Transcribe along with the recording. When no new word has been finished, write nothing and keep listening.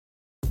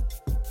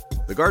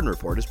The Garden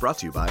Report is brought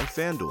to you by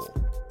FanDuel,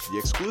 the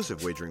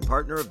exclusive wagering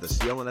partner of the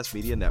CLNS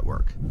Media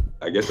Network.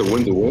 I guess a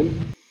win's a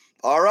win.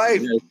 All right.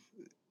 Yeah.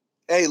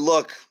 Hey,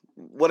 look,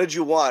 what did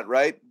you want,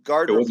 right?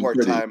 Garden It wasn't Report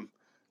pretty. time.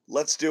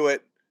 Let's do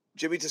it.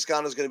 Jimmy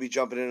Toscano's going to be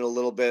jumping in a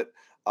little bit.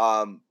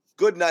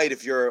 Good night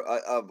if you're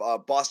a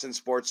Boston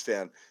sports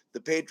fan. The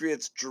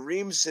Patriots'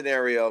 dream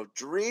scenario,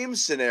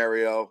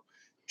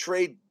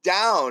 trade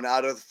down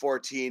out of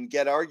 14,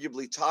 get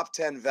arguably top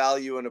 10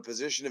 value in a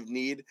position of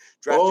need,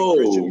 drafting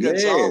Christian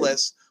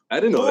Gonzalez. I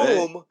didn't know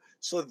that. Boom.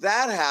 So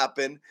that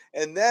happened.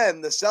 And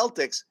then the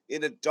Celtics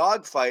in a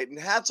dogfight, and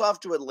hats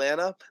off to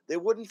Atlanta. They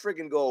wouldn't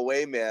friggin' go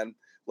away, man.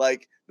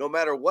 Like, no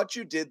matter what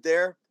you did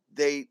there,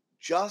 they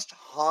just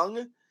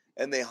hung,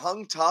 and they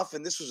hung tough.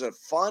 And this was a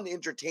fun,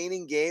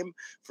 entertaining game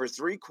for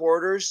 3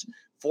 quarters,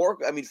 for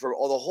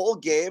all the whole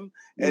game,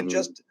 and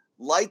just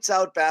lights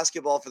out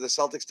basketball for the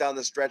Celtics down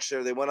the stretch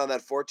there. They went on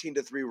that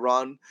 14-3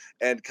 run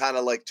and kind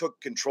of like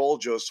took control,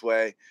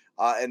 Josue.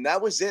 And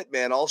that was it,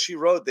 man. All she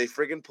wrote, they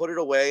friggin' put it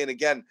away. And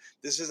again,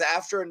 this is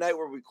after a night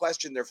where we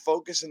question their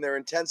focus and their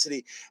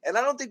intensity. And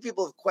I don't think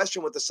people have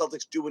questioned what the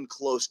Celtics do in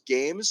close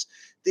games.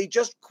 They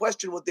just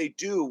question what they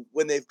do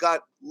when they've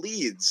got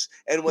leads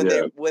and when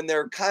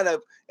they're kind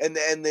of and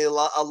they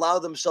allow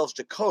themselves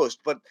to coast.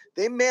 But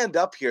they manned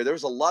up here. There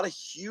was a lot of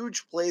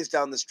huge plays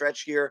down the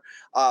stretch here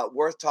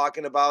worth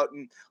talking about.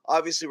 And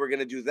obviously we're going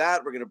to do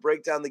that. We're going to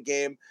break down the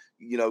game.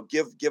 You know,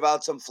 give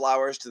out some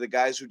flowers to the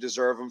guys who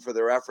deserve them for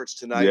their efforts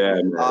tonight. Yeah,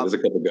 man, there's a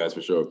couple guys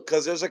for sure.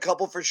 Because there's a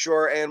couple for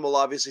sure, and we'll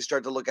obviously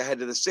start to look ahead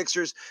to the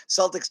Sixers.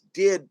 Celtics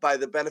did, by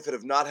the benefit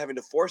of not having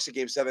to force a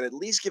Game 7, at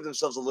least give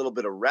themselves a little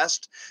bit of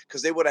rest,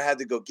 because they would have had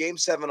to go Game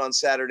 7 on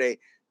Saturday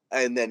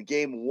and then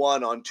Game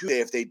 1 on Tuesday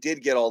if they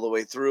did get all the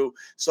way through.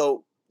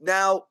 So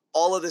now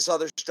all of this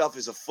other stuff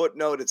is a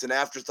footnote. It's an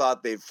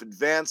afterthought. They've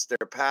advanced,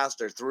 they're past,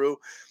 they're through.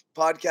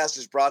 Podcast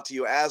is brought to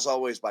you, as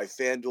always, by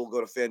FanDuel. Go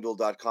to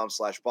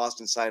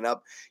FanDuel.com/Boston. Sign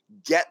up.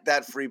 Get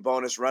that free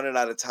bonus. Running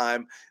out of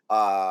time.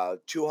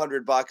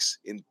 $200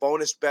 in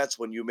bonus bets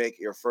when you make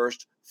your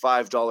first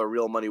 $5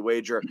 real money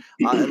wager.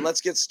 And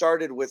let's get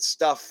started with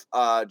stuff,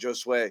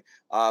 Josue.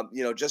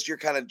 Just your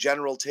kind of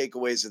general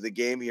takeaways of the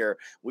game here.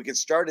 We can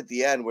start at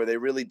the end where they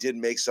really did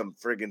make some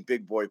friggin'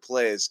 big boy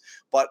plays,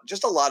 but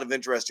just a lot of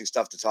interesting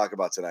stuff to talk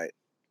about tonight.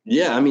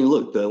 Yeah, I mean,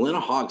 look, the Atlanta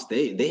Hawks,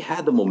 they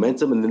had the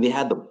momentum and then they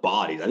had the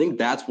bodies. I think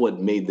that's what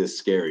made this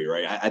scary,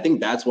 right? I think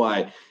that's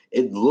why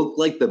it looked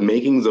like the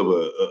makings of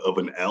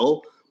an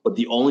L, but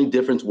the only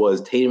difference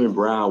was Tatum and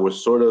Brown were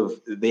sort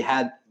of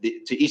to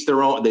each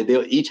their own. They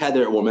each had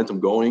their momentum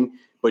going,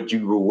 but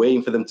you were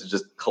waiting for them to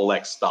just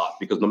collect stops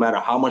because no matter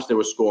how much they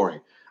were scoring,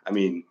 I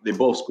mean, they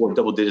both scored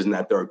double digits in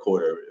that third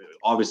quarter.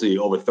 Obviously,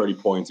 over 30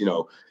 points,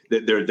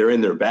 they're in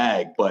their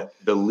bag, but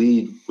the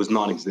lead was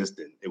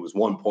non-existent. It was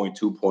 1 point,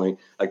 2 point.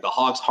 Like the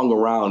Hawks hung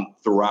around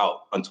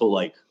throughout until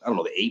the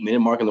 8-minute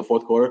mark in the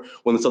fourth quarter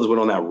when the Celtics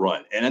went on that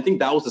run. And I think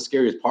that was the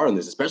scariest part of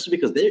this, especially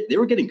because they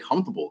were getting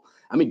comfortable.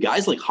 I mean,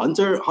 guys like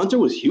Hunter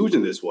was huge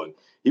in this one.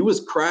 He was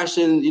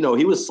crashing,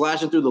 he was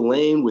slashing through the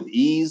lane with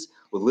ease,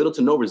 with little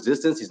to no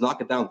resistance. He's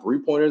knocking down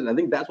 3-pointers. And I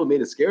think that's what made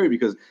it scary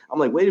because I'm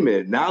like, wait a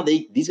minute, now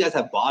these guys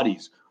have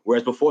bodies.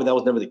 Whereas before, that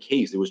was never the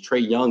case. It was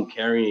Trae Young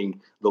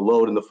carrying the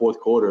load in the fourth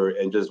quarter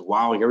and just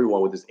wowing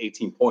everyone with his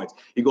 18 points.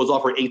 He goes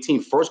off for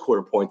 18 first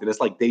quarter points, and it's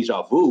like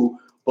deja vu.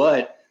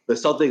 But the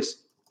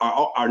Celtics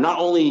are not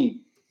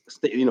only,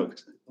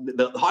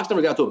 the Hawks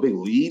never got to a big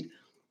lead,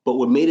 but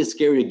what made it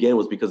scary again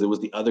was because it was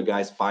the other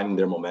guys finding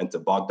their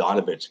momentum.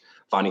 Bogdanovich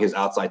finding his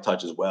outside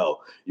touch as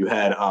well. You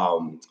had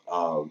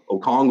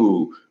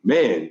Okongwu,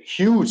 man,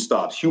 huge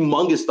stops,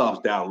 humongous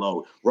stops down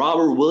low.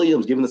 Robert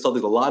Williams giving the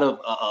Celtics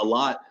a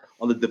lot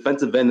on the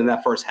defensive end in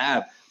that first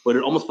half, but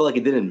it almost felt like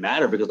it didn't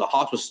matter because the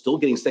Hawks were still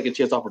getting second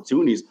chance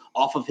opportunities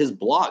off of his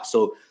block.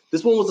 So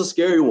this one was a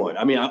scary one.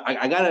 I mean,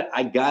 I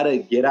gotta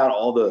get out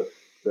all the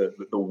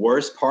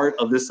worst part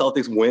of this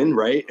Celtics win,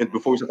 right? And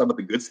before we start talking about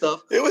the good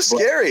stuff, it was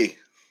scary.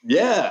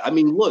 Yeah, I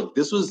mean, look,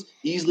 this was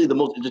easily the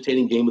most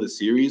entertaining game of the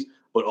series,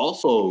 but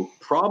also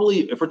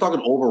probably, if we're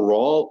talking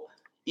overall,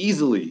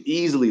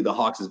 easily the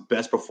Hawks'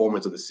 best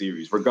performance of the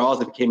series,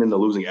 regardless if it came in the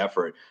losing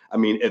effort. I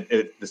mean,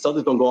 if the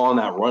Celtics don't go on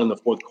that run in the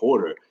fourth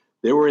quarter,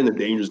 they were in the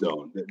danger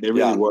zone. They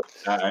really were.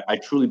 I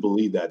truly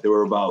believe that. They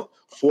were about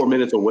 4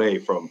 minutes away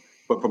from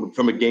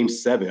a Game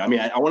 7. I mean,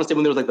 I want to say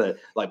when there was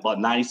about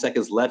 90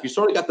 seconds left, you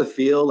sort of got the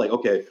feel like,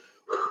 okay,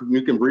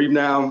 you can breathe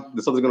now.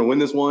 The Celtics are going to win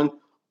this one.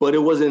 But it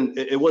wasn't.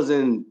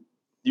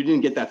 You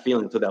didn't get that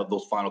feeling until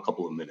those final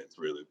couple of minutes,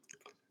 really.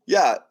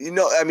 Yeah,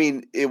 I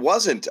mean, it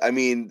wasn't. I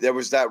mean, there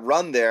was that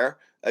run there.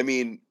 I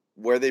mean,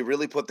 where they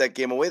really put that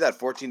game away, that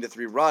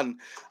 14-3 run,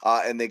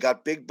 and they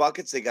got big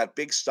buckets, they got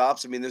big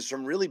stops. I mean, there's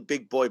some really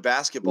big boy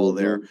basketball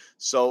there.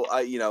 So,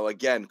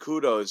 again,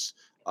 kudos.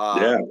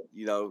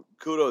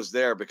 Kudos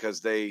there because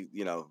they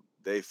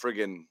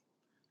friggin',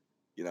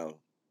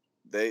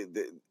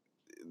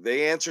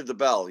 they answered the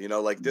bell.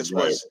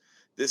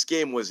 This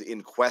game was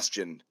in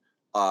question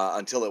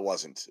until it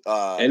wasn't.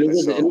 And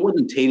it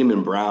wasn't Tatum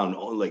and Brown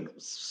like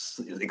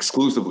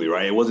exclusively,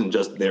 right? It wasn't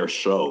just their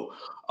show.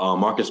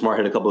 Marcus Smart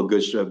hit a couple of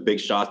good big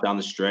shots down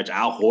the stretch.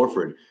 Al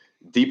Horford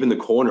deep in the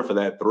corner for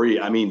that three.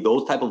 I mean,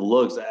 those type of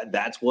looks.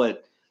 That's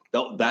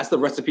the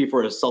recipe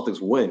for a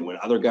Celtics win. When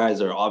other guys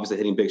are obviously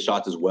hitting big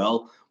shots as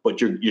well, but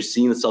you're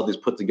seeing the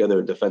Celtics put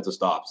together defensive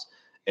stops.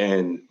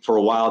 And for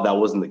a while, that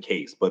wasn't the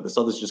case. But the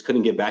Celtics just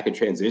couldn't get back in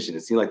transition.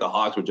 It seemed like the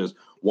Hawks were just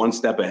one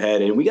step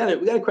ahead. And we got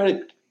to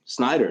credit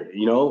Snyder.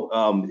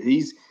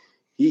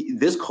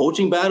 This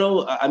coaching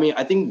battle. I mean,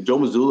 I think Joe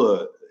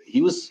Mazzulla,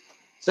 he was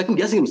second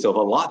guessing himself a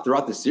lot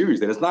throughout the series,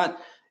 and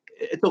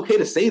it's okay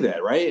to say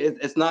that, right?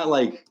 It's not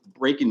like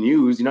breaking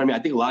news. You know what I mean? I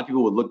think a lot of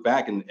people would look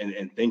back and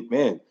think,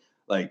 man,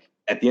 like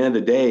at the end of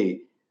the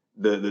day,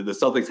 the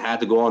Celtics had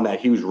to go on that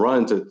huge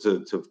run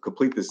to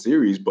complete the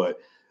series, but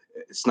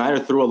Snyder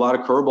threw a lot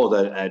of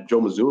curveballs at Joe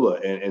Mazzulla,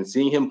 and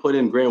seeing him put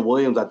in Grant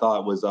Williams, I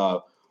thought was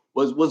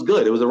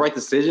good. It was the right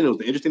decision. It was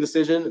an interesting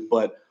decision,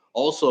 but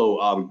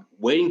also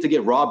waiting to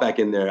get Rob back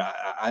in there,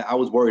 I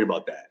was worried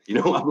about that.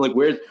 I'm like,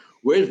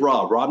 where's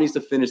Rob? Rob needs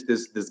to finish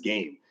this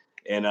game,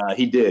 and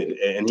he did,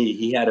 and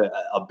he had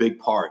a big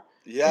part.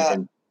 Yeah.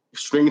 And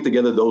stringing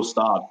together those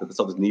stops that the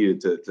Celtics needed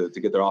to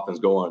get their offense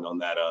going on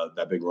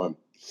that big run.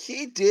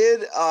 He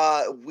did.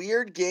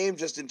 Weird game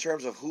just in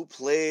terms of who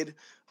played.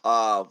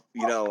 Of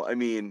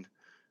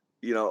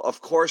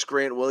course,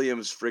 Grant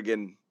Williams,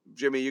 friggin'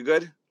 Jimmy, you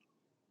good?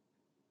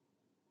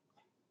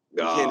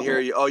 We can't hear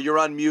you. Oh, you're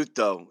on mute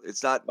though.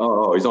 It's not.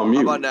 Oh, he's on mute.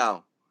 How about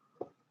now?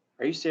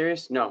 Are you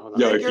serious? No, hold on.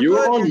 Yo, if you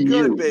were on mute,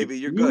 good, baby.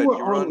 You're good. You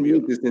were on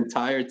mute this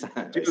entire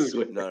time. Dude, I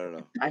swear.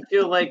 No. I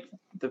feel like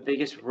the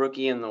biggest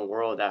rookie in the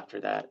world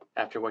after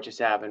what just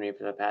happened to me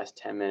for the past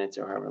 10 minutes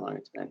or however long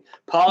it's been.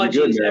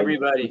 Apologies, good,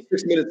 everybody.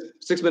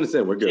 6 minutes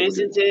in, we're good.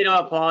 Jason Tatum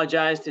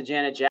apologized to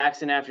Janet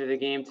Jackson after the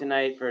game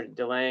tonight for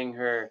delaying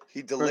her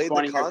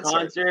the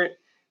concert.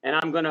 And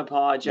I'm going to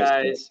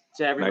apologize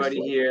to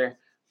everybody here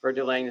for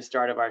delaying the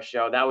start of our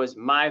show. That was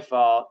my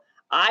fault.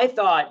 I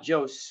thought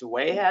Joe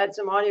Sway had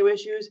some audio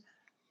issues.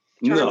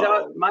 Turns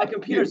out my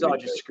computer's all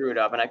just screwed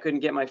up, and I couldn't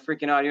get my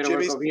freaking audio to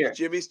work over here.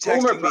 Jimmy's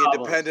texting me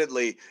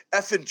independently.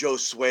 Effing Joe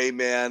Sway,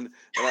 man.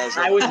 And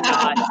I was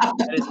not.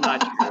 That is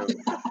not true.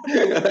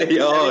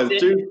 Yo,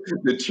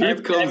 the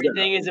truth comes out.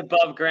 Everything is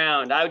above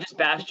ground. I would just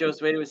bash Joe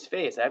Sway to his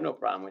face. I have no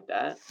problem with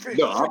that.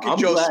 Freaking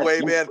Joe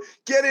Sway, man.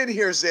 Get in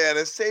here,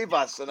 Xanis. Save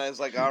us. And I was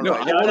like, all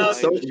right.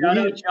 Shout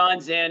out John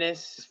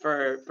Xanis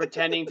for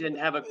pretending to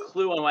have a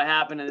clue on what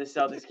happened in the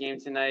Celtics game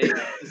tonight.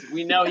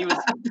 We know he was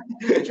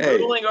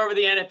drooling over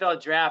the NFL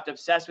draft,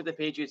 obsessed with the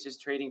Patriots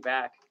just trading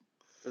back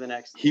for the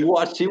next. He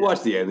watched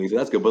the ending, so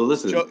that's good. But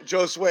listen,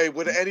 Joe Sway,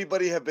 would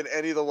anybody have been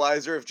any the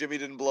wiser if Jimmy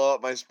didn't blow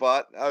up my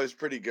spot? I was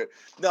pretty good.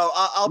 No,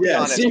 I'll be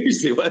honest.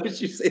 Seriously, why did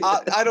you say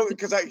that? I don't,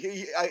 because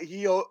he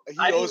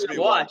owes me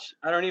watch.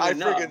 One. I don't even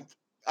know.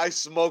 I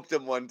smoked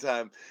him one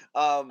time.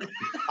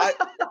 I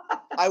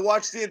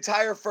watched the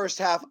entire first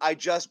half. I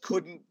just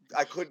couldn't.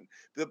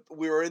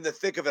 We were in the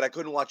thick of it. I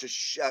couldn't watch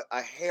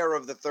a hair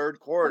of the third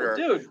quarter. Oh,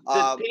 dude,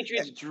 the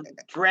Patriots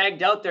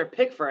dragged out their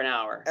pick for an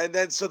hour. And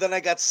then I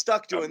got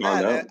stuck doing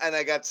that, and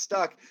I got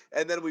stuck.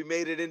 And then we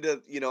made it into,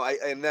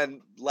 and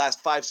then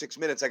last 5-6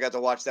 minutes I got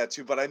to watch that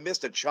too. But I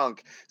missed a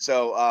chunk,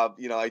 so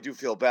I do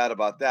feel bad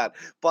about that.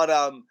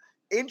 But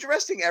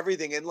interesting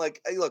everything. And look,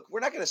 we're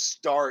not going to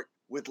start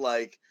with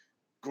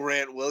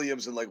Grant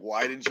Williams and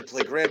why didn't you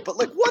play Grant? But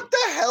what the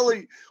hell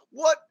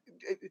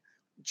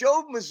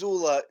Joe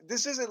Mazzulla,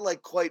 this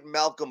isn't quite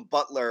Malcolm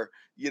Butler,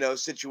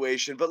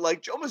 situation, but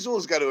Joe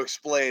Mazzulla's got to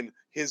explain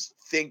his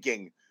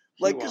thinking.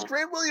 Because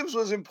Grant Williams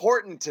was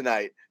important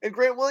tonight, and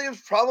Grant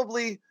Williams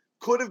probably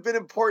could have been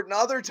important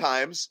other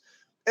times.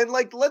 And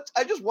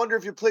I just wonder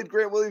if you played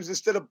Grant Williams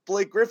instead of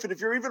Blake Griffin, if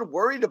you're even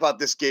worried about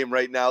this game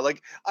right now.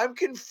 I'm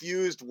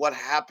confused what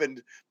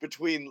happened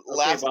between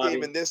last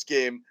game and this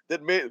game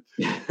that made.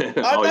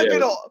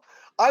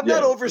 I'm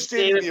not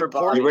overstating the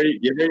importance.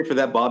 Get ready for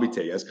that Bobby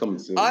take. That's coming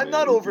soon. I'm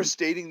not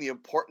overstating the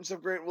importance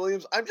of Grant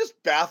Williams. I'm just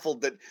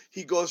baffled that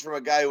he goes from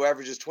a guy who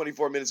averages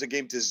 24 minutes a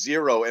game to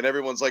 0, and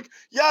everyone's like,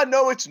 "Yeah,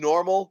 no, it's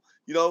normal."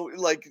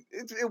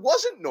 It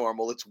wasn't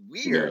normal. It's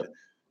weird. Yeah.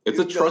 It's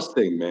a trust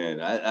thing,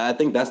 man. I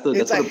think that's the.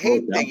 It's a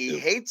hate thing. He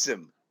hates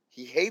him.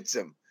 He hates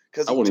him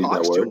because he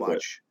talks too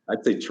much.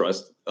 I'd say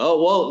trust.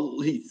 Oh well,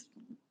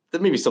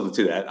 there may be something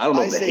to that. I don't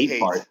know the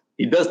hate part.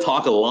 He does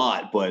talk a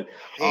lot, but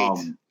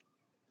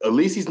at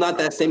least he's not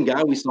that same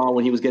guy we saw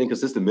when he was getting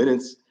consistent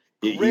minutes.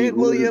 Grant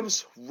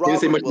Williams,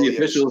 Robert Williams, the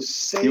officials,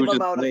 same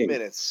amount of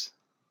minutes.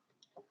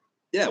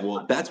 Yeah,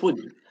 well, that's what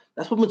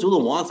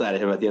Mazzulla wants out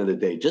of him at the end of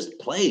the day. Just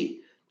play.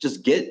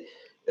 Just get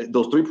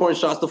those 3-point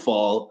shots to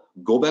fall,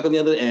 go back on the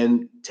other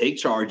end, take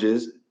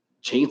charges,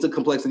 change the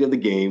complexity of the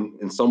game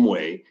in some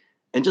way,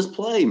 and just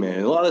play,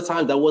 man. A lot of the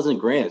times that wasn't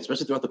Grant,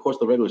 especially throughout the course of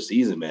the regular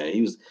season, man.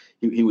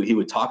 He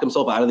would talk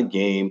himself out of the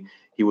game.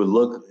 He would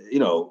look, he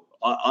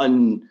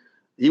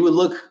would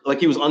look like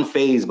he was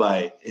unfazed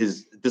by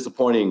his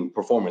disappointing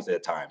performance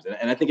at times.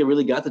 And I think it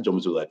really got to Joe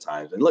Mazzulla at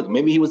times. And look,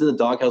 maybe he was in the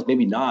doghouse,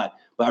 maybe not.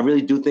 But I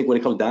really do think when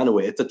it comes down to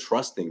it, it's a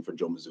trust thing for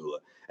Joe Mazzulla.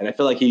 And I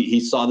feel like he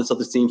saw the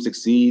Celtics team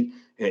succeed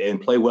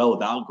and play well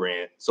without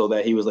Grant, so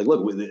that he was like,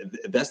 look,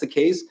 if that's the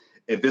case,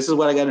 if this is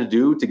what I got to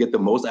do to get the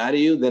most out of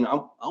you, then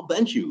I'll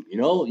bench you. You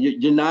know,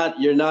 you're not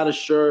a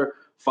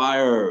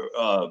surefire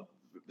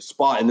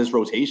spot in this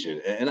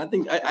rotation. And I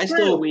think I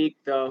still weak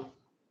though.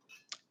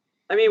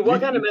 I mean,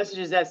 what kind of message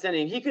is that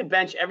sending? He could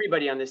bench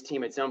everybody on this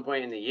team at some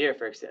point in the year.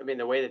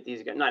 The way that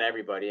these guys, not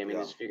everybody. I mean,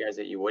 there's a few guys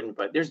that you wouldn't,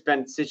 but there's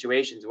been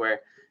situations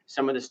where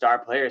some of the star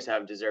players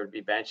have deserved to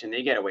be benched and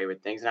they get away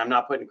with things. And I'm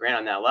not putting Grant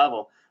on that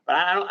level, but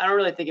I don't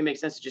really think it makes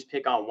sense to just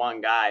pick on one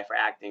guy for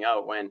acting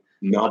out when.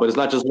 No, but it's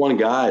not just one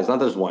guy. It's not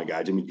just one guy.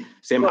 I mean,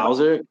 Sam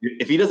Hauser,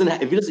 if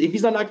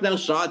he's not knocking down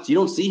shots, you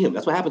don't see him.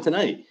 That's what happened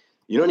tonight.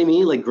 You know what I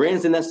mean? Like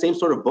Grant's in that same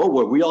sort of boat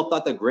where we all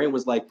thought that Grant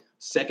was like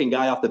second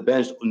guy off the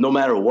bench no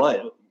matter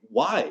what.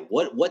 Why?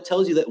 What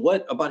tells you that?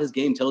 What about his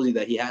game tells you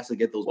that he has to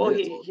get those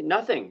minutes?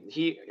 Nothing.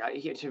 He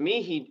to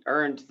me, he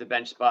earned the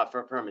bench spot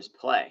from his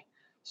play.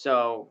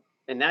 So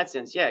in that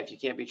sense, yeah, if you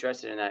can't be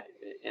trusted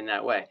in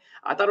that way.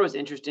 I thought it was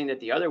interesting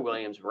that the other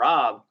Williams,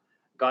 Rob,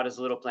 got as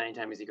little playing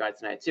time as he got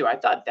tonight too. I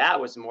thought that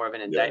was more of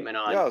an indictment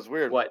on it was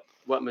weird. what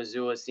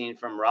Mazzulla's seen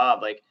from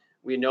Rob. Like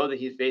we know that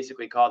he's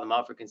basically called him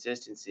out for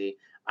consistency.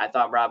 I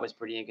thought Rob was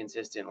pretty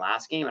inconsistent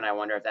last game, and I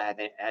wonder if that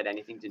had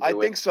anything to do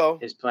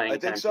with his playing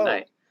time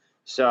tonight.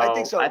 So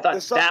I thought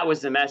that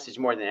was the message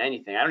more than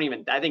anything.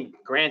 I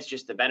think Grant's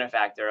just the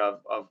benefactor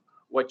of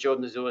what Joe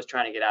Mazzulla is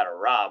trying to get out of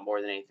Rob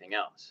more than anything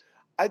else.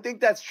 I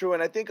think that's true.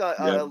 And I think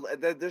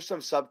there's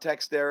some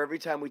subtext there. Every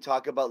time we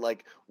talk about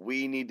like,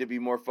 we need to be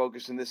more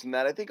focused in this and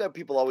that, I think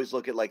people always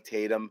look at like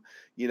Tatum,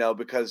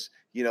 because,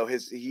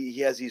 he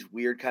has these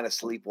weird kind of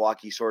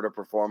sleepwalky sort of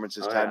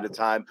performances time to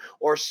time,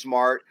 or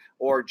Smart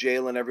or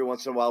Jalen every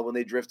once in a while when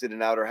they drift in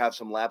and out or have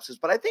some lapses.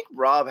 But I think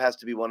Rob has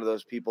to be one of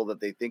those people that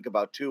they think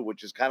about too,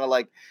 which is kind of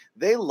like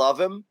they love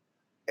him.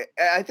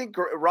 I think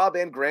Rob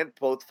and Grant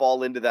both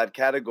fall into that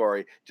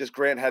category. Just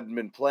Grant hadn't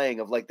been playing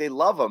of like, they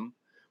love him.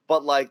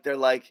 But like, they're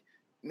like,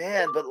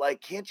 man, but like,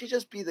 can't you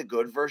just be the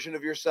good version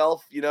of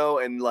yourself,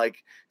 And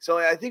like, so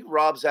I think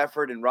Rob's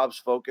effort and Rob's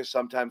focus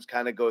sometimes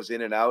kind of goes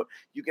in and out.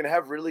 You can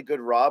have really good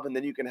Rob, and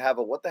then you can have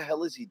what the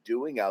hell is he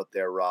doing out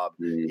there, Rob?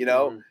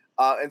 Mm-hmm.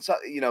 And so,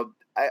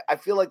 I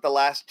feel like the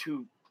last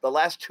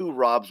two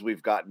Robs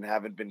we've gotten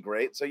haven't been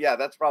great. So yeah,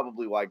 that's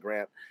probably why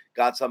Grant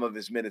got some of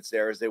his minutes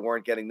there, as they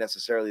weren't getting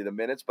necessarily the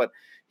minutes, but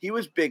he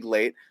was big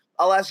late.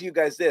 I'll ask you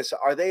guys this: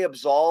 are they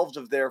absolved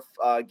of their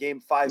Game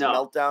 5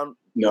 meltdown?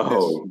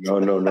 No.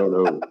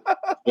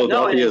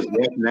 Philadelphia is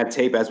watching that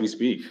tape as we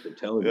speak. I'm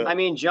telling you. I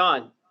mean,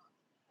 John,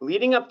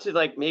 leading up to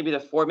like maybe the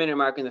 4-minute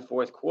mark in the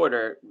fourth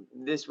quarter,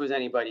 this was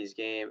anybody's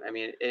game. I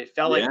mean, it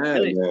felt like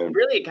really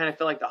it kind of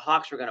felt like the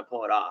Hawks were going to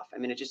pull it off. I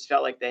mean, it just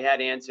felt like they had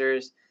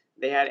answers,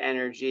 they had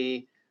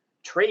energy.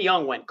 Trae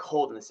Young went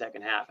cold in the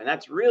second half, and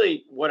that's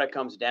really what it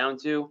comes down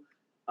to.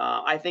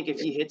 I think if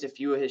he hits a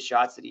few of his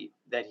shots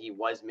that he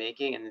was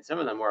making, and then some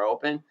of them were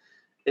open,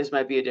 this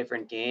might be a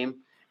different game.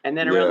 And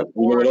then around the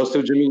fourth,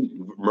 also Jimmy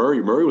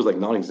Murray was like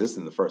non-existent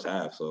in the first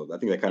half, so I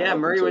think that kind of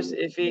Murray was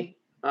iffy.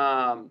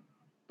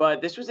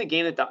 But this was a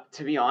game that,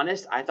 to be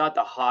honest, I thought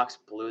the Hawks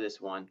blew this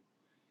one.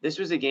 This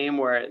was a game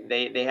where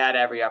they had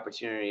every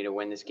opportunity to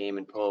win this game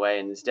and pull away,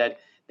 and instead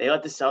they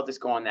let the Celtics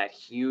go on that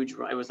huge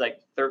run. It was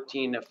like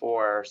 13-4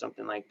 or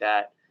something like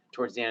that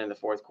towards the end of the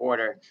fourth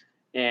quarter.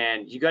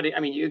 And you got to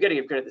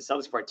give credit to the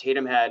Celtics for it.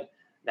 Tatum had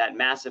that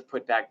massive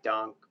putback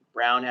dunk.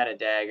 Brown had a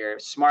dagger.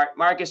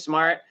 Marcus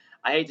Smart.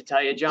 I hate to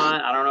tell you,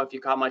 John, I don't know if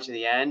you caught much of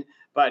the end,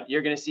 but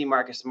you're going to see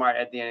Marcus Smart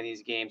at the end of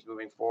these games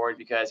moving forward,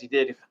 because he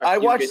did. I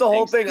watched the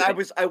whole thing.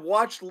 I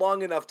watched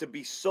long enough to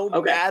be so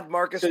mad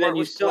Marcus Smart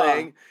was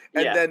playing,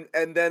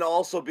 and then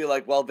also be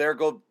like, well, there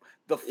go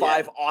the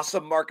 5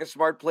 awesome Marcus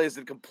Smart plays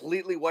that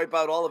completely wipe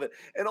out all of it.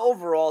 And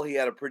overall, he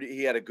had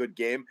a good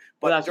game,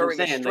 but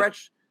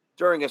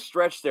during a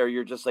stretch there,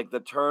 you're just like the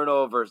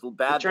turnovers,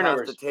 pass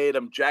to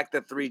Tatum, jack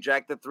the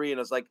three, and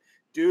it's like,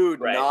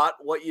 dude, not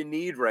what you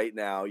need right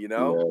now,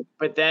 Yeah.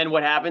 But then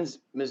what happens?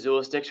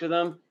 Mazzulla sticks with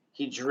him.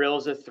 He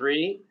drills a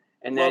 3,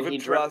 and then he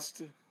drives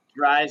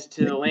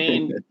to the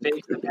lane,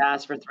 fakes the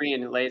pass for 3,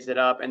 and lays it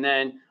up. And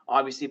then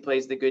obviously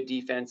plays the good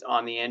defense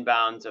on the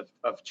inbounds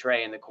of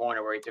Trae in the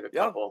corner, where he took a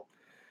couple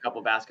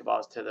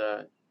basketballs to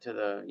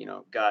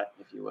the gut,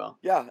 if you will.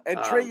 Yeah, and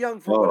Trae Young,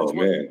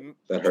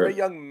 Trae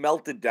Young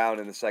melted down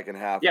in the second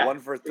half. Yeah, one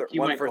for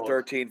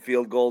 13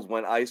 field goals,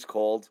 went ice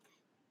cold.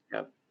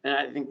 Yep. And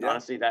I think,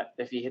 honestly, that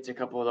if he hits a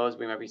couple of those,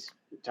 we might be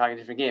talking a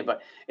different game.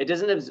 But it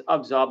doesn't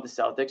absolve the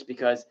Celtics,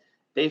 because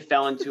they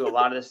fell into a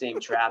lot of the same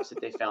traps that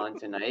they fell in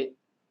tonight.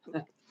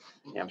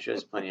 Yeah, I'm sure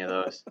there's plenty of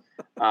those.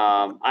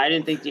 I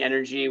didn't think the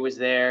energy was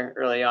there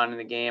early on in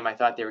the game. I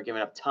thought they were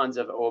giving up tons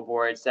of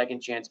O-boards, second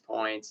chance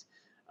points.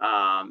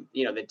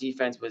 The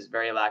defense was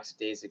very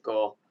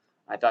lackadaisical.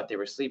 I thought they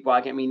were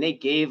sleepwalking. I mean, they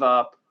gave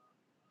up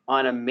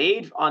on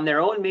their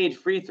own made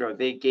free throw.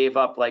 They gave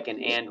up like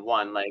an and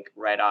one, like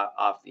right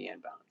off the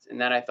inbounds. And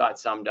that I thought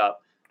summed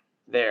up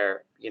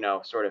their,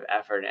 sort of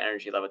effort and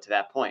energy level to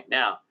that point.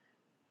 Now,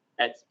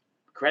 it's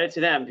credit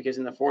to them because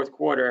in the fourth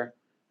quarter,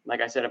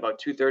 like I said, about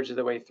 2/3 of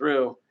the way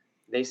through,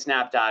 they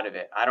snapped out of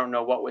it. I don't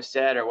know what was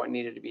said or what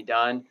needed to be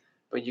done,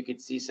 but you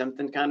could see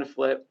something kind of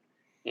flip,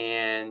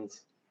 and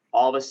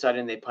all of a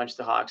sudden they punched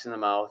the Hawks in the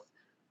mouth.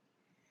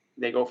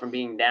 They go from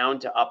being down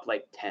to up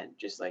like 10,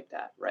 just like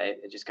that, right?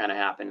 It just kind of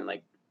happened in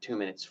like 2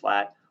 minutes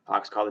flat.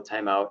 Hawks called a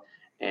timeout,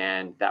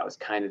 and that was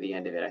kind of the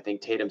end of it. I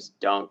think Tatum's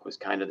dunk was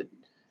kind of the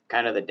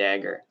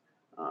dagger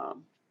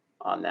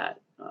on that.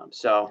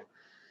 So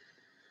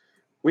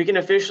we can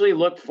officially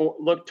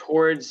look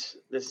towards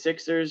the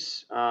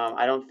Sixers.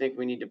 I don't think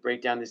we need to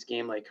break down this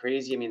game like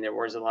crazy. I mean, there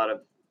was a lot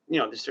of,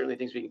 there's certainly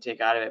things we can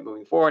take out of it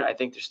moving forward. I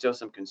think there's still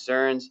some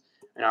concerns,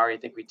 and I already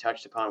think we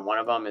touched upon one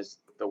of them is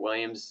the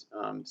Williams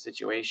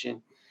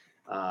situation.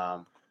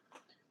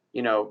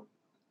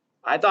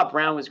 I thought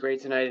Brown was great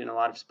tonight in a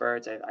lot of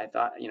spurts. I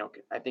thought,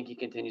 I think he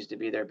continues to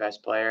be their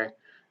best player.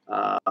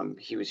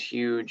 He was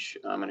huge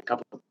in a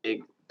couple of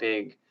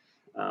big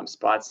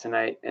spots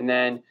tonight. And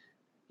then,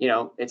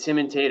 it's him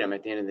and Tatum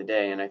at the end of the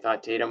day. And I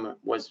thought Tatum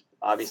was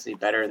obviously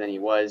better than he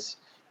was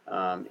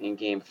in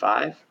Game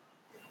 5.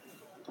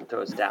 I'll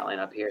throw a stat line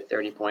up here: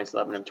 30 points,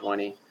 11 of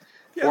 20.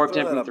 4 of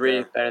 10 from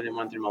 3, better than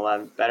 1 through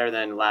 11, better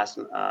than last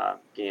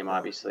game,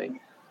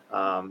 obviously.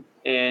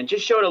 And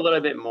just showed a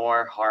little bit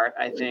more heart,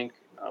 I think,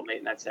 late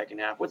in that second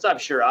half. What's up,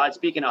 Sherrod?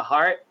 Speaking of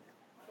heart.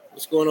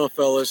 What's going on,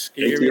 fellas?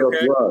 Can you hear me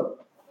okay?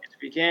 Yes,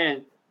 we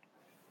can.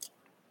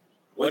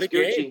 What a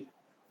Gucci? game.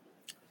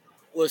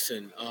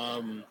 Listen,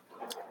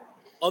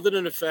 other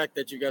than the fact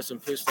that you got some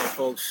pissed off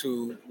folks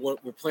who were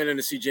planning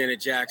to see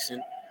Janet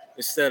Jackson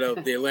instead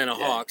of the Atlanta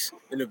Hawks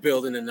in the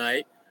building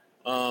tonight,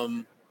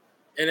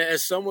 and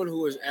as someone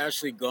who has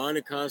actually gone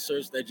to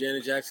concerts that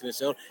Janet Jackson has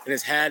held and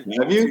has had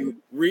when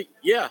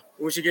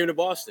she came to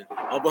Boston.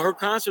 But her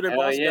concert in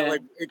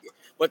Boston,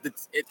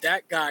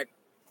 that got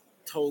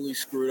totally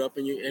screwed up,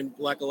 and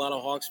like a lot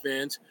of Hawks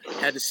fans,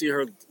 had to see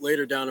her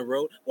later down the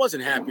road.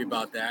 Wasn't happy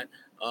about that.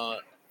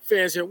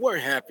 Fans here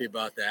weren't happy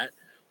about that.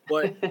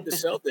 But the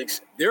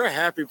Celtics, they're a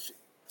happy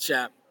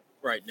chap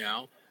right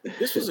now.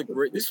 This was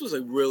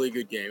a really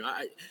good game.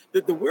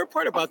 The weird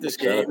part about this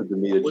game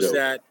was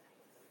that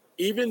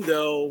even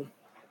though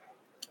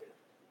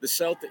the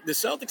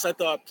Celtics, I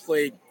thought,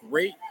 played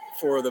great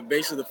for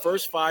basically the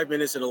first 5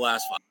 minutes and the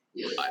last 5,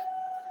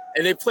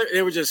 and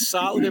they were just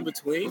solid in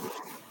between.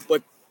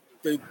 But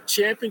the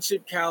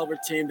championship caliber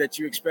team that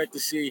you expect to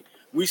see,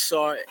 we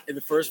saw in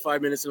the first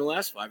 5 minutes and the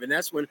last 5, and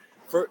that's when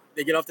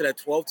they get off to that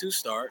 12-2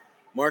 start.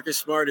 Marcus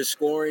Smart is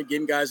scoring,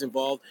 getting guys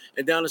involved,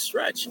 and down the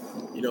stretch,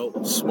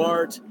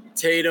 Smart,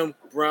 Tatum,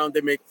 Brown,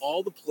 they make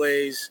all the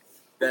plays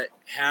that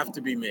have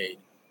to be made.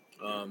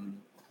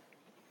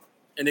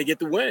 And they get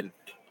the win.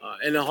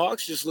 And the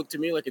Hawks just looked to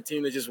me like a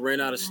team that just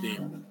ran out of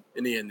steam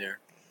in the end there.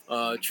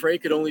 Trey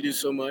could only do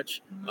so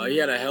much. He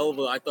had a hell of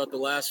I thought the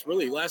last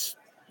 3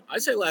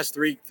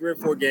 or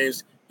 4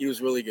 games, he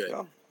was really good.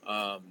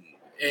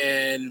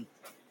 And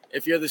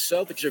if you're the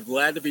Celtics, you're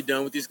glad to be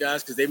done with these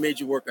guys because they made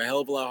you work a hell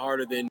of a lot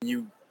harder than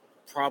you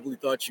probably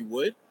thought you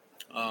would.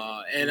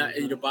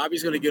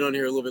 Bobby's going to get on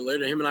here a little bit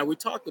later. Him and I, we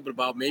talked a bit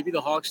about maybe the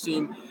Hawks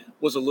team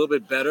was a little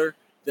bit better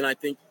than I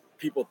think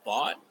people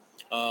thought.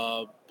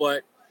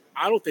 But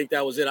I don't think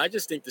that was it. I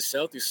just think the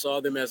Celtics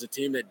saw them as a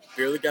team that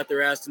barely got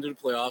their ass into the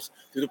playoffs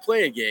through the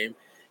play-in game,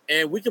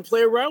 and we can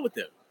play around with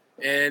them.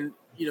 And,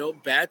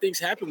 bad things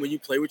happen when you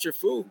play with your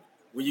food.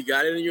 When you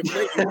got it in your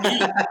plate, you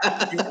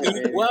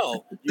eat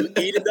well. You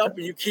eat it up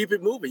and you keep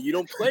it moving. You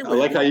don't play with it. I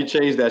like how you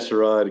changed that,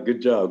 Sherrod.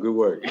 Good job. Good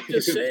work. I'm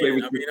just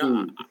saying.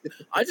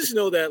 I just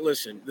know that,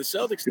 listen, the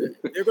Celtics,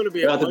 they're going to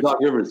be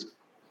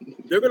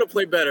they're going to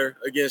play better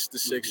against the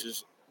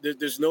Sixers.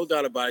 There's no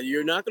doubt about it.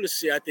 You're not going to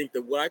see, I think,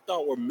 that what I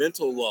thought were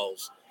mental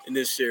lulls in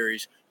this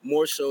series,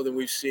 more so than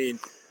we've seen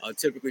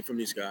typically from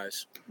these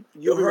guys.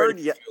 You heard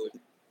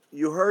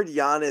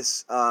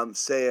Giannis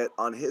say it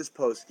on his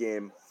post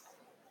game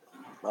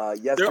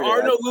yesterday. There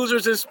are no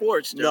losers in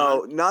sports,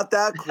 John. No, not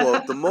that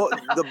quote. The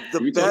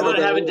you better. want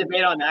to have a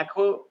debate on that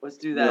quote? Let's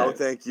do that. No,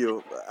 thank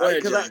you.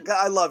 Because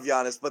I love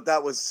Giannis, but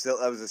that was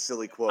a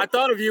silly quote. I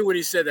thought of you when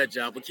he said that,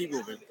 John. But keep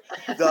moving.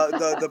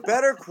 The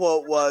better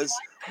quote was,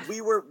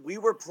 "We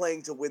were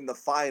playing to win the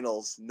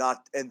finals,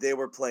 and they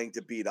were playing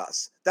to beat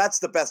us." That's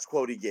the best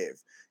quote he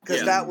gave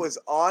because that was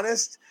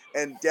honest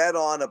and dead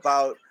on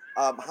about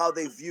how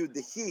they viewed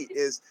the Heat.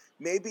 Is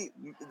maybe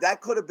that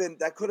could have been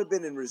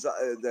in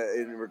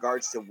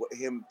regards to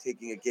him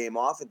taking a game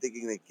off and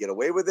thinking they could get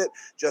away with it,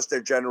 just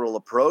their general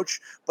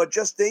approach, but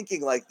just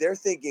thinking like they're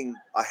thinking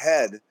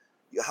ahead.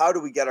 How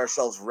do we get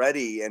ourselves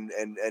ready and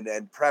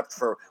prepped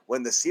for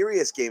when the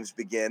serious games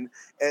begin?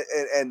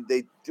 And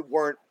they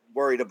weren't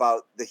worried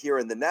about the here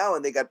and the now,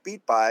 and they got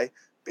beat by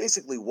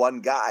basically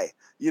one guy.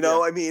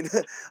 I mean,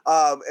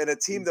 and a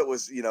team that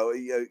was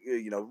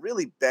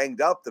really banged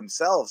up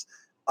themselves.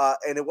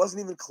 And it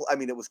wasn't even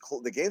it was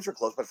the games were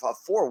close, but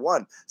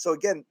 4-1. So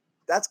again,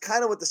 that's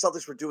kind of what the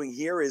Celtics were doing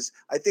here. Is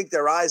I think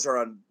their eyes are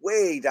on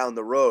way down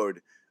the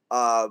road,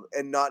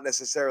 and not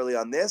necessarily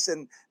on this.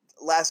 And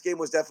last game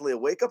was definitely a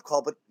wake-up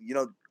call, but,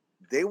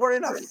 they were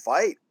in a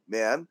fight,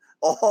 man,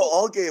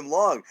 all game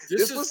long.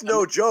 This was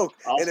no joke,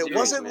 and it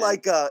wasn't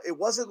like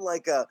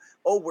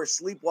we're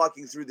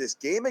sleepwalking through this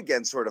game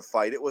again sort of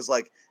fight. It was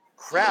like,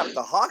 crap,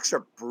 the Hawks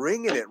are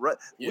bringing it. Right?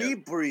 Yeah. We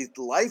breathed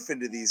life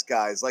into these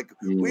guys. Like,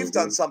 we've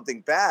done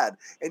something bad.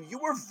 And you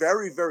were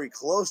very, very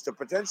close to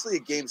potentially a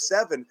Game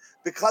 7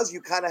 because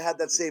you kind of had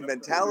that same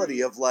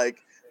mentality of like,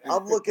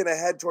 I'm looking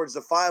ahead towards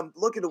the final. I'm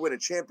looking to win a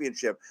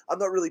championship. I'm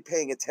not really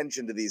paying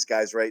attention to these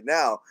guys right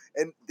now.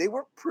 And they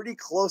were pretty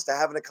close to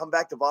having to come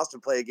back to Boston,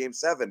 play a Game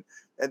 7.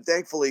 And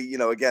thankfully,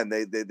 again,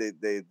 they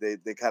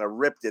kind of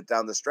ripped it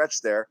down the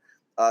stretch there.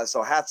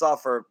 So hats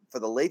off for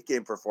the late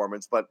game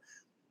performance. But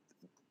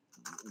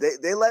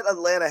they let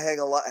Atlanta hang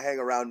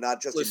around, not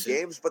just in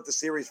games, but the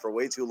series for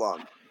way too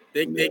long.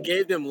 They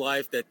gave them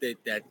life that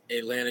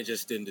Atlanta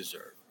just didn't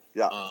deserve.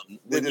 Yeah,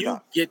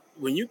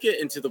 when you get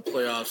into the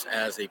playoffs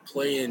as a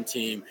play-in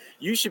team,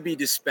 you should be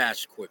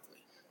dispatched quickly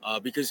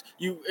because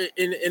you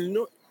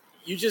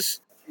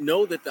just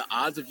know that the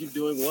odds of you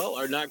doing well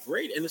are not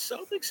great. And the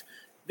Celtics,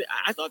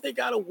 I thought they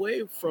got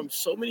away from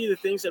so many of the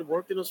things that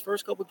worked in those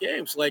first couple of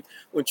games. Like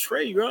when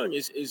Trae Young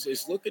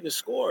is looking to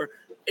score,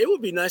 it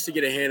would be nice to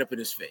get a hand up in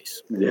his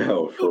face. Yeah,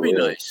 it would be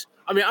nice.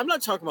 I mean, I'm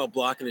not talking about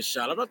blocking his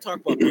shot. I'm not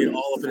talking about being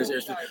all up in his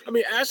airspace. I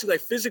mean, actually,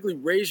 like physically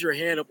raise your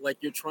hand up like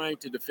you're trying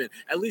to defend.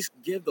 At least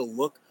give the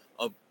look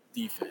of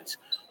defense.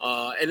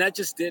 And that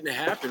just didn't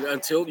happen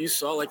until you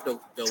saw like the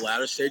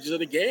latter stages of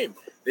the game.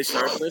 They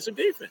started playing some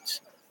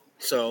defense.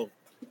 So,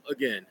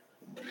 again,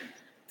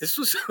 this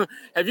was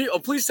 – have you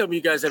 – please tell me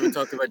you guys haven't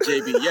talked about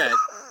JB yet.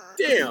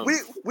 Damn.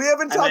 We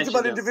haven't talked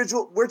about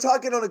individual – we're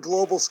talking on a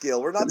global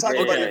scale. We're not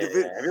talking about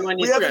individual –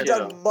 we haven't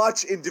done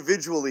much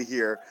individually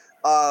here.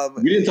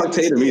 We didn't talk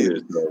Tatum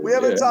either. So, we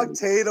haven't talked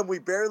Tatum. We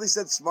barely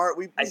said Smart.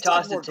 We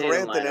talked more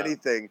Grant than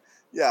anything.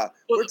 Yeah,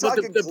 we're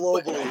talking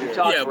globally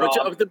here.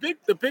 But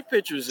the big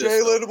picture is this.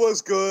 Jalen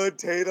was good.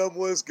 Tatum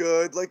was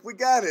good. Like, we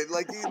got it.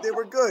 Like, they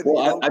were good.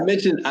 Well, I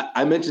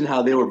mentioned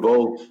how they were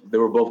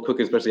both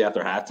cooking, especially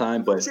after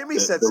halftime. But Jimmy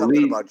said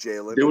something about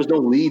Jalen. There was no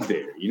lead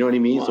there. You know what I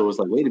mean? So it was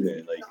like, wait a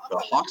minute. Like, the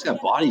Hawks got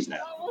bodies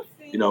now.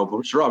 But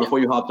Sherrod, before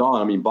you hopped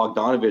on, I mean,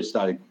 Bogdanovich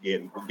started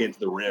getting to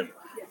the rim.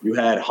 You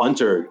had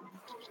Hunter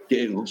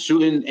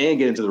shooting and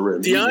getting to the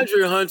rim.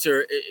 DeAndre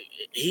Hunter,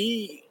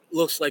 he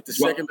looks like the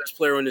second best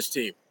player on this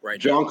team right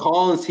now. John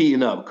Collins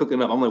heating up,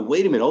 cooking up. I'm like,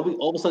 wait a minute.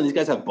 All of a sudden, these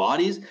guys have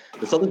bodies.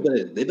 The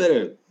Celtics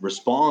better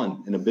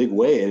respond in a big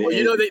way. And,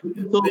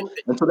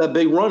 until that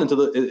big run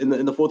into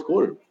in the fourth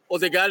quarter. Well,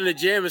 they got in the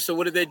jam, and so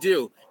what did they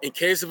do? In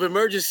case of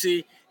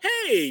emergency,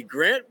 hey,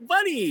 Grant,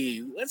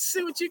 buddy, let's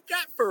see what you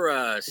got for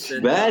us.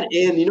 And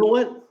you know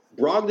what?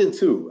 Brogdon,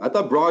 too. I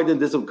thought Brogdon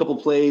did some couple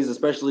plays,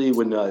 especially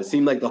when it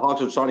seemed like the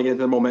Hawks were trying to get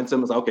into their momentum.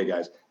 I was like, okay,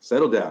 guys,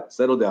 settle down.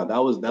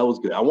 That was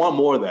good. I want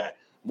more of that.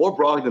 More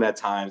Brogdon at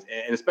times,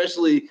 and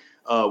especially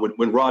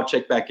when Rob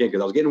checked back in,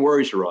 because I was getting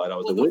worried, Sherrod. I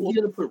was like, when are you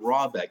going to put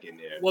Rob back in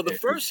there? Well, the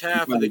first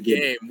half of the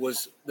game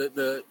was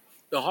the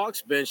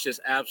Hawks bench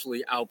just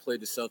absolutely outplayed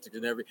the Celtics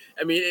in every –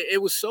 I mean,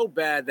 it was so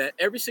bad that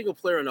every single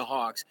player in the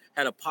Hawks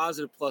had a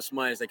positive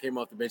plus-minus that came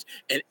off the bench,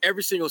 and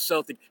every single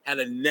Celtic had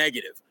a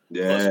negative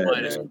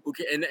plus-minus. And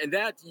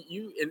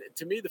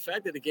to me, the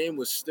fact that the game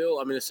was still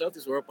 – I mean, the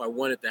Celtics were up by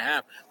 1 at the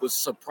half was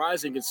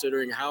surprising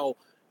considering how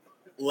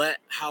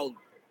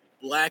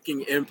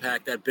lacking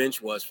impact that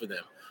bench was for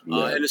them.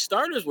 And the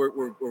starters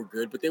were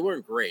good, but they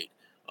weren't great.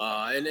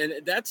 And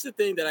that's the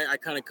thing that I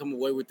kind of come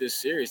away with this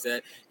series,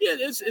 that,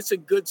 it's a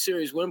good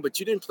series win, but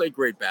you didn't play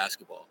great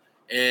basketball.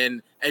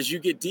 And as you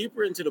get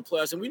deeper into the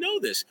playoffs, and we know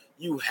this,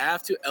 you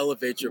have to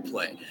elevate your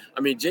play. I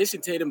mean,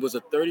 Jason Tatum was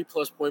a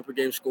 30-plus point per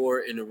game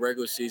scorer in the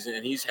regular season,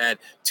 and he's had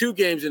 2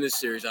 games in this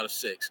series out of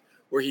 6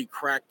 where he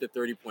cracked the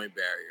 30-point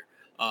barrier.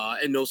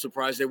 And no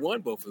surprise, they won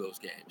both of those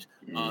games.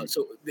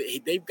 So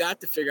they've got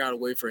to figure out a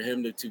way for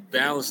him to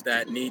balance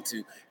that need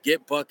to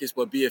get buckets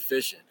but be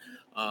efficient.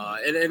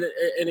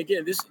 And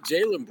again, this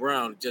Jaylen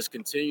Brown just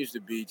continues to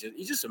be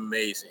he's just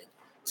amazing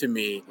to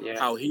me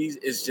how he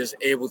is just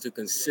able to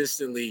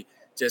consistently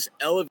just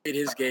elevate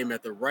his game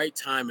at the right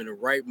time in the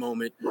right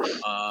moment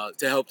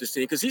to help this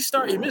team. Because he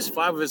missed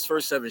 5 of his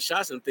first 7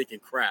 shots, and I'm thinking,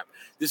 crap,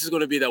 this is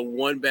going to be that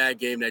one bad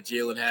game that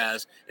Jalen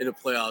has in the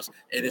playoffs,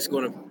 and it's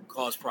going to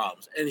cause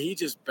problems. And he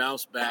just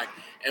bounced back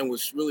and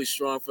was really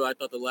strong for, I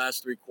thought, the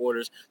last 3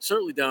 quarters,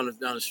 certainly down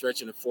the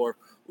stretch in the fourth.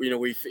 He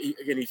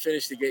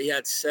finished the game. He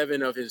had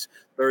 7 of his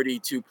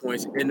 32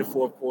 points in the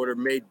fourth quarter,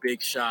 made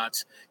big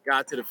shots,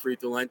 got to the free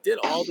throw line, did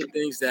all the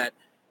things that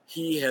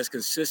he has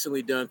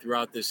consistently done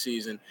throughout this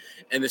season,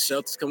 and the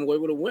Celtics come away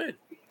with a win.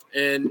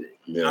 And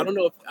I don't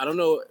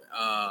know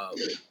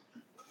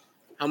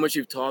how much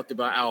you've talked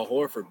about Al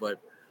Horford, but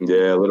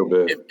a little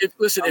bit.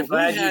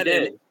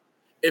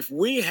 If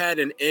we had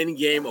an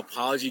end-game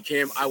apology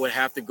cam, I would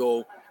have to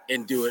go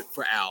and do it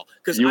for Al,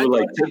 because you were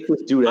take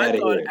this dude out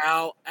of here.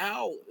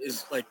 Al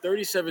is like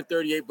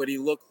 37-38, but he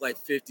looked like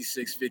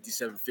 56,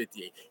 57,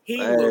 58. He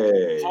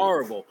looked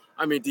horrible.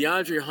 I mean,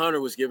 DeAndre Hunter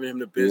was giving him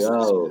the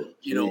business.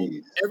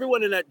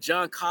 Everyone in that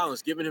John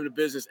Collins giving him the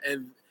business,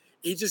 and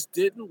he just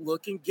didn't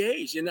look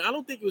engaged. And I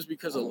don't think it was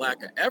because of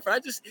lack of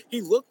effort.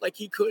 He looked like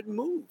he couldn't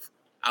move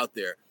out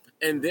there.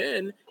 And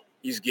then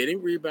he's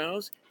getting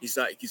rebounds. He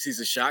sees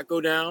a shot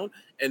go down.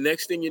 And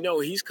next thing you know,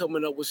 he's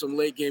coming up with some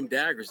late game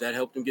daggers that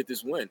helped him get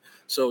this win.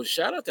 So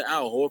shout out to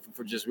Al Horford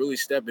for just really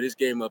stepping his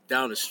game up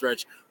down the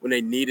stretch when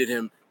they needed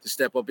him to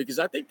step up, because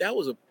I think that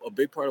was a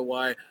big part of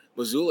why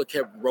Mazzulla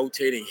kept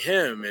rotating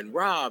him and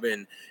Rob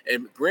and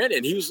Grant.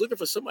 And he was looking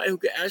for somebody who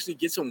could actually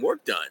get some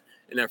work done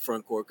in that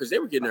front court, because they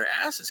were getting their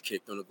asses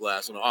kicked on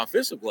the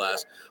offensive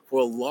glass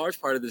for a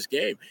large part of this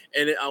game.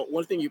 And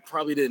one thing you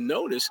probably didn't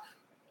notice,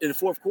 in the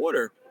fourth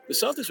quarter, the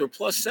Celtics were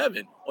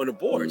 +7 on the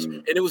boards,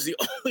 and it was the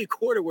only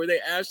quarter where they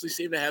actually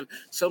seemed to have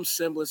some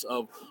semblance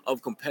of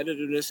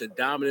competitiveness and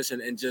dominance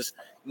and just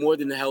more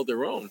than held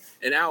their own.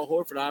 And Al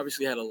Horford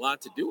obviously had a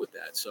lot to do with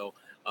that. So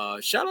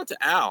shout out to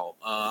Al.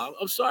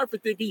 I'm sorry for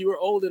thinking you were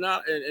old and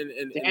out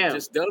and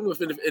just done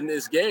with it in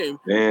this game.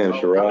 Damn,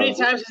 Sherrod. How many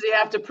times does he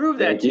have to prove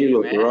that to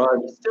you, man?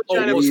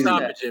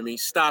 Stop it, Jimmy.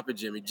 Stop it,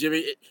 Jimmy.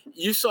 Jimmy,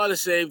 you saw the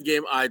same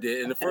game I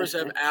did. In the first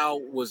half, Al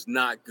was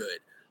not good.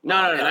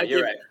 No,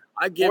 you're right.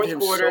 I give him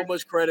so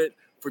much credit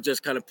for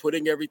just kind of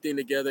putting everything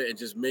together and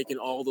just making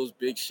all those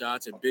big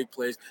shots and big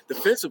plays,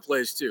 defensive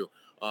plays too.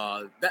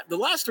 The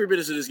last 3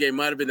 minutes of this game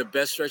might have been the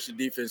best stretch of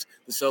defense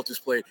the Celtics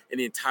played in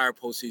the entire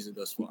postseason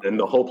thus far. And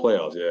the whole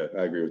playoffs, yeah,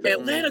 I agree with that.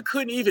 Atlanta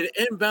couldn't even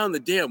inbound the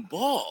damn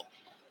ball.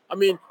 I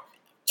mean,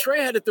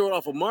 Trey had to throw it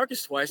off of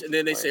Marcus twice, and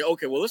then they say,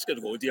 okay, well, let's go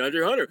with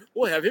DeAndre Hunter.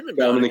 We'll have him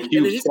inbound. And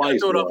then he's going to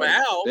throw it off of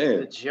Al.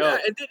 Damn. Yeah,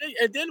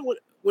 and then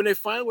when they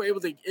finally were able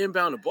to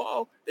inbound the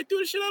ball, they threw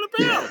the shit out of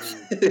bounds.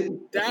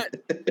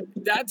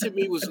 that to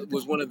me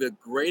was one of the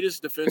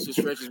greatest defensive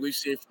stretches we've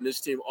seen from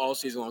this team all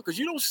season long, because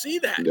you don't see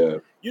that. Yeah.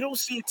 You don't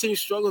see a team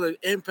struggle to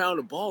inbound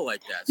the ball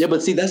like that. Yeah,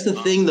 but see, that's the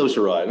thing, though,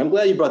 Sherrod. And I'm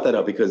glad you brought that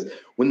up, because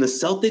when the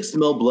Celtics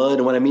smell blood,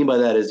 and what I mean by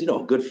that is, a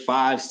good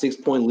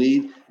 5-6 point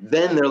lead,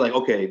 then they're like,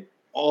 okay,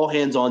 all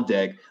hands on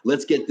deck.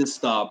 Let's get this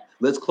stopped.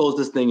 Let's close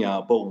this thing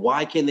out. But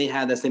why can't they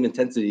have that same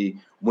intensity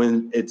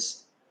when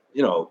it's,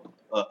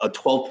 a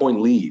 12-point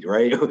lead,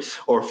 right?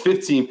 Or a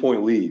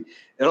 15-point lead.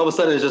 And all of a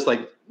sudden it's just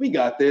like, we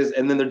got this.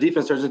 And then their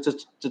defense turns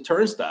into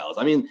turnstiles.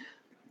 I mean,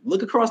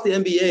 look across the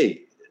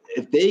NBA.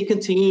 If they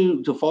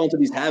continue to fall into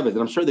these habits,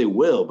 and I'm sure they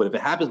will, but if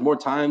it happens more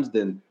times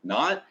than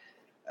not,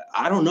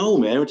 I don't know,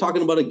 man. We're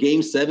talking about a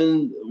game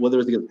 7, whether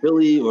it's against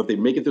Philly or if they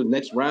make it through the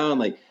next round.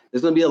 Like,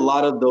 there's going to be a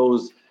lot of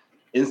those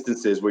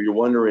instances where you're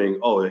wondering,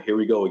 oh, here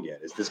we go again.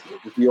 Is this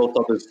the old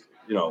stuff?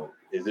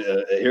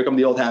 Here come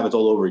the old habits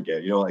all over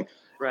again?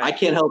 Right. I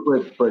can't help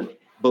but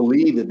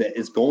believe that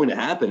it's going to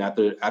happen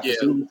after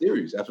seeing the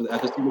series, after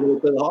seeing the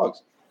play the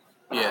Hawks.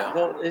 Yeah.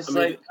 Well,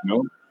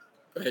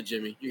 Go ahead,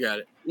 Jimmy. You got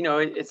it.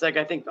 It's like,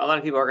 I think a lot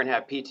of people are going to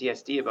have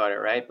PTSD about it,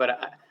 right?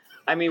 But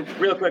I mean,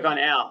 real quick on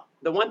Al.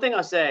 The one thing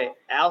I'll say,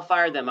 Al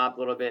fired them up a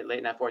little bit late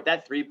in that fourth.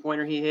 That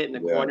 3-pointer he hit in the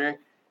corner.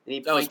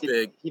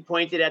 And he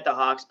pointed at the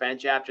Hawks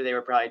bench after they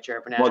were probably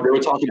chirping at him. Well, they were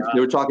talking trash. They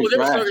were talking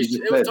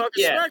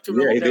smack to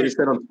him. Yeah, they just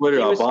said on Twitter,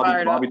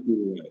 Bobby.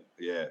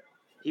 Yeah.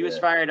 He was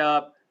fired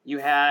up. You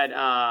had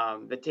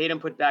the Tatum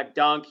put back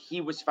dunk.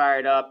 He was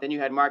fired up. Then you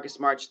had Marcus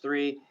Smart's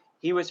 3.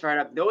 He was fired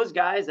up. Those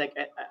guys,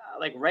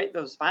 right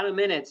those final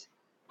minutes,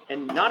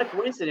 and not a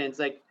coincidence,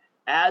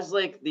 as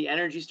the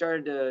energy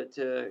started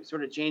to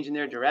sort of change in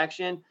their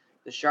direction,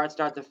 the shots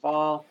start to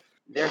fall.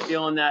 They're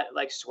feeling that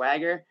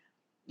swagger.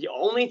 The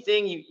only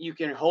thing you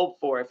can hope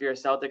for if you're a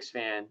Celtics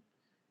fan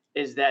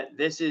is that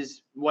this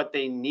is what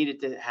they needed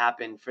to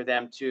happen for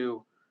them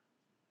to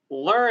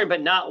learn,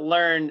 but not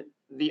learn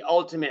the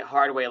ultimate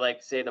hard way,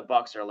 like say the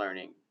Bucks are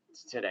learning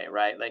today,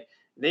 right?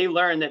 They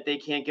learn that they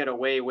can't get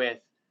away with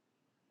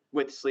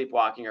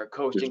sleepwalking or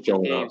coasting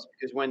through games,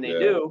 because when they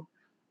do,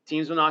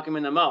 teams will knock them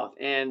in the mouth.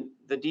 And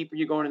the deeper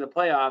you go into the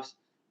playoffs,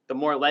 the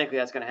more likely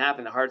that's going to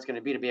happen. The harder it's going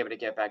to be able to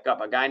get back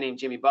up. A guy named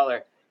Jimmy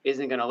Butler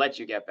isn't going to let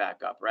you get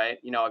back up, right?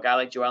 A guy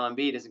like Joel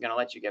Embiid isn't going to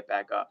let you get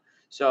back up.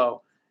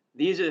 So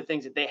these are the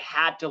things that they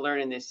had to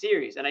learn in this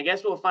series. And I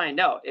guess we'll find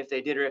out if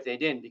they did or if they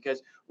didn't,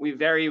 because we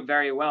very,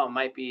 very well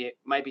might be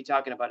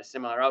talking about a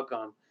similar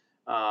outcome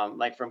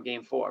from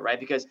game 4, right?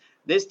 Because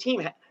this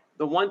team,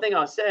 the one thing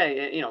I'll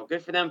say,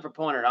 good for them for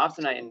pulling it off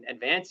tonight and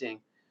advancing,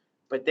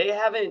 but they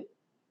haven't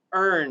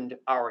earned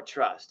our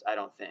trust, I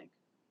don't think,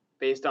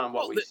 based on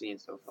what we've seen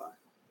so far.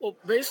 Well,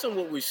 based on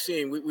what we've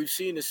seen, we've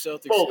seen the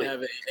Celtics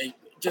have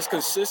just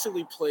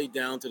consistently play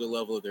down to the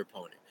level of their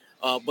opponent.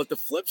 But the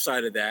flip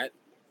side of that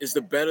is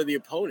the better the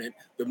opponent,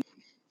 the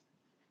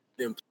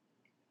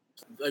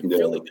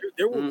Philly,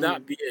 there will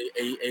not be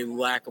a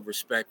lack of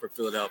respect for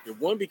Philadelphia.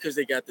 1, because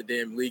they got the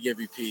damn league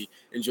MVP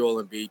in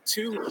Joel Embiid.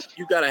 2,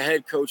 you got a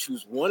head coach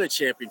who's won a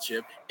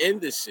championship in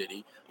this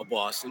city of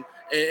Boston.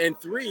 And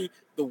 3,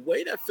 the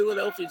way that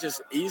Philadelphia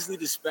just easily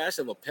dispatched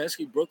of a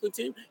pesky Brooklyn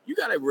team, you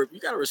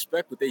gotta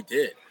respect what they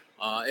did.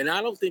 And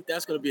I don't think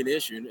that's going to be an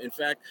issue. In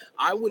fact,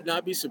 I would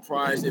not be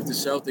surprised if the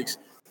Celtics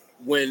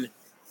win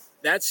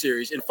that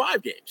series in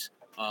 5 games.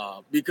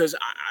 Because,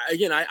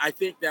 I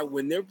think that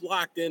when they're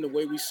locked in the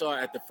way we saw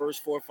at the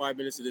first 4 or 5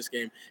 minutes of this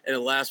game and the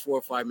last 4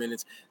 or 5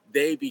 minutes,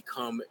 they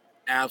become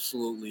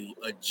absolutely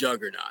a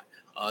juggernaut.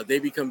 They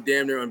become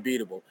damn near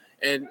unbeatable.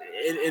 And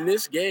in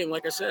this game,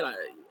 like I said,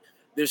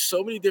 there's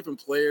so many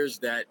different players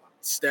that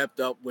stepped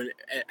up when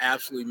it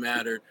absolutely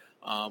mattered.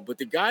 But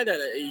the guy that,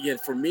 again,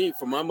 for me,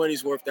 for my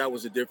money's worth, that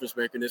was a difference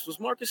maker in this was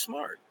Marcus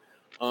Smart.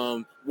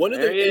 One of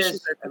There the he issues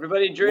is.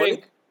 Everybody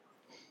drink.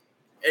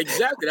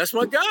 Exactly, that's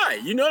my guy.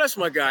 You know, that's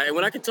my guy. And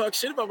when I can talk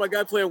shit about my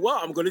guy playing well,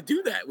 I'm going to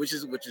do that, which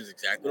is exactly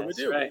what I'm going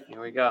to do. Right.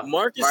 Here we go.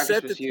 Marcus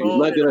set the huge. He's tone.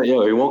 not gonna,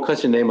 he won't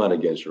cut your name out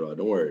against you, Rod.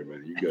 Don't worry,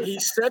 man. You good. He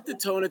set the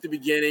tone at the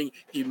beginning.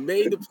 He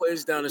made the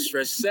plays down the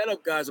stretch, set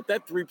up guys up.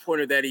 That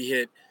 3-pointer that he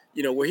hit,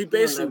 where he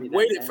basically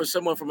waited for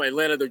someone from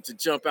Atlanta to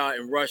jump out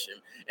and rush him.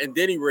 And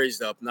then he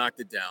raised up, knocked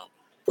it down,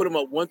 put him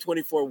up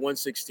 124,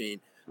 116.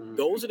 Mm-hmm.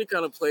 Those are the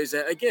kind of plays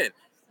that, again,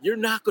 you're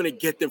not going to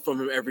get them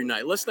from him every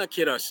night. Let's not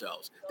kid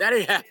ourselves. That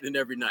ain't happening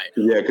every night.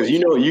 Yeah, because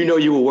you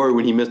were worried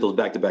when he missed those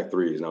back-to-back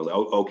threes, and I was like,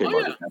 okay,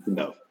 Marcus, that's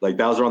enough. Like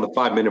that was around the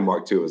 5-minute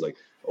mark too. It was like,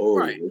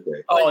 right.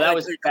 Okay. Oh, that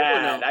was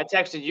bad. I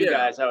texted you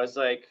guys. I was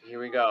like, here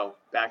we go,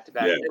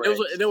 back-to-back.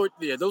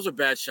 Yeah. Those are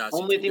bad shots.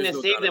 Only thing that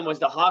saved them was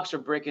the Hawks were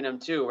breaking them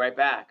too, right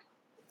back.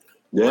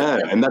 Yeah,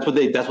 and that's what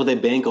they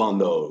bank on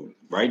though,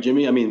 right,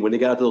 Jimmy? I mean, when they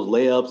got out those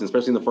layups, and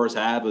especially in the first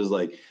half, it was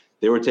like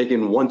they were taking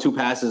 1-2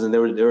 passes, and they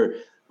were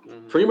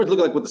pretty much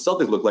looking like what the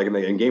Celtics looked like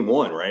in game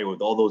one, right?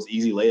 With all those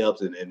easy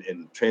layups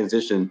and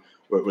transition,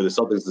 where the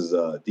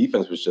Celtics'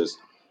 defense was just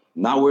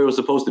not where it was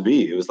supposed to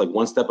be. It was like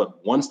one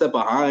step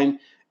behind,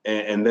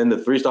 and then the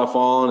three started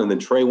falling, and then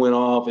Trey went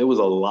off. It was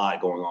a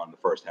lot going on in the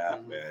first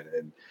half, man.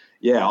 And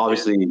yeah,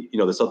 obviously, the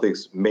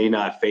Celtics may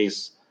not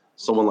face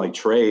someone like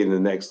Trey in the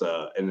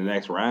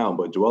next round,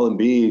 but Joel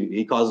Embiid,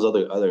 he causes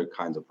other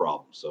kinds of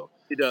problems. So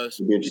he does.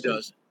 He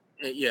does.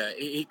 Yeah,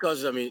 he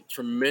causes,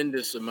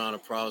 tremendous amount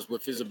of problems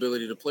with his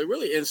ability to play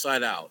really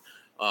inside out,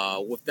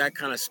 with that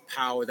kind of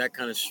power, that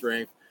kind of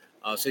strength.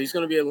 So he's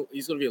going to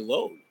be a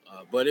load.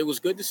 But it was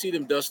good to see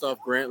them dust off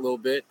Grant a little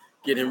bit,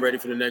 get him ready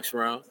for the next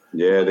round.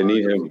 Yeah, they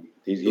need him.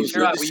 He's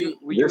good to see.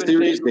 This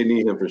series, they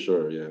need him for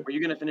sure. Yeah. Were you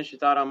going to finish your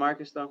thought on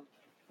Marcus though?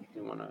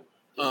 You want to?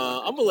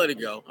 I'm gonna let it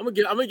go.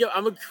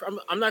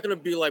 I'm not gonna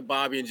be like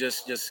Bobby and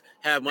just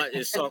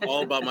talk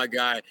all about my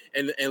guy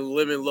and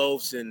lemon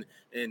loaves and.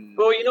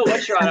 Well, you know what,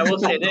 Sherrod? I will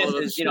say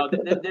this is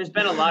there's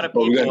been a lot of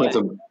people. You're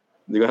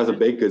gonna have some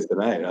baked goods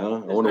tonight,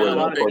 huh? I wonder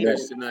what baked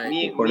goods tonight.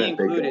 Me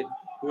included,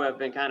 who have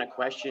been kind of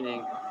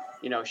questioning.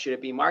 Should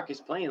it be Marcus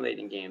playing late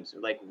in games?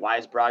 Like, why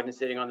is Brogdon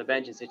sitting on the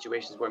bench in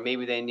situations where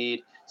maybe they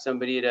need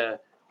somebody to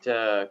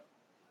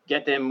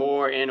get them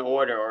more in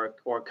order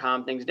or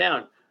calm things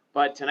down?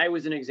 But tonight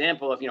was an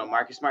example of,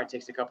 Marcus Smart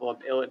takes a couple of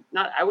I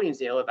wouldn't even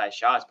say ill-advised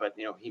shots, but,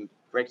 he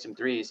breaks some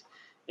threes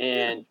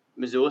and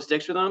Missoula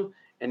sticks with them.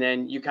 And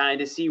then you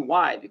kind of see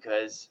why,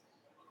 because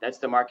that's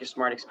the Marcus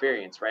Smart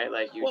experience, right?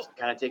 Like you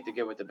kind of take the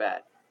good with the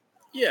bad.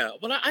 Yeah,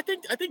 but I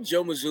think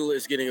Joe Mazzulla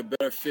is getting a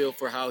better feel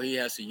for how he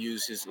has to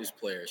use his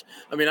players.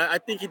 I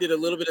think he did a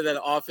little bit of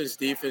that offense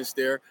defense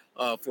there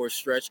for a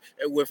stretch.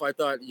 With I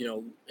thought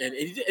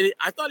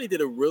I thought he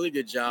did a really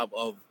good job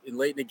of in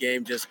late in the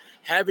game just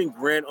having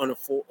Grant on the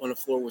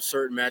floor with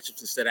certain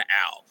matchups instead of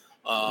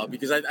Al,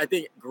 because I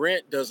think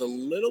Grant does a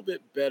little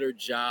bit better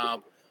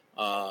job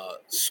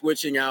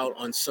switching out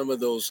on some of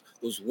those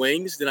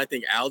wings than I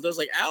think Al does.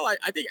 Like Al,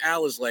 I think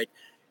Al is like.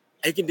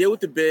 He can deal with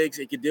the bigs,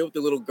 he can deal with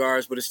the little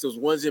guards, but it's those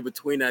ones in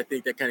between that I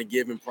think that kind of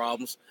give him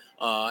problems.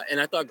 And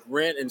I thought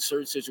Grant in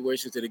certain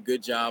situations did a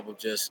good job of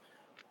just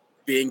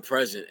being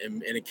present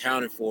and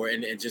accounting for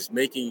and just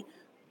making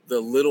the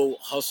little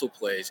hustle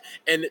plays.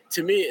 And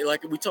to me,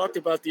 like we talked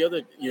about the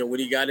other, when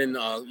he got in,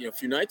 a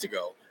few nights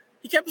ago,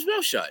 he kept his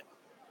mouth shut.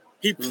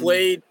 He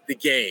played the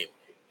game.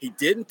 He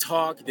didn't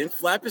talk. He didn't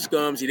flap his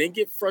gums. He didn't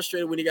get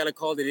frustrated when he got a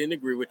call that he didn't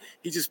agree with.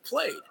 He just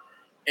played.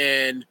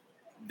 And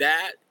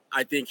that,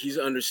 I think he's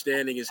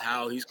understanding is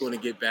how he's going to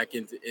get back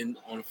in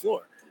on the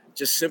floor.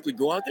 Just simply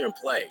go out there and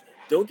play.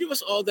 Don't give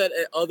us all that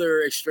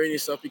other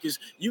extraneous stuff because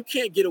you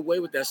can't get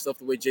away with that stuff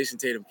the way Jason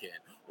Tatum can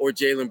or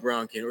Jaylen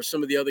Brown can or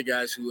some of the other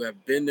guys who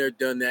have been there,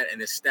 done that,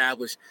 and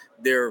established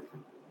their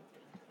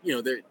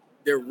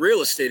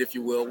real estate, if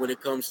you will, when it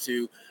comes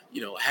to,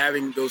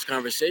 having those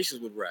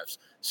conversations with refs.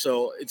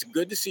 So it's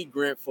good to see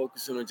Grant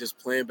focusing on just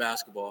playing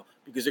basketball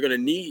because they're going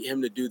to need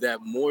him to do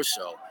that more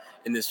so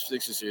in this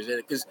Sixers series.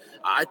 Because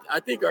I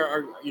think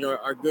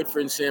our good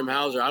friend Sam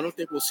Hauser, I don't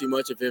think we'll see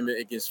much of him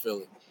against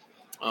Philly.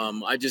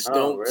 I just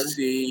don't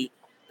see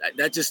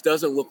that. Just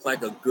doesn't look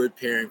like a good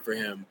pairing for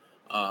him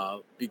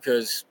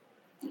because,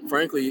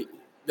 frankly,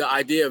 the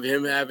idea of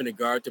him having a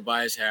guard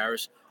Tobias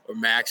Harris or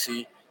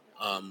Maxey,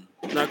 I'm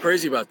not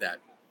crazy about that.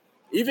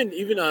 Even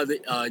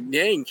the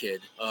Niang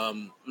kid,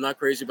 I'm not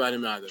crazy about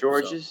him either.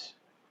 Georges?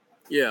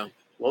 So, yeah.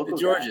 Local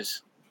the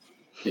Georges.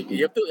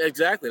 Yep,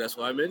 exactly. That's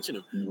why I mentioned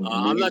him.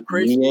 I'm not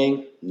crazy.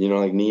 Niang,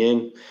 like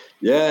Niang.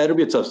 Yeah, it'll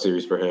be a tough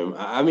series for him.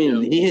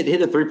 He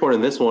hit a 3-pointer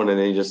in this one, and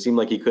it just seemed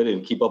like he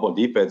couldn't keep up on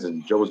defense,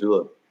 and Joe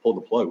Mazzulla pulled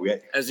the plug.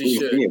 As he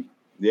should.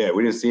 Yeah,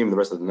 we didn't see him the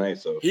rest of the night.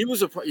 So he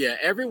was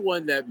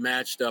everyone that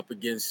matched up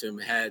against him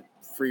had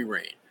free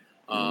reign.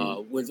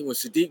 When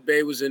Sadiq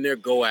Bey was in there,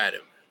 go at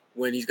him.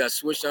 when he's got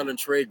switched out on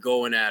Trey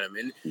going at him.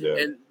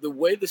 And the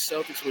way the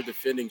Celtics were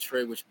defending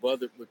Trey, which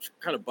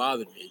kind of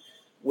bothered me,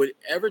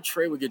 whenever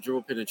Trey would get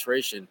dribble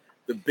penetration,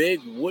 the big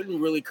wouldn't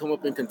really come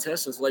up in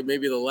contestants like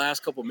maybe the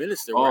last couple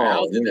minutes there where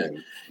Al did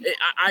that.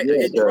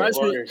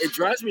 It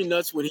drives me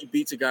nuts when he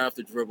beats a guy off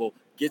the dribble,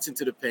 gets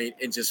into the paint,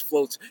 and just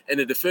floats, and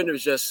the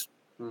defender's just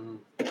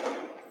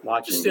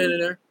standing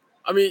there.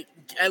 I mean,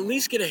 at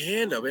least get a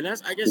hand up, and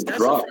that's the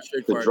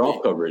frustrating part. The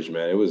drop coverage,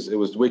 man, it was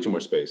way too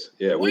much space.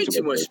 Yeah, way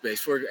too much space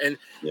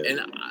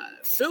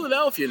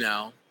Philadelphia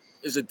now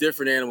is a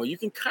different animal. You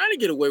can kind of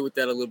get away with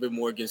that a little bit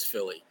more against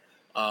Philly,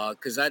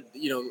 because I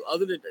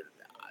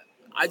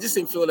just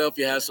think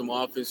Philadelphia has some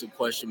offensive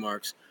question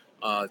marks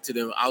to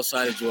them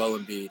outside of Joel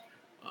Embiid.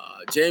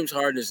 James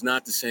Harden is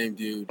not the same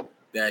dude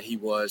that he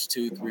was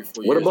 2, 3, 4 years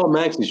ago. What about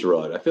Maxey,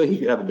 Sherrod? I feel like he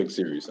could have a big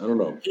series. I don't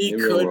know. He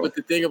could, but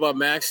the thing about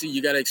Maxey,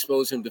 you got to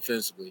expose him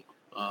defensively.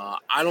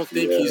 I don't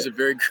think he's a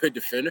very good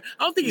defender.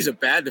 I don't think he's a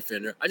bad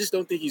defender. I just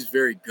don't think he's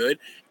very good.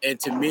 And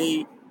to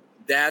me,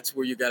 that's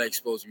where you got to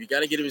expose him. You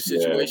got to get him in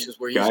situations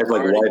where he's guys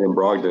like White and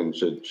Brogdon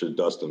should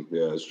dust him.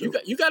 Yeah, that's true.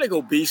 You got to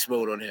go beast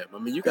mode on him. I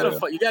mean, you got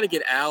to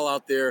get Al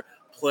out there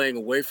playing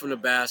away from the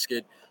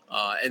basket,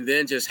 and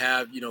then just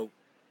have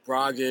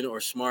Brogdon or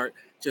Smart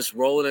just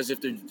rolling as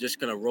if they're just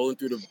kind of rolling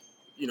through the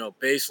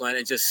baseline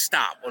and just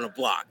stop on a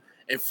block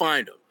and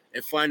find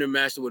him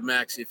matched with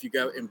Maxey if you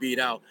got Embiid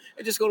out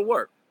and just go to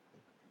work.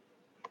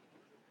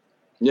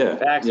 Yeah,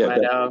 facts, my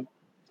dog.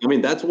 I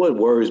mean, that's what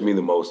worries me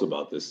the most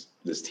about this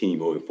team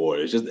moving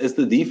forward. It's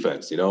the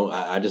defense.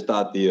 I just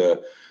thought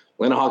the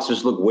Atlanta Hawks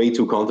just looked way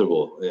too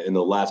comfortable in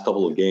the last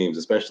couple of games,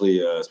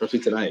 especially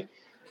tonight.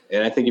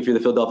 And I think if you're the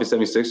Philadelphia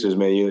 76ers,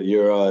 man,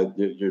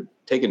 you're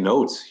taking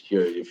notes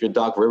here. If you're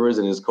Doc Rivers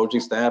and his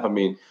coaching staff, I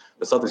mean,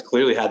 the Celtics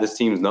clearly had this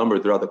team's number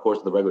throughout the course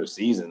of the regular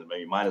season. I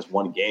mean, minus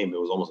one game, it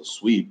was almost a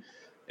sweep,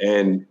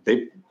 and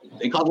they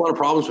caused a lot of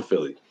problems for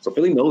Philly. So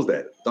Philly knows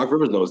that. Doc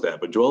Rivers knows that.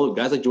 But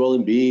guys like Joel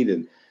Embiid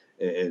and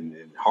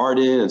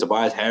Harden and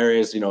Tobias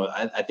Harris,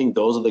 I think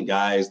those are the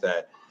guys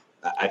that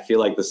I feel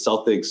like the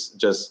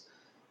Celtics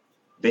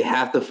they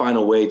have to find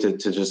a way to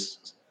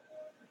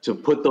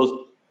put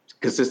those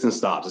consistent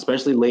stops,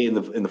 especially late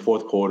in the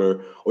fourth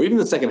quarter or even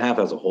the second half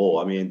as a whole.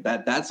 I mean,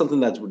 that's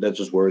something that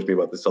just worries me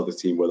about the Celtics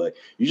team, where like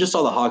you just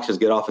saw the Hawks just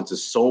get off into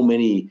so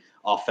many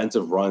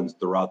offensive runs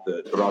throughout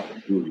the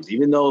series.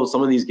 Even though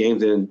some of these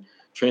games didn't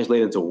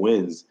translate into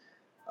wins,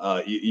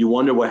 you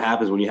wonder what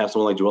happens when you have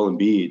someone like Joel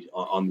Embiid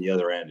on the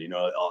other end. When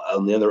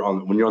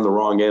you're on the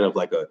wrong end of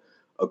like a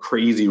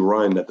crazy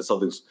run that the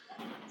Celtics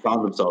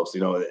found themselves,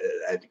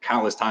 at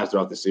countless times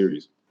throughout the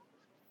series.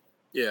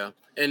 Yeah,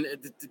 and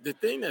the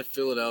thing that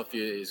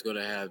Philadelphia is going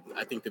to have,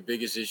 I think, the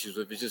biggest issues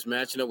with is just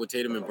matching up with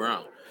Tatum and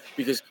Brown,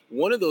 because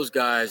one of those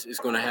guys is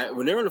going to have,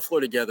 when they're on the floor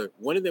together,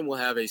 one of them will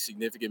have a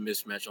significant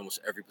mismatch almost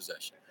every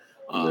possession.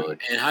 And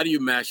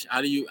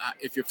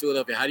if you're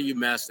Philadelphia, how do you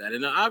match that?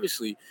 And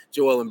obviously,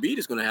 Joel Embiid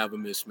is going to have a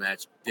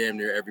mismatch damn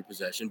near every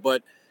possession.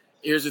 But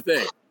here's the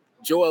thing.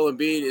 Joel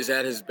Embiid is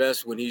at his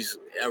best when he's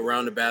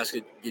around the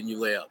basket getting you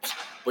layups.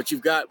 But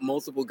you've got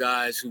multiple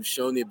guys who've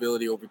shown the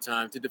ability over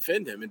time to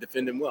defend him and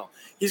defend him well.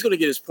 He's going to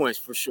get his points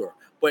for sure,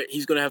 but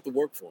he's going to have to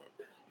work for him.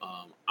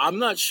 I'm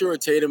not sure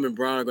Tatum and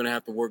Brown are going to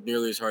have to work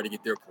nearly as hard to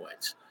get their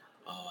points.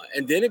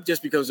 And then it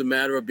just becomes a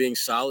matter of being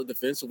solid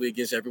defensively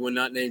against everyone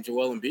not named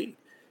Joel Embiid.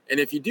 And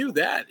if you do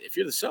that, if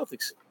you're the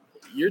Celtics,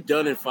 you're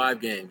done in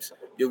 5 games.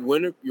 You'll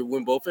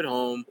win both at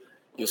home.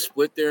 You'll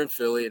split there in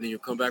Philly, and then you'll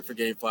come back for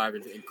Game 5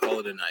 and call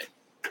it a night.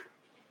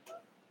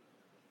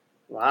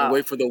 Wow! And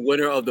wait for the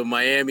winner of the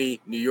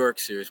Miami-New York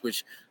series.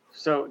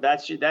 So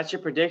that's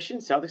your prediction.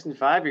 Celtics in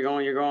 5.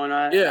 You're going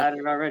at it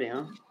already,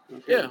 huh?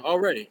 Okay. Yeah,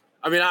 already.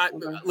 I mean,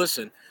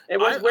 listen. Hey,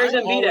 where's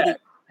Embiid at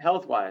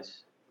health-wise?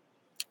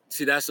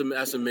 See, that's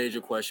a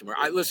major question mark.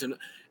 Listen.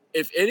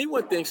 If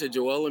anyone thinks that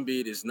Joel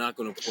Embiid is not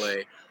going to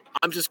play,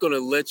 I'm just going to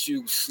let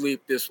you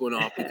sleep this one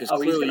off, because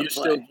clearly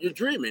you're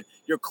dreaming.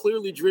 You're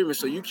clearly dreaming.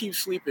 So you keep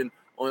sleeping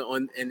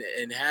on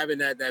and having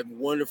that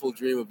wonderful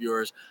dream of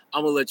yours.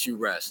 I'm going to let you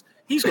rest.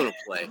 He's going to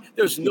play.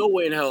 There's no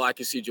way in hell I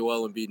can see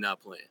Joel Embiid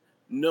not playing.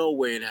 No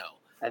way in hell.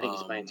 I think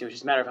he's playing too. It's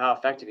just a matter of how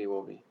effective he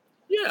will be.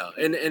 Yeah,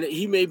 and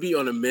he may be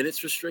on a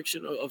minutes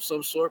restriction of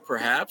some sort,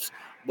 perhaps,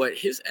 but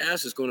his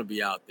ass is going to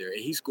be out there, and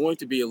he's going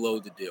to be a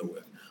load to deal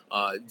with.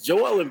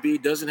 Joel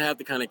Embiid doesn't have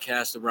the kind of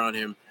cast around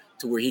him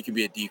to where he can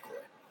be a decoy.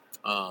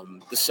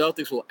 The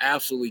Celtics will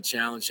absolutely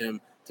challenge him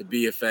to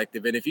be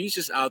effective, and if he's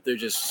just out there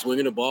just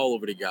swinging the ball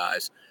over the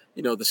guys,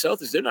 the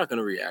Celtics, they're not going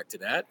to react to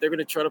that. They're going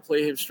to try to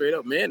play him straight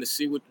up man to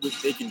see what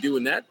they can do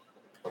in that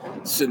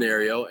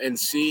scenario and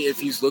see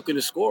if he's looking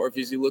to score, if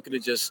he's looking to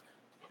just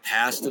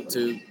pass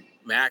to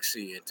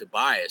Maxey and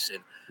Tobias.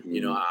 And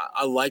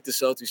I like the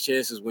Celtics'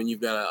 chances when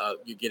you've got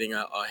you're getting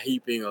a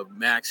heaping of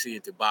Maxey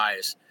and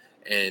Tobias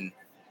and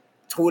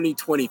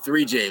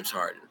 2023 James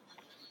Harden,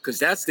 because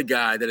that's the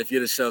guy that if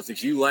you're the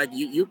Celtics,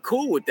 you're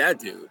cool with that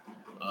dude.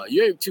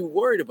 You ain't too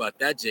worried about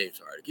that James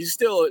Harden. He's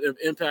still an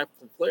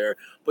impactful player,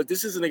 but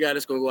this isn't a guy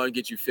that's going to go out and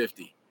get you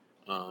 50.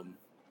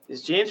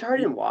 Is James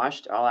Harden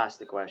washed? I'll ask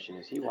the question.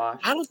 Is he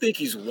washed? I don't think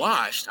he's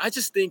washed. I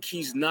just think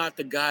he's not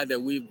the guy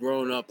that we've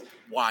grown up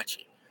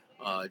watching.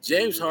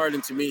 James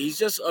Harden, to me, he's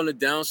just on the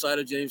downside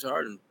of James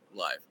Harden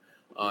life.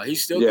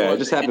 He's still it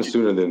just happened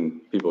sooner than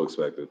people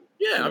expected.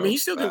 Yeah, I mean, he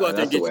still can go out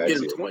there and get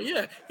him 20.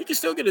 Yeah, he can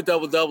still get a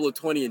double of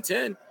 20 and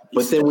 10.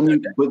 But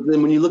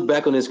then when you look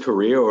back on his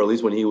career, or at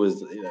least when he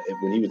was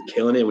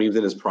killing it, when he was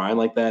in his prime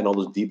like that, and all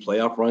those deep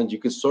playoff runs, you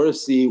can sort of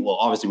see. Well,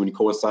 obviously, when you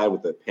coincide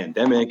with the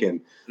pandemic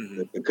and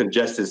the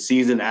congested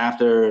season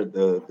after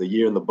the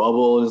year in the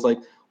bubble, it's like,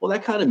 well,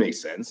 that kind of makes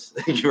sense,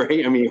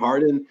 right? I mean,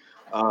 Harden,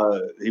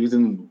 he was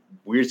in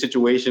a weird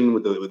situation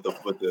with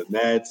the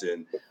Nets,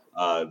 and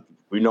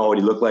we know what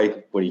he looked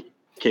like when he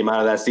came out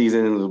of that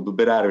season. He was a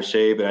bit out of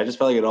shape, and I just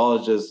felt like it all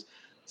is just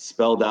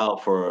spelled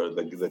out for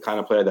the kind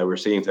of player that we're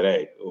seeing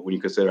today when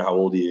you consider how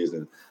old he is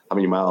and how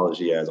many mileage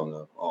he has on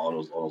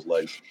those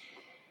legs.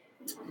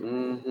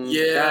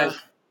 Yeah. Guys,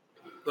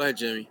 go ahead,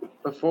 Jimmy.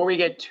 Before we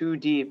get too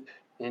deep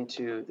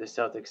into the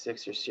Celtics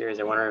Sixers series,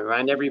 I want to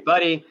remind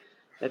everybody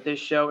that this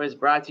show is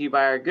brought to you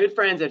by our good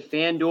friends at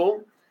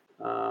FanDuel.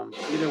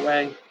 Either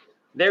way,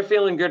 they're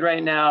feeling good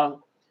right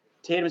now.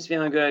 Tatum's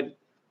feeling good.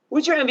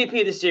 Who's your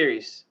MVP of the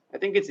series? I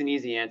think it's an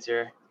easy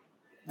answer.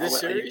 This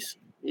series?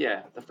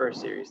 Yeah, the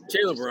first series.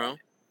 Jaylen Brown.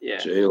 Yeah.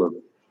 Jaylen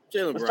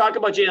Brown. Let's talk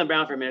about Jaylen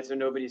Brown for a minute so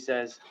nobody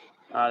says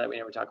that we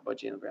never talk about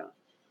Jaylen Brown.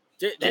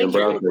 Jaylen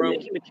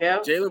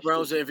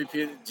Brown's the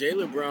MVP.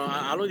 Jaylen Brown,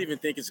 I don't even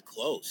think it's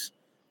close.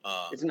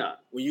 It's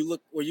not. When you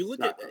look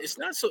at it's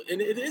not so, and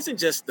it isn't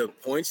just the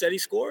points that he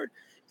scored,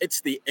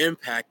 it's the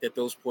impact that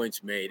those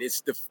points made.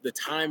 It's the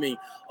timing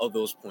of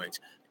those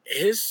points.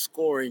 His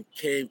scoring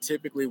came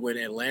typically when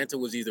Atlanta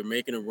was either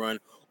making a run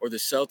or the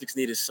Celtics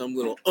needed some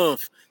little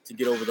oomph to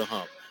get over the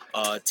hump.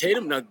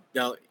 Tatum, now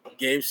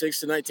Game 6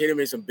 tonight, Tatum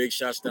made some big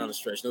shots down the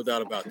stretch, no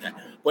doubt about that.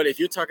 But if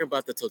you're talking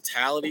about the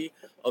totality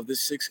of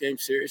this 6-game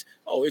series,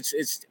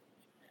 it's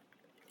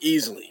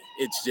easily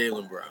it's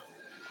Jaylen Brown.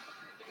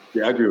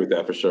 Yeah, I agree with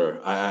that for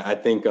sure. I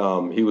think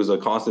he was a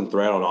constant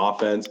threat on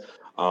offense.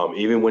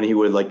 Even when he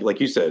would, like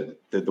you said,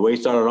 the way he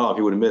started off,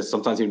 he would have missed.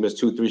 Sometimes he would miss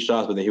 2-3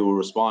 shots, but then he would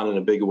respond in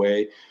a big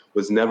way.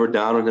 Was never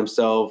down on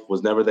himself.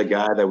 Was never the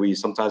guy that we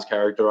sometimes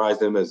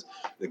characterized him as,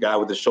 the guy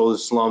with the shoulder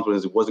slumps when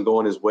it wasn't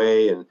going his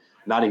way and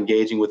not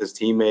engaging with his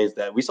teammates.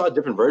 That we saw a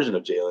different version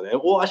of Jaylen. And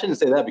well, I shouldn't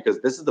say that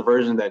because this is the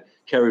version that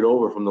carried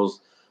over from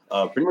those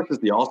pretty much since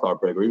the All-Star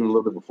break, or even a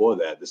little bit before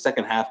that, the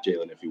second half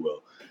Jaylen, if you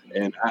will.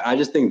 And I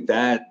just think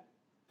that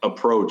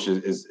approach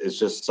is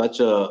just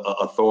such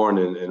a thorn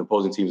in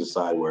opposing teams'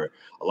 side, where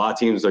a lot of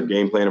teams are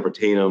game planning for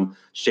Tatum,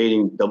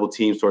 shading double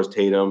teams towards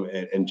Tatum,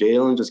 and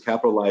Jaylen just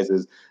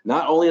capitalizes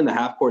not only in the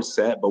half court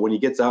set, but when he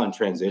gets out in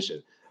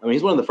transition. I mean,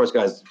 he's one of the first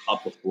guys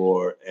up the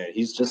floor, and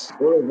he's just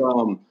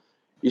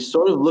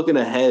sort of looking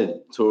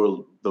ahead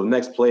to the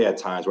next play at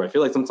times, where I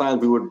feel like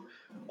sometimes we would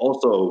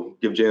also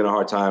give Jaylen a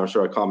hard time. I'm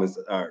sure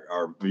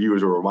our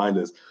viewers will remind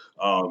us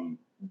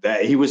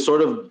that he was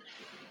sort of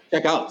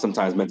check out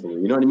sometimes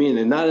mentally, you know what I mean?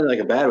 And not in like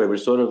a bad way, but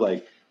sort of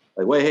like,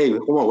 wait, hey,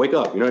 come on, wake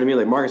up. You know what I mean?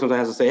 Like Marcus sometimes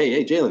has to say,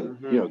 hey, Jaylen,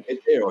 get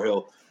there, or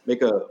he'll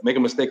make a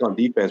mistake on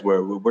defense,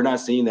 where we're not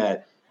seeing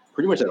that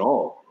pretty much at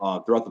all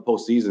throughout the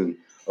postseason,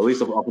 at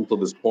least up until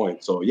this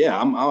point. So yeah,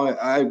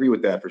 I agree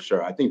with that for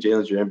sure. I think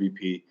Jaylen's your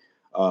MVP,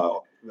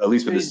 at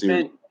least for this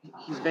series.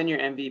 He's been your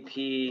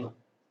MVP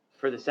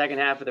for the second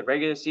half of the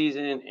regular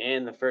season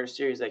and the first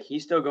series. Like,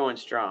 he's still going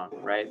strong,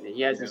 right?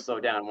 He hasn't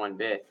slowed down one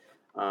bit.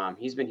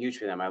 He's been huge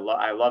for them. I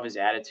love his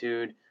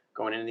attitude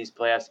going into these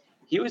playoffs.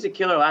 He was a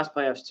killer last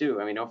playoffs too.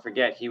 I mean, don't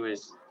forget, he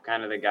was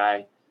kind of the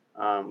guy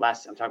I'm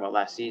talking about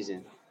last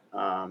season,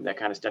 that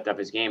kind of stepped up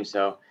his game.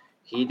 So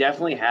he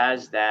definitely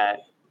has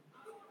that.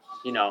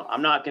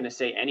 I'm not going to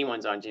say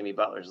anyone's on Jimmy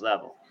Butler's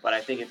level, but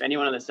I think if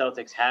anyone on the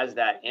Celtics has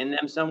that in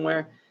them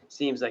somewhere,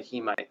 seems like he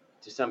might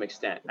to some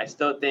extent. I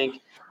still think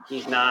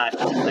he's not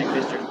like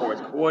Mr.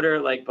 Fourth Quarter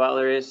like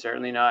Butler is.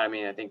 Certainly not. I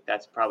mean, I think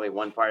that's probably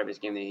one part of his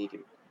game that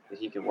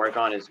he can work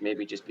on, is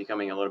maybe just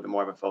becoming a little bit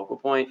more of a focal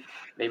point.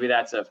 Maybe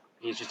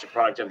he's just a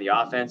product of the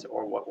offense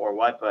or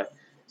what, but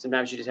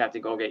sometimes you just have to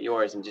go get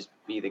yours and just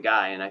be the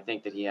guy. And I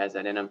think that he has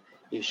that in him.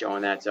 He's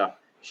showing that. So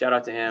shout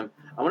out to him.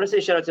 I want to say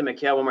shout out to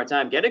Mikhail one more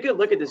time. Get a good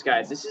look at this,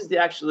 guys. This is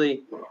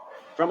actually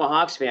from a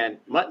Hawks fan.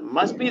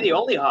 Must be the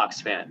only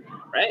Hawks fan,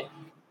 right?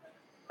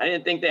 I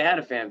didn't think they had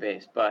a fan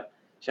base, but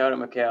shout out to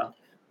Mikhail.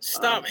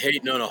 Stop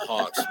hating on the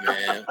Hawks,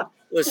 man.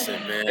 Listen,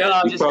 man.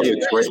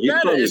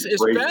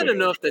 It's bad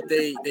enough that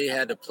they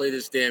had to play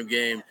this damn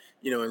game,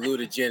 in lieu of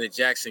the Janet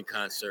Jackson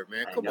concert,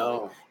 man. Come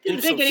on. There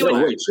were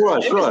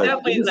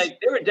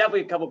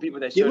definitely a couple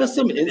people that showed up. Give us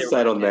some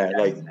insight on that.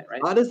 Like,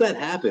 right? How does that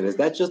happen? Is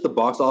that just the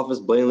box office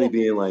blatantly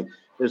being like,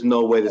 there's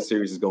no way the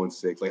series is going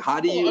 6? Like, how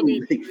do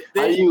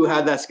you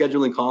have that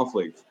scheduling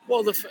conflict?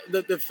 Well,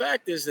 the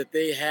fact is that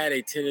they had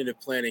a tentative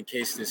plan in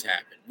case this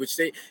happened, which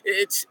they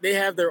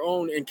have their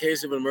own in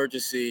case of an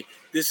emergency.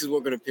 This is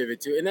what we're going to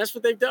pivot to, and that's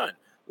what they've done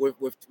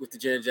with the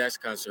Janet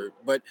Jackson concert.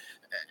 But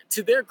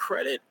to their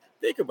credit,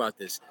 think about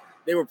this: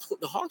 the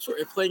Hawks were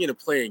playing in a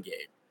playing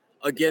game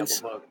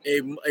against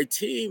a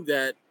team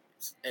that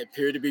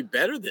appear to be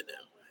better than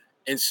them.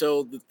 And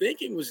so the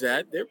thinking was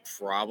that they're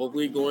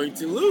probably going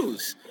to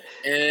lose.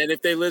 And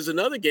if they lose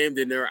another game,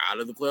 then they're out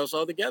of the playoffs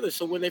altogether.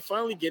 So when they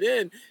finally get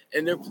in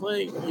and they're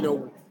playing,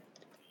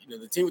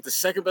 the team with the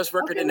second best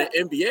record in the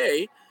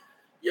NBA,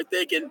 you're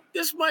thinking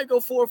this might go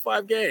 4 or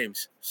 5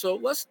 games. So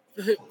let's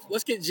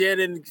get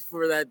Jan in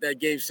for that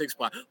game 6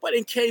 spot. But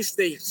in case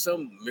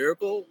some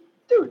miracle,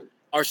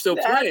 are still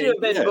playing. Have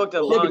been booked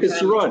a long because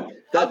time. Sharon,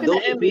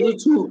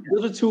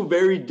 those are two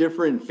very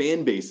different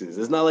fan bases.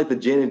 It's not like the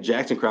Janet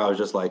Jackson crowd is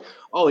just like,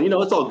 oh,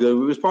 it's all good.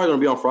 It was probably going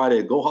to be on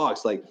Friday. Go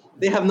Hawks. Like,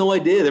 they have no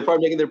idea. They're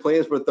probably making their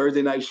plans for a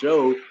Thursday night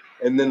show.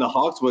 And then the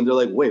Hawks win. They're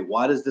like, wait,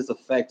 why does this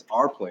affect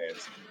our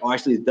plans? Oh,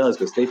 actually, it does,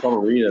 because State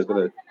Farm Arena is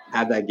going to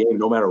have that game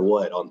no matter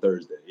what on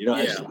Thursday.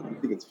 I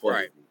think it's funny.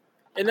 Right.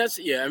 And that's,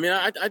 I mean,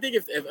 I think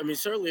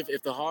certainly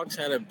if the Hawks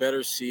had a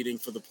better seeding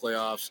for the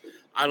playoffs,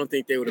 I don't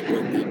think they would have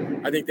booked it.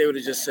 I think they would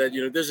have just said,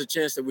 there's a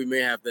chance that we may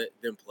have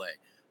them play.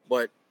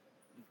 But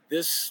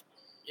this,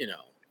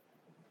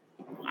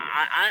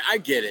 I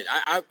get it.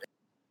 I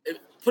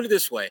put it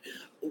this way.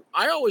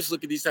 I always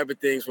look at these type of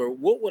things where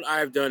what would I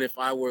have done if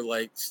I were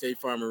like State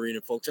Farm Arena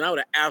folks, and I would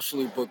have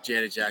absolutely booked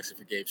Janet Jackson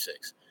for Game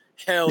 6.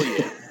 Hell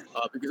yeah.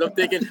 Because I'm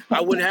thinking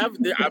I wouldn't have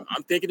 –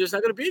 I'm thinking there's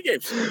not going to be a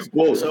Game 6.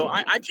 Whoa. So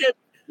I can't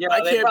 – Yeah,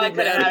 I can't be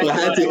mad.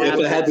 If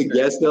I had to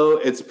guess, though,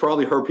 it's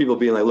probably her people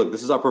being like, look,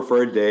 this is our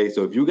preferred day.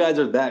 So if you guys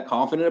are that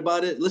confident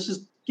about it, let's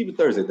just keep it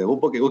Thursday then. We'll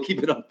book it. We'll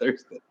keep it on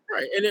Thursday.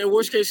 Right. And in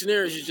worst case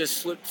scenarios, you just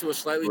slip to a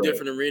slightly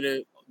different arena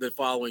the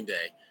following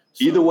day.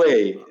 So, either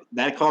way,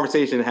 that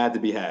conversation had to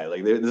be had.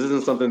 Like, this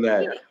isn't something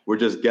that we're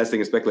just guessing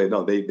and speculating.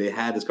 No, they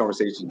had this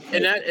conversation.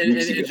 And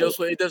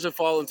Joseph, it doesn't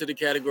fall into the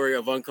category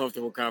of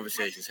uncomfortable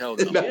conversations. Hell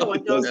no.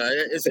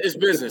 It's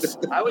business.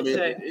 I would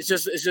say it's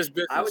just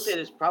business. I would say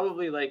there's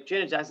probably like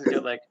Janet Jackson's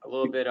got like a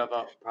little bit of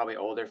a probably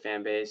older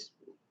fan base.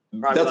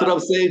 That's what I'm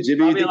saying,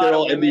 Jimmy. You think they're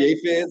all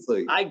NBA fans?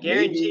 Like, I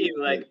guarantee you,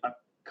 like a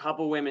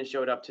couple women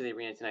showed up to the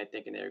arena tonight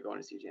thinking they were going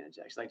to see Janet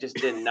Jackson. Like, just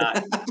did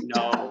not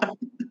know,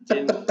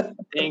 didn't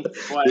think,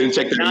 didn't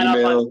check their not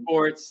email. Up on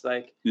sports,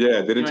 like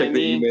didn't check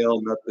the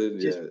email, nothing.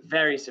 Just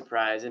very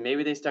surprised, and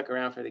maybe they stuck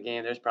around for the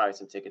game. There's probably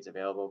some tickets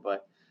available,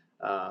 but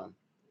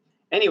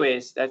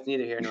anyways, that's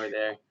neither here nor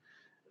there.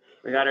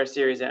 We got our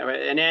series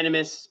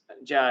unanimous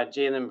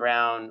Jaylen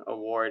Brown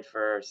award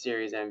for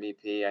series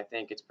MVP. I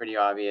think it's pretty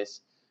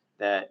obvious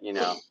that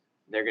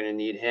they're going to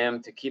need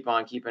him to keep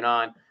on keeping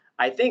on.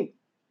 I think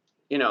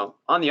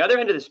on the other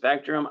end of the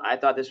spectrum, I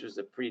thought this was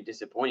a pretty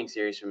disappointing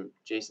series from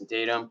Jason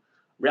Tatum.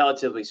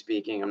 Relatively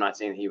speaking, I'm not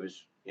saying that he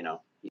was,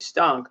 he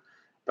stunk,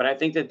 but I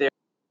think that there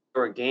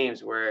were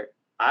games where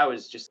I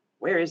was just,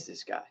 where is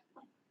this guy?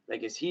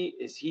 Like, does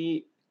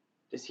he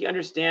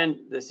understand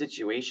the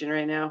situation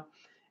right now?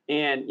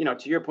 And,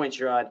 to your point,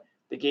 Sherrod,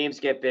 the games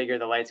get bigger,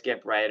 the lights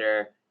get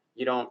brighter.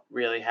 You don't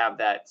really have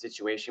that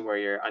situation where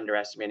you're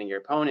underestimating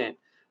your opponent,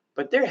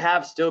 but there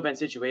have still been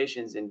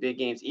situations in big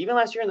games, even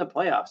last year in the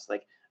playoffs.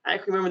 Like, I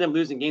can remember them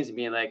losing games and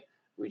being like,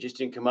 we just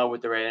didn't come up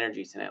with the right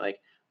energy tonight. Like,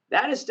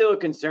 that is still a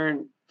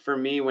concern for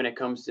me when it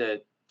comes to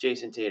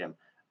Jason Tatum.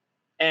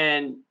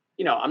 And,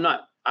 I'm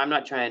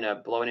not trying to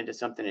blow it into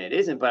something it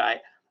isn't,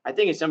 but I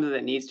think it's something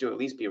that needs to at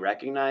least be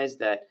recognized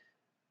that,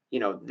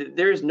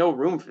 there's no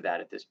room for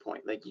that at this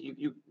point. Like,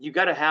 you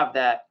got to have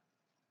that.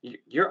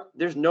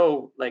 There's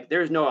no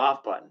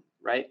off button,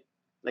 right?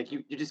 Like,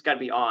 you just got to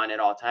be on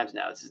at all times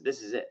now.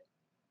 This is it.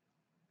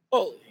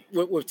 Well,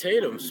 with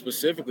Tatum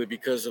specifically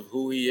because of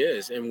who he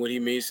is and what he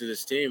means to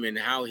this team and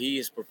how he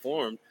has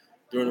performed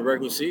during the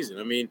regular season.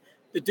 I mean,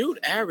 the dude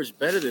averaged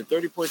better than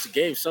 30 points a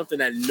game, something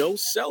that no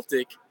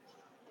Celtic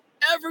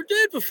ever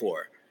did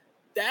before.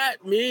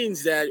 That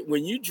means that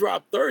when you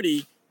drop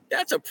 30,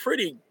 that's a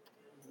pretty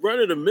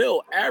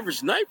run-of-the-mill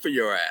average night for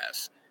your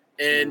ass.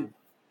 And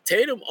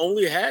Tatum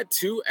only had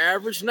 2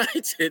 average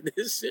nights in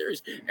this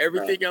series.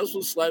 Everything else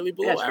was slightly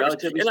below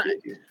average.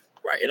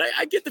 And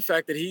I get the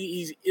fact that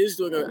he is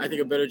doing, I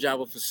think, a better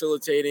job of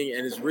facilitating,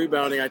 and his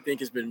rebounding, I think,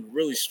 has been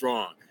really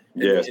strong.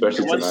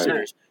 Especially tonight.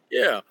 Series.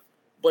 Yeah.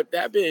 But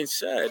that being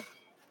said,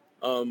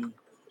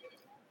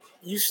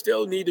 you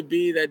still need to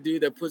be that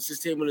dude that puts his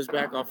team on his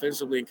back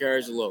offensively and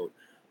carries the load.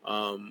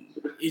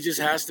 He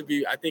just has to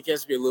be, I think he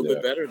has to be a little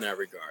bit better in that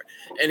regard.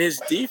 And his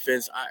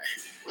defense,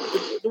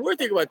 the weird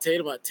thing about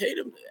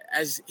Tatum,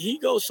 as he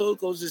goes, so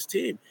goes his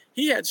team.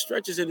 He had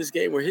stretches in this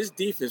game where his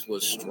defense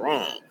was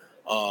strong,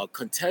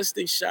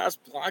 contesting shots,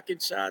 blocking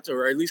shots,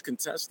 or at least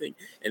contesting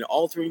and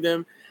altering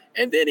them.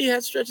 And then he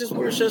had stretches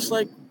where it's just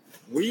like,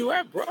 where you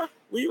at, bro?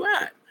 Where you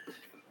at?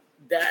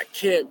 That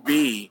can't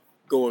be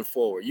going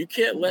forward. You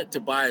can't let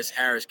Tobias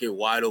Harris get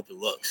wide open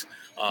looks.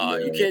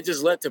 You can't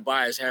just let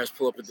Tobias Harris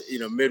pull up at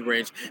the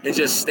mid-range and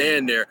just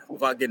stand there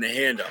without getting a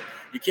hand up.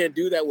 You can't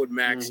do that with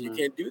Max. You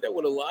can't do that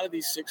with a lot of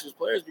these Sixers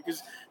players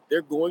because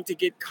they're going to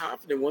get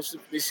confident once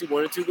they see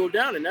 1 or 2 go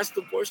down, and that's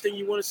the worst thing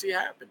you want to see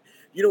happen.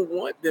 You don't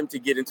want them to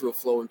get into a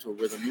flow, into a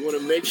rhythm. You want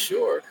to make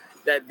sure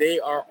that they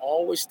are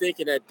always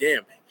thinking that,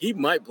 damn, he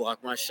might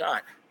block my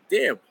shot.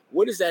 Damn,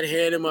 what is that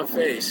hand in my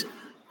face?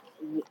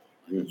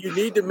 you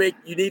need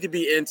to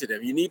be into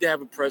them. You need to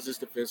have a presence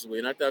defensively,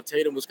 and I thought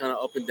Tatum was kind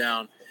of up and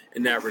down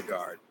in that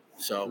regard.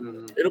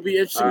 So it'll be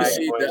interesting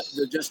to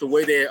see just the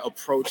way they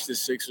approach the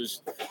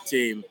Sixers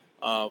team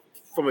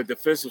from a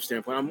defensive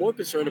standpoint. I'm more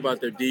concerned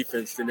about their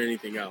defense than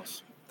anything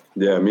else.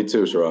 Yeah, me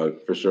too,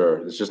 Sherrod, for sure.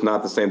 It's just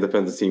not the same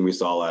defensive team we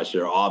saw last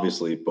year,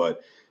 obviously,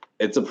 but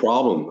it's a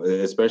problem,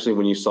 especially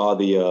when you saw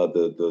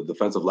the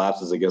defensive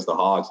lapses against the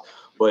Hawks.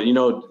 But,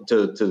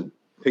 to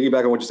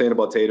piggyback on what you're saying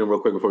about Tatum real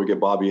quick before we get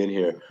Bobby in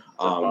here,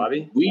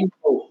 Bobby?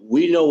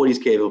 we know what he's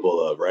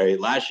capable of, right?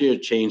 Last year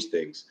changed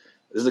things.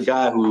 This is a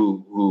guy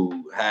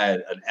who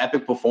had an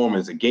epic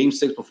performance, a Game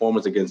 6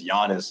 performance against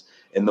Giannis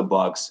in the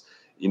Bucks.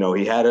 He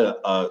had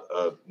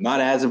a not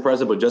as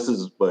impressive, but just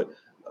as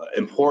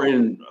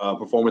important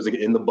performance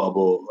in the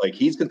bubble. Like,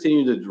 he's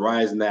continued to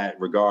rise in that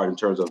regard in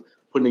terms of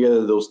putting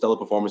together those stellar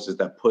performances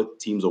that put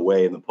teams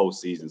away in the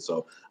postseason.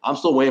 So I'm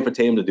still waiting for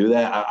Tatum to do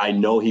that. I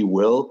know he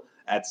will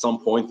at some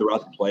point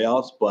throughout the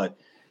playoffs, but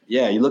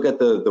yeah, you look at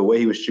the way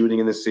he was shooting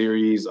in this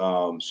series,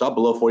 shot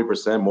below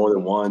 40% more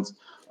than once,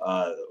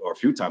 or a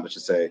few times, I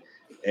should say.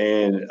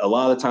 And a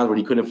lot of the times when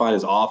he couldn't find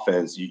his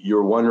offense,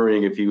 you're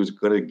wondering if he was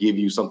going to give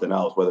you something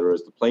else, whether it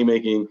was the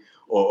playmaking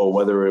or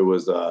whether it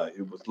was a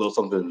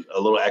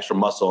little extra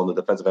muscle on the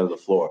defensive end of the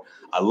floor.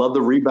 I love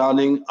the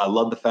rebounding. I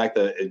love the fact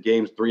that in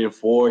games 3 and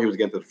 4, he was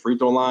getting to the free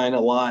throw line a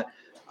lot.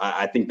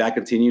 I think that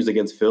continues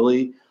against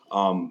Philly.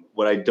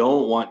 What I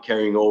don't want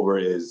carrying over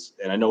is,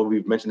 and I know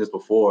we've mentioned this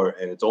before,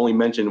 and it's only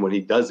mentioned when he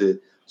does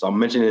it, so I'm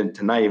mentioning it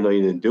tonight even though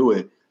he didn't do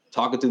it,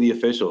 talking to the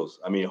officials.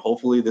 I mean,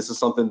 hopefully this is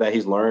something that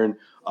he's learned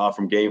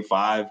from Game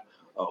 5.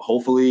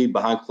 Hopefully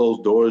behind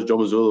closed doors, Joe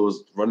Mazzulla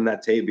was running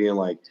that tape being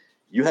like,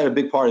 you had a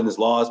big part in this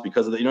loss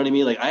because of the, you know what I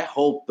mean? Like, I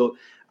hope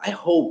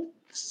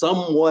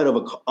somewhat of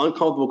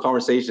uncomfortable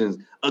conversations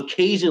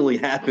occasionally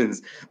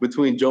happens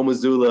between Joe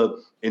Mazzulla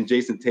and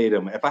Jason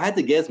Tatum. If I had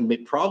to guess,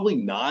 probably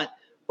not,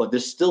 but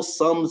there's still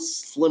some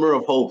slimmer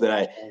of hope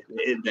that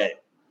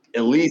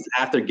at least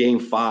after Game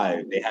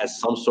 5, they had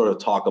some sort of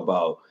talk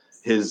about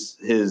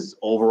his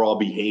overall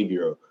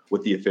behavior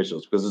with the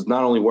officials, because it's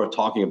not only worth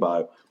talking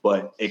about,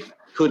 but it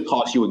could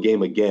cost you a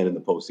game again in the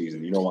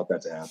postseason. You don't want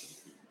that to happen.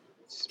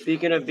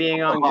 Speaking of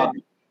being on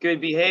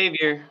good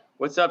behavior,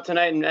 what's up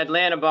tonight in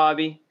Atlanta,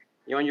 Bobby?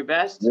 You on your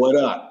best? What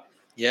up?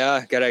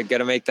 Yeah,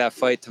 gotta make that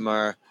fight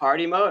tomorrow.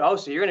 Party mode? Oh,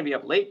 so you're gonna be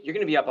up late. You're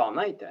gonna be up all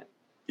night then.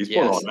 He's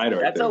pulling all night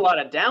right That's there. a lot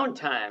of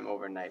downtime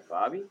overnight,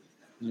 Bobby.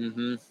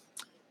 Mm-hmm.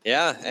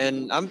 Yeah,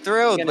 and I'm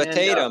thrilled with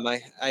Tatum.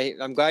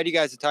 I'm glad you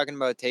guys are talking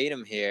about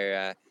Tatum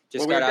here.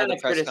 Just got out of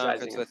the press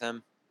conference with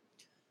him.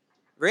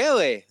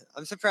 Really?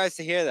 I'm surprised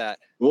to hear that.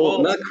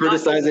 Well, not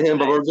criticizing him,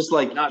 but we're just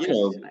like,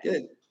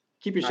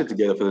 keep your shit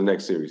together for the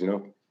next series,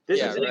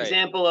 This is an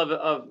example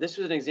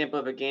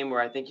of a game where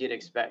I think you'd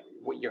expect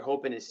what you're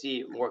hoping to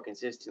see more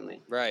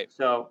consistently. Right.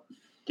 So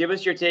give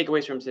us your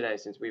takeaways from today,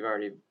 since we've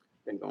already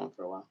been going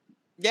for a while.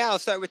 Yeah, I'll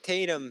start with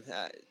Tatum.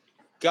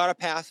 Got a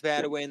pass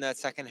bad away in that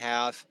second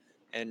half.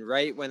 And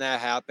right when that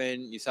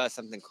happened, you saw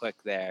something click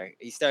there.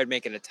 He started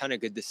making a ton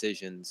of good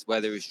decisions,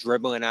 whether it was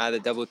dribbling out of the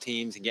double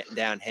teams and getting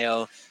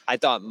downhill. I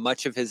thought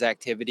much of his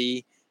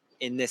activity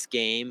in this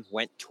game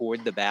went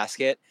toward the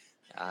basket,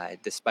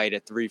 despite a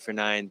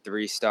 3-for-9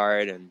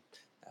 3-start and,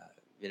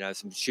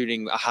 some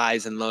shooting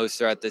highs and lows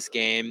throughout this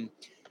game.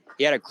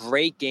 He had a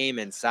great game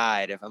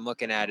inside. If I'm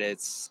looking at it,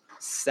 it's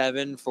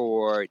 7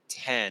 for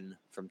 10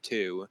 from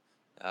 2.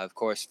 Of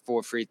course,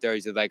 4 free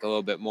throws, you'd like a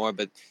little bit more,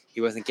 but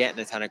he wasn't getting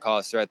a ton of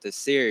calls throughout this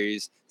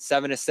series.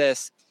 7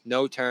 assists,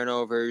 no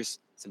turnovers,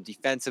 some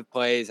defensive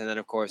plays, and then,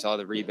 of course, all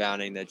the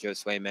rebounding that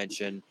Josue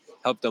mentioned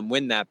helped them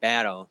win that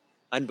battle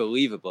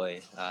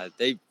unbelievably.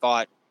 They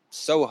fought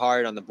so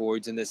hard on the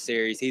boards in this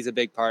series. He's a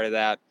big part of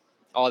that.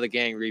 All the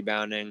gang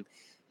rebounding.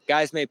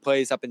 Guys made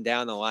plays up and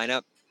down the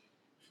lineup.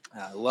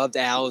 Loved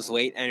Al's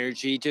late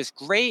energy. Just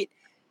great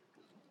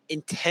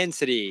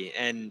intensity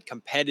and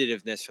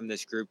competitiveness from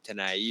this group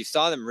tonight. You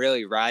saw them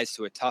really rise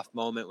to a tough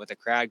moment with the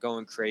crowd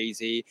going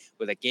crazy,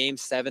 with a Game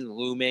 7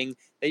 looming.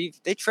 They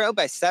trailed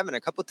by 7 a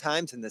couple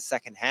times in the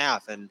second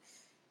half, and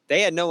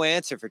they had no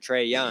answer for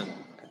Trae Young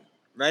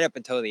right up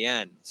until the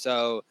end.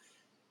 So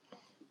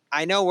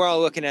I know we're all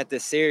looking at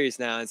this series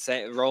now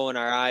and rolling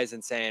our eyes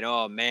and saying,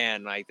 oh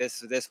man, like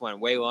this went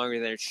way longer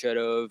than it should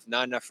have.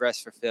 Not enough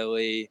rest for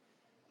Philly.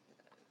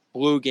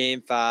 Blew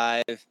Game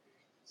 5.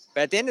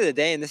 But at the end of the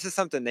day, and this is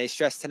something they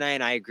stressed tonight,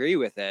 and I agree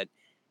with it,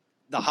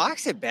 the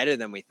Hawks are better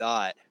than we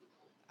thought.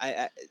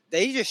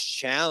 They just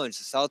challenged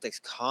the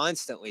Celtics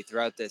constantly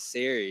throughout this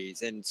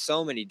series in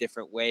so many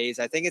different ways.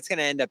 I think it's going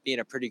to end up being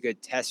a pretty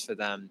good test for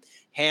them,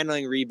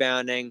 handling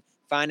rebounding,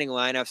 finding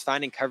lineups,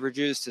 finding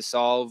coverages to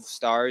solve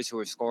stars who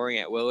are scoring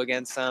at will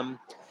against them,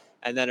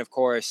 and then, of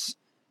course,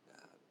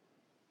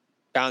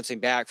 bouncing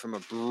back from a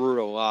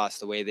brutal loss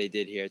the way they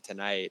did here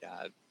tonight.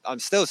 I'm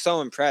still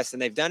so impressed,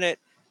 and they've done it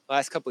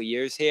last couple of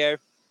years here.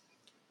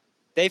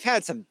 They've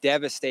had some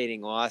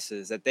devastating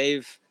losses that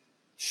they've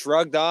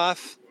shrugged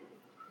off,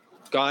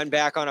 gone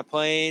back on a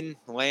plane,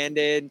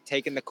 landed,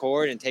 taken the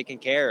court, and taken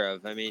care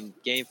of. I mean,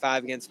 Game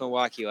 5 against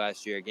Milwaukee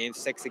last year, Game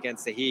 6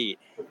 against the Heat.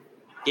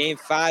 Game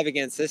 5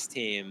 against this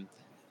team,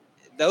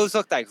 those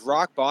looked like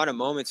rock bottom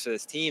moments for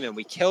this team, and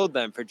we killed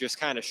them for just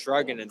kind of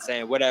shrugging and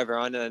saying, whatever,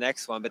 on to the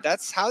next one. But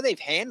that's how they've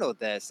handled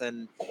this.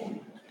 And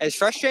as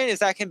frustrating as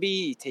that can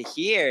be to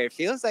hear, it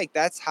feels like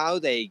that's how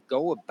they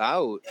go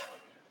about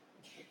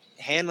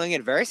handling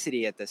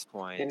adversity at this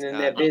point. And in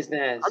their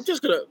business. I'm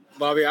just gonna,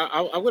 Bobby.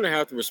 I'm gonna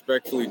have to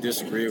respectfully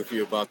disagree with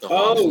you about the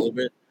Hawks a little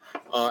bit,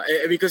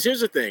 because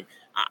here's the thing.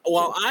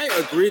 While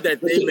I agree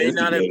that they may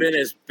not have been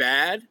as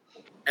bad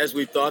as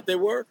we thought they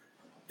were,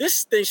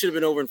 this thing should have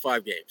been over in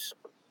 5 games.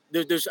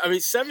 There's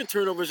 7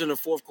 turnovers in the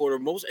fourth quarter.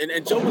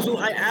 And Joe Mazzulla,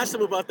 I asked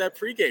him about that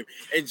pregame,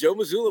 and Joe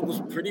Mazzulla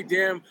was pretty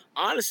damn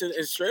honest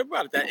and straight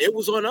about it. That it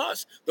was on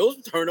us.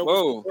 Those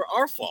turnovers were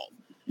our fault.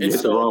 You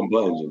hit the wrong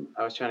button, Jim.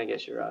 I was trying to get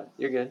Sherrod.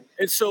 You're good.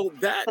 And so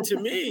that, to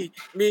me,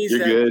 means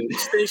that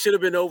this thing should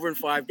have been over in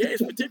 5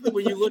 games, particularly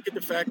when you look at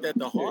the fact that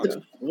the Hawks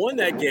won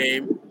that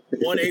game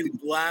on a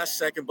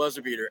last-second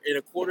buzzer beater in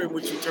a quarter in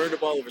which you turned the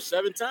ball over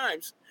 7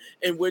 times,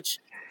 in which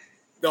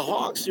the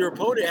Hawks, your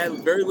opponent, had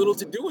very little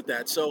to do with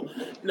that. So,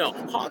 no,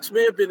 Hawks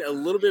may have been a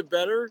little bit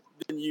better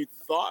than you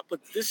thought,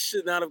 but this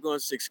should not have gone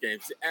 6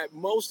 games. At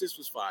most, this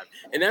was 5.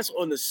 And that's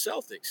on the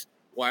Celtics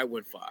why it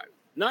went 5,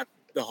 not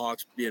the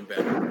Hawks being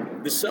better.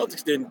 The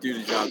Celtics didn't do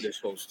the job they're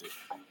supposed to.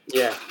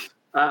 Yeah.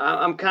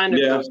 I'm kind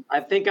of I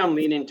think I'm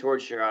leaning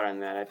towards Sherrod on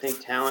that. I think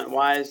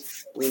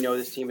talent-wise, we know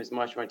this team is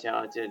much more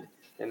talented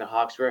than the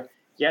Hawks were.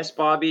 Yes,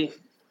 Bobby,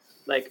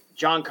 like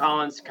John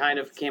Collins kind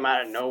of came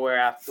out of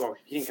nowhere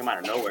he didn't come out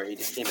of nowhere. He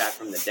just came back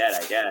from the dead,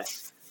 I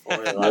guess.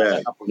 Over the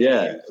last couple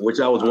games.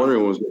 Which I was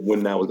wondering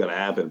when that was going to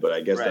happen, but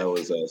I guess that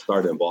was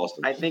started in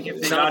Boston. I think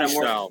if they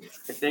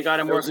got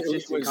him more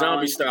consistent,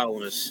 zombie style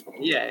on us.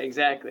 Yeah,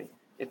 exactly.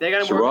 If they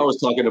got him Sherrod was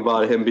talking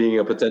about him being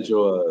a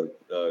potential.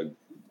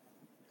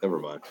 Never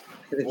mind.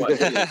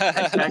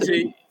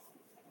 Actually,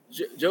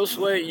 Joe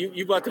Sway,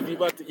 you gonna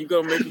make.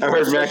 I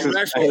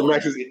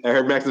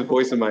heard Max's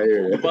voice in my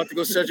ear. I'm about to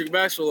go Cedric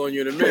Maxwell on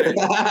you in a minute.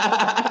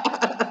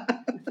 I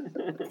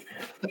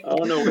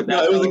don't know what that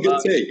No, it was a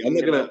good take. I'm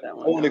not gonna. I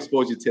won't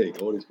expose your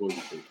take.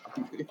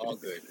 All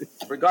good.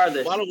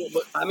 Regardless,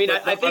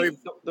 I think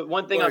the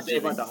one thing I'll say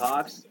about the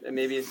Hawks, and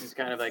maybe this is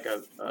kind of like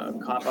a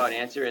cop-out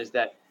answer, is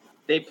that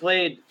they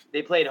played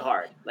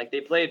hard. Like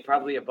they played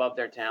probably above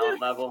their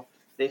talent level.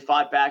 They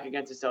fought back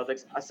against the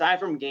Celtics. Aside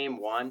from game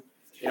 1,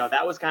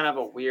 that was kind of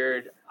a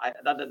weird. I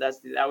thought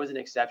that was an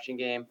exception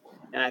game,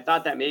 and I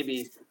thought that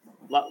maybe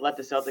let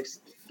the Celtics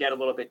get a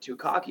little bit too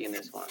cocky in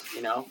this one,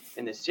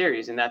 in this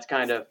series, and that's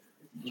kind of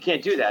you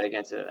can't do that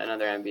against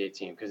another NBA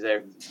team because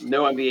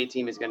no NBA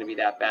team is going to be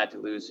that bad to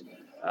lose,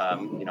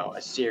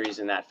 a series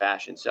in that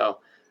fashion. So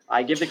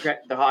I give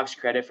the Hawks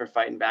credit for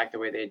fighting back the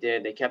way they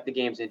did. They kept the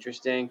games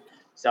interesting.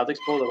 Celtics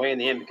pulled away in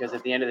the end because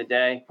at the end of the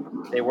day,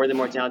 they were the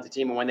more talented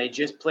team. And when they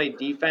just played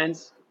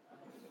defense,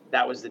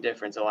 that was the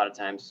difference a lot of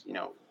times,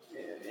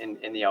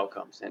 in the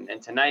outcomes. And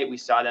tonight we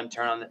saw them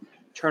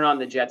turn on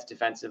the Jets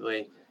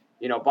defensively.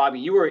 Bobby,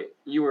 you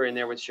were in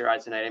there with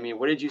Sherrod tonight. I mean,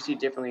 what did you see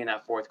differently in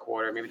that fourth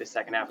quarter, maybe the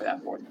second half of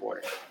that fourth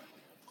quarter?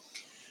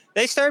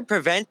 They started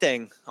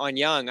preventing on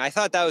Young. I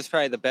thought that was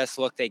probably the best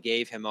look they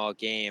gave him all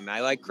game.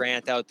 I like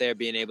Grant out there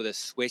being able to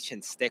switch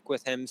and stick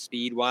with him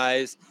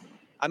speed-wise.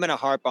 I'm going to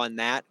harp on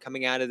that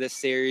coming out of this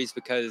series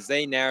because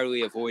they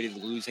narrowly avoided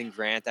losing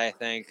Grant, I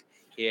think,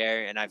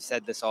 here. And I've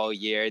said this all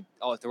year.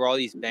 Through all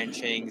these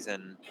benchings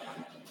and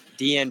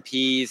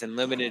DNPs and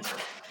limited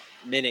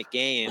minute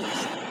games,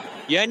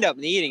 you end up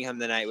needing him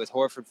tonight with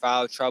Horford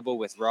foul trouble,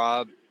 with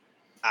Rob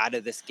out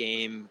of this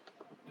game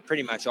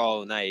pretty much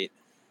all night.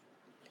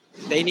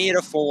 They need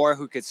a 4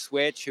 who could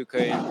switch, who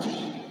could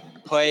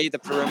play the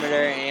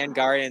perimeter and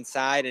guard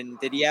inside. And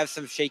did he have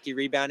some shaky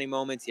rebounding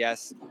moments?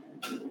 Yes.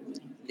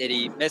 Did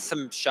he miss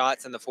some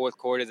shots in the fourth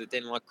quarter that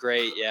didn't look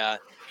great? Yeah.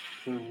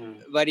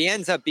 Mm-hmm. But he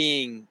ends up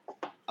being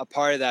a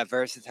part of that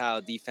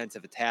versatile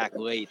defensive attack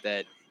late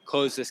that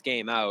closed this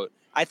game out.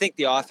 I think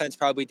the offense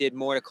probably did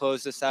more to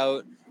close this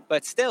out,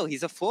 but still,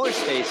 he's a floor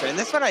spacer. And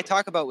that's what I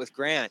talk about with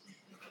Grant.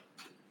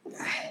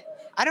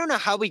 I don't know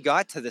how we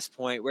got to this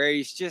point where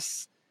he's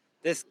just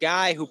this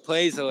guy who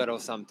plays a little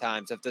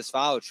sometimes of this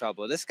foul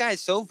trouble. This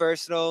guy's so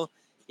versatile.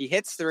 He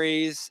hits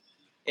threes.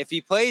 If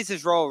he plays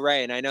his role right,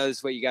 and I know this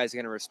is what you guys are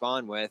going to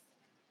respond with,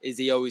 is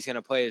he always going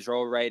to play his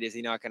role right? Is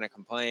he not going to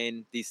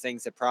complain? These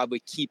things that probably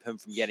keep him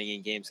from getting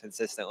in games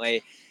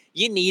consistently.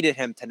 You needed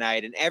him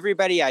tonight, and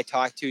everybody I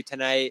talked to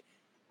tonight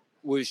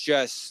was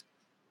just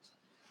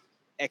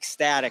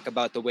ecstatic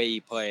about the way he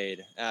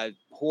played.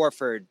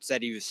 Horford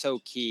said he was so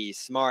key.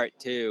 Smart,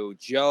 too.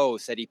 Joe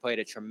said he played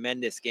a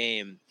tremendous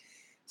game.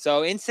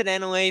 So,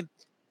 incidentally,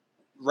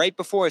 right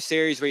before a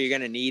series where you're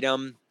going to need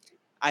him,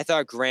 I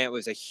thought Grant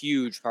was a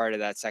huge part of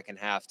that second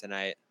half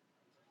tonight.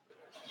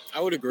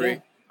 I would agree.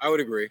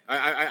 Yeah.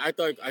 I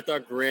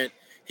thought Grant,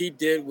 he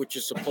did what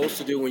you're supposed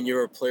to do when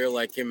you're a player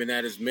like him, and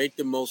that is make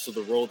the most of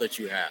the role that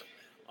you have.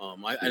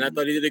 I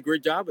thought he did a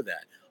great job of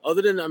that.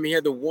 Other than, he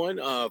had the one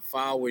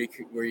foul where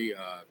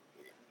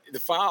the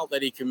foul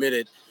that he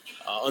committed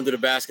under the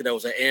basket that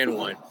was an and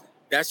one.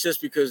 That's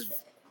just because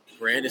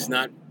Grant is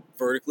not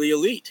vertically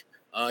elite.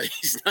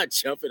 He's not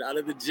jumping out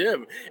of the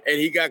gym. And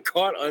he got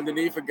caught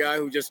underneath a guy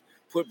who just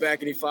put back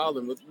and he fouled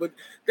him. But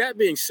that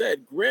being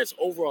said, Grant's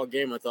overall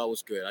game I thought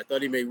was good. I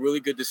thought he made really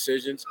good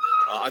decisions.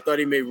 I thought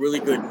he made really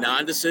good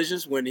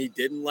non-decisions when he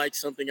didn't like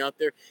something out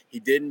there.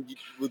 He didn't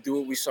do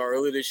what we saw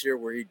earlier this year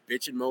where he'd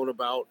bitch and moan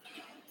about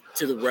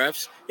to the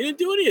refs. He didn't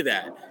do any of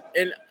that.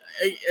 And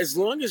as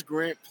long as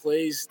Grant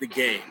plays the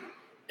game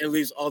and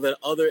leaves all that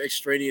other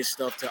extraneous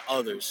stuff to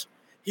others,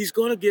 he's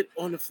going to get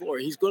on the floor.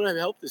 He's going to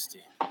help this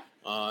team.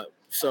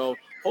 So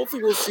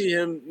hopefully we'll see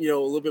him, a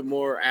little bit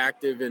more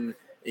active and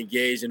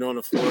engaged and on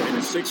the floor in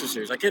the Sixers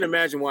series. I can't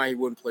imagine why he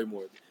wouldn't play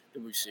more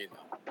than we've seen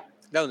now.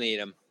 They'll need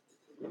him.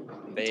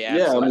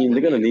 Yeah, I mean, they're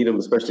going to need him,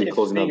 especially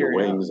closing down the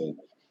wings and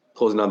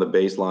closing down the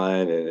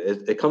baseline.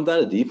 And it comes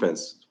down to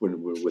defense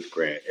with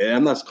Grant. And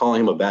I'm not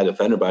calling him a bad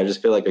defender, but I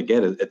just feel like,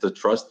 again, it's a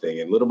trust thing.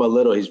 And little by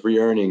little, he's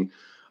re-earning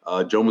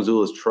Joe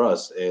Mazzulla's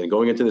trust. And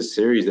going into this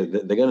series, they're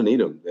going to need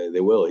him.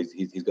 They will.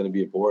 He's going to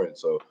be important.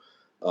 So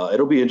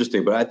it'll be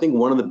interesting. But I think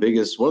one of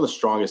the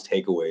strongest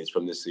takeaways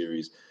from this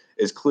series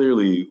is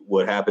clearly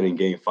what happened in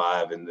Game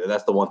 5. And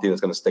that's the one thing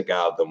that's going to stick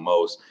out the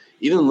most,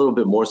 even a little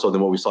bit more so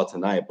than what we saw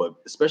tonight. But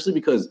especially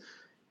because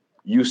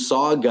you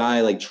saw a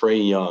guy like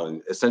Trae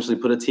Young essentially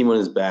put a team on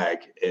his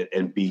back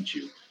and beat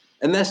you.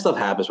 And that stuff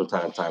happens from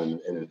time to time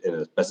in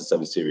a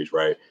best-of-7 series,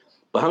 right?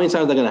 But how many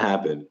times is that going to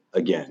happen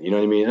again? You know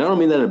what I mean? And I don't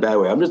mean that in a bad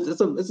way.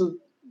 It's a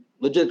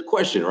legit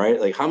question, right?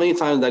 Like, how many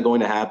times is that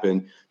going to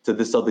happen to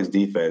the Celtics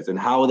defense, and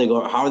how are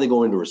they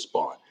going to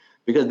respond?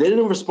 Because they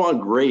didn't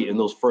respond great in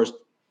those first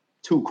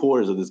 2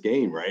 quarters of this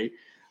game, right?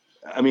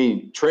 I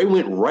mean, Trae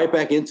went right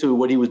back into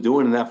what he was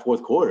doing in that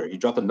fourth quarter. He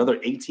dropped another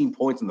 18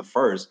 points in the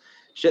first.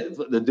 Shit,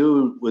 the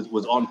dude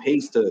was on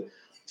pace to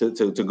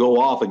go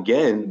off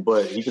again,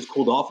 but he just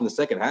cooled off in the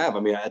second half.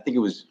 I mean, I think it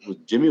was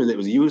Jimmy. It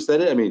was you who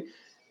said it. I mean,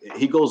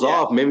 he goes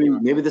off.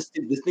 Maybe this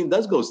thing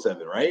does go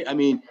 7, right? I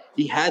mean,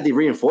 he had the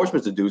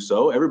reinforcements to do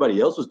so.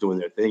 Everybody else was doing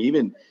their thing.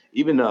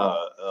 Even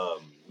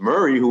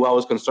Murray, who I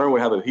was concerned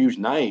would have a huge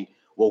night,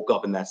 woke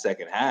up in that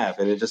second half,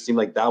 and it just seemed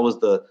like that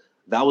was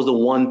the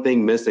one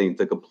thing missing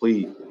to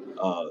complete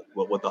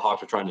what the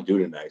Hawks were trying to do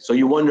tonight. So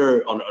you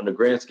wonder, on the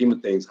grand scheme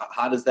of things,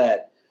 how does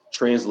that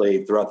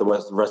translate throughout the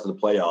rest of the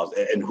playoffs,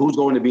 and who's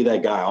going to be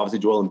that guy? Obviously,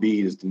 Joel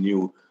Embiid is the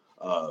new,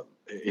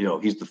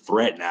 he's the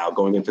threat now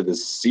going into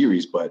this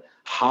series. But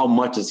how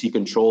much does he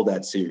control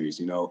that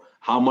series?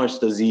 How much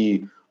does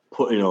he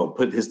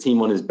put his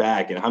team on his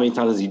back, and how many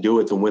times does he do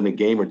it to win a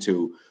game or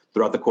two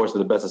throughout the course of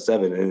the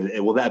best-of-7?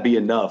 And will that be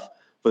enough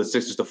for the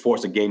Sixers to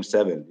force a Game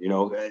 7?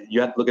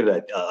 You have to look at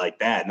it like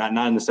that,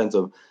 not in the sense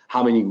of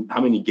how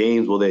many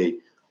games will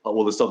the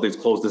Celtics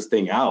close this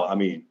thing out. I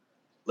mean,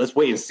 let's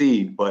wait and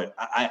see. But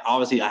I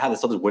have the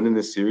Celtics winning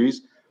this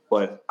series,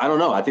 but I don't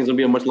know. I think it's gonna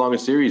be a much longer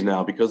series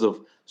now because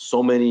of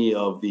so many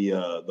of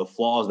the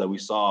flaws that we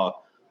saw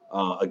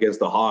against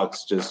the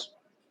Hawks just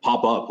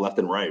pop up left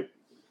and right.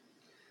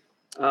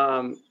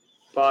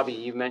 Bobby,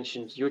 you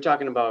were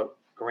talking about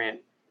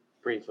Grant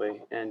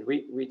briefly, and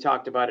we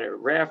talked about it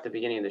right after the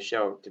beginning of the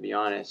show, to be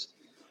honest.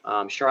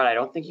 Charlotte, I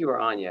don't think you were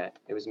on yet.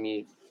 It was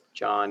me,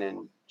 John,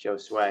 and Joe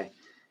Sway.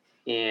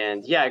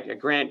 And yeah,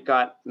 Grant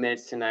got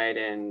minutes tonight,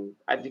 and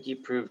I think he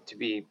proved to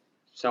be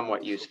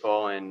somewhat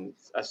useful and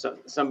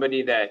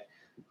somebody that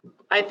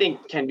I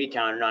think can be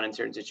counted on in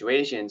certain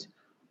situations.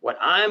 What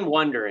I'm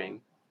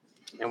wondering,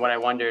 and what I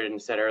wondered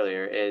and said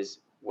earlier, is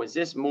was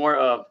this more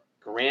of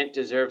Grant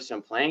deserves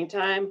some playing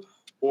time,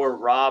 or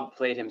Rob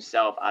played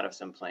himself out of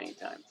some playing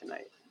time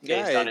tonight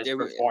based on his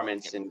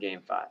performance in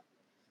Game 5?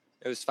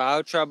 It was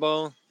foul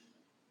trouble.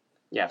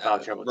 Yeah, foul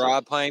trouble.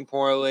 Rob playing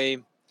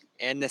poorly.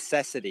 And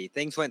necessity.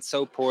 Things went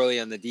so poorly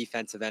on the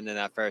defensive end in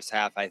that first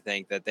half, I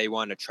think, that they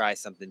wanted to try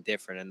something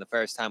different. And the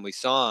first time we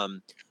saw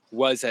him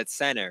was at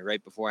center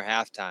right before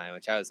halftime,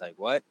 which I was like,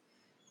 what?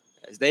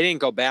 They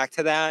didn't go back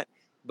to that,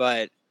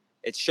 but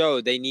it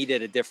showed they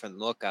needed a different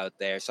look out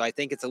there. So I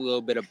think it's a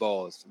little bit of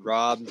both.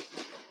 Rob,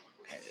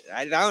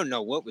 I don't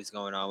know what was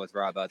going on with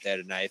Rob out there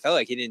tonight. It felt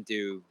like he didn't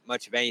do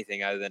much of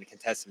anything other than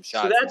contest some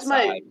shots. So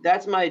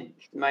that's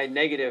my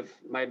negative.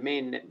 My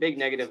main big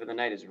negative of the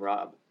night is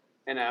Rob.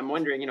 And I'm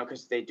wondering,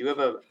 because they do have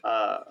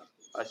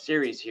a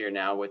series here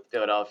now with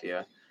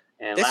Philadelphia.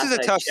 And this is a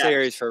tough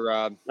series for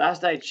Rob.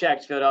 Last I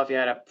checked, Philadelphia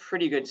had a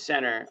pretty good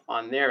center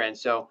on their end.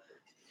 So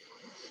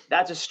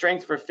that's a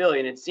strength for Philly.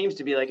 And it seems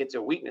to be like it's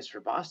a weakness for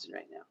Boston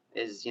right now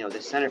is,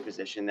 the center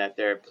position that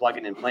they're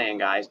plugging and playing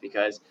guys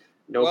because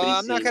nobody Well,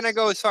 I'm not going to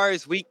go as far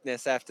as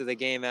weakness after the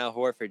game Al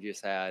Horford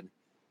just had.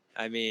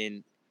 I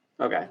mean,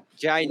 okay,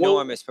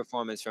 ginormous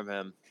performance from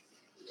him.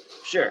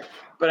 Sure.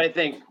 But I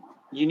think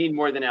you need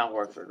more than Al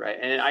Horford, right?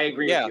 And I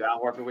agree with you.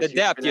 Al Horford was the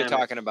depth you're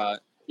talking about.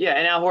 Yeah,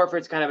 and Al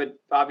Horford's kind of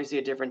obviously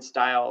a different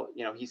style.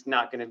 He's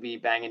not going to be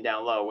banging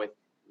down low with,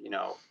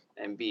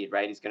 Embiid,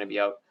 right? He's going to be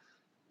out,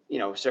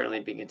 certainly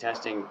be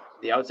contesting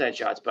the outside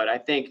shots. But I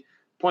think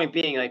point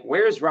being, like,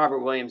 where's Robert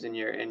Williams in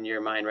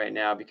your mind right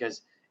now?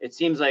 Because it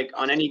seems like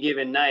on any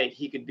given night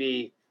he could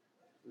be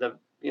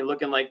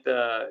looking like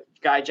the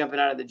guy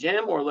jumping out of the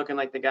gym or looking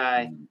like the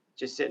guy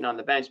just sitting on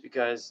the bench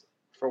because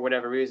for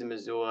whatever reason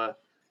Mazzulla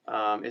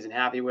isn't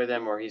happy with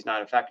him or he's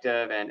not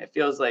effective. And it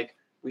feels like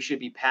we should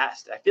be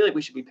past. I feel like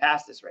we should be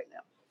past this right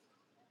now.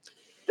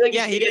 I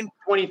feel like he didn't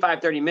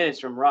 25, 30 minutes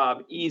from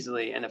Rob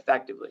easily and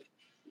effectively.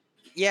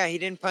 Yeah, he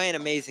didn't play an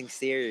amazing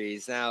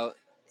series. Now,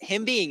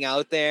 him being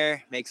out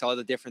there makes all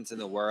the difference in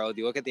the world.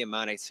 You look at the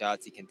amount of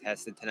shots he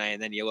contested tonight,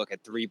 and then you look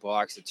at 3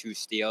 blocks and 2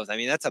 steals. I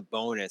mean, that's a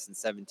bonus in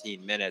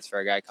 17 minutes for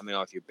a guy coming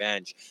off your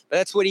bench. But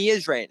that's what he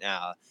is right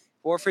now.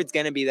 Horford's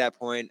going to be that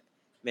point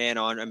man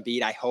on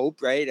Embiid, I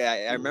hope, right?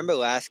 I remember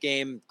last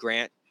game,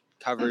 Grant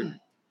covered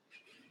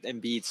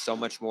Embiid so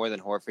much more than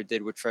Horford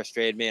did, which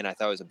frustrated me, and I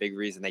thought it was a big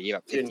reason they gave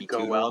up 52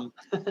 to him.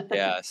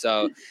 Yeah,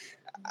 so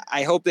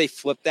I hope they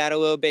flip that a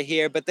little bit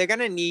here, but they're going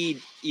to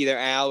need either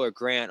Al or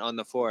Grant on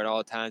the floor at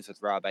all times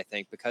with Rob, I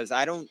think, because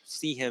I don't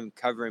see him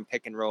covering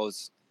pick and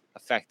rolls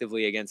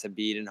effectively against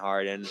Embiid and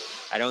Harden.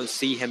 I don't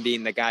see him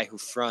being the guy who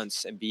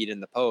fronts Embiid in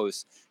the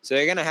post. So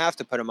they're going to have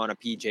to put him on a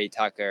PJ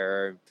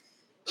Tucker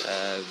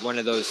or one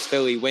of those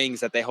Philly wings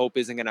that they hope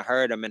isn't going to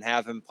hurt him and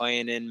have him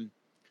playing in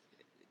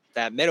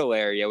that middle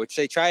area, which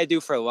they try to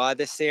do for a lot of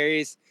this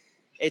series.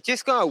 It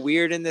just got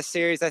weird in this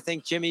series, I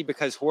think, Jimmy,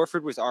 because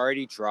Horford was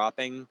already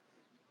dropping.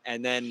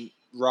 And then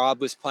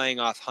Rob was playing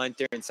off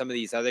Hunter and some of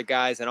these other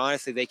guys. And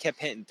honestly, they kept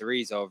hitting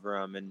threes over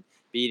him and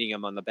beating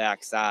him on the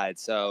backside.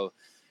 So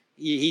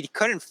he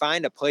couldn't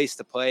find a place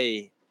to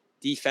play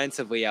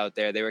defensively out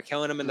there. They were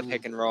killing him in the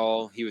pick and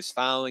roll. He was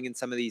fouling in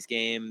some of these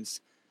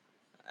games.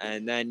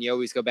 And then you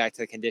always go back to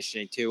the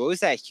conditioning, too. What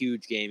was that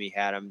huge game he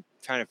had? I'm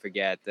trying to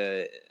forget.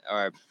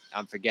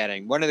 I'm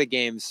forgetting. One of the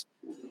games,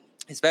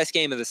 his best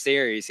game of the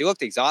series. He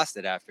looked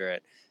exhausted after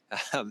it.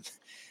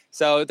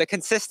 So the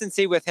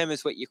consistency with him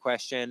is what you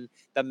question.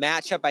 The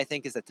matchup, I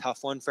think, is a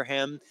tough one for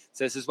him.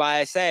 So this is why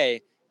I say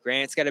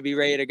Grant's got to be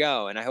ready to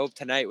go. And I hope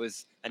tonight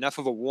was enough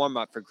of a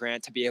warm-up for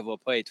Grant to be able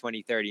to play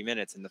 20, 30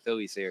 minutes in the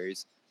Philly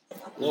series.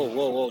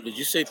 Whoa. Did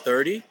you say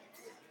 30?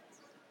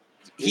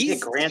 You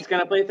think Grant's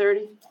going to play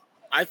 30?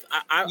 I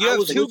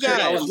was looking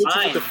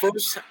at the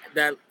first,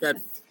 that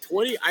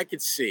 20 I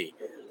could see.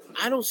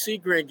 I don't see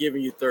Grant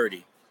giving you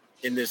 30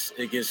 in this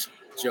against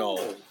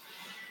Joe.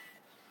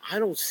 I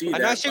don't see that.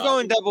 Unless you're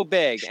going double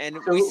big. And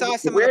So we saw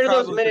some where of the are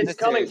those problems minutes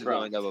coming from from?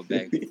 going double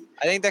big.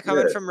 I think they're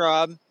coming from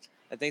Rob.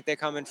 I think they're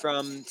coming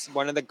from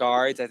one of the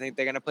guards. I think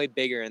they're going to play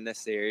bigger in this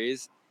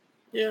series.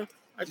 Yeah,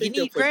 I think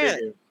you need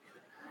Grant.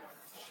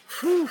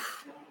 Whew.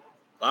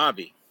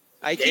 Bobby.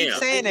 I keep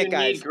saying it,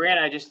 guys. Need Grant.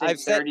 I just think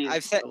 30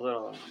 is a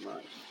little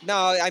much.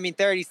 No, I mean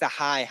 30's the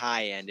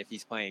high end if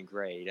he's playing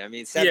great. I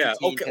mean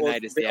 17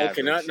 tonight is the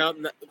average. Now,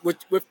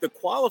 with the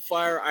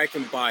qualifier, I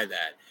can buy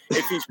that.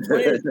 If he's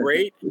playing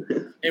great,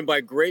 and by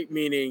great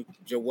meaning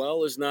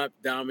Joel is not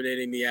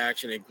dominating the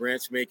action and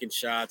Grant's making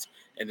shots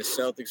and the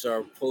Celtics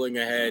are pulling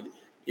ahead,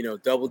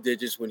 double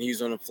digits when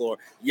he's on the floor,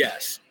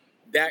 yes,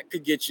 that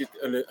could get you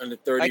on the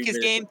 30 like his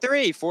game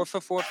 3, 4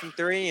 for 4 from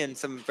 3 and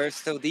some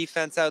versatile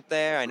defense out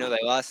there. I know they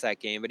lost that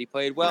game, but he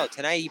played well.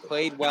 Tonight he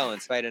played well in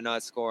spite of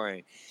not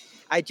scoring.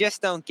 I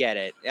just don't get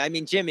it. I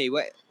mean, Jimmy,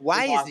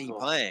 why isn't he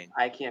playing?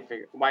 I can't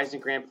figure. Why isn't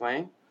Grant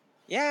playing?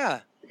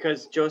 Yeah.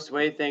 Because Joe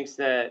Sway thinks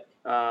that,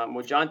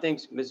 John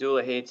thinks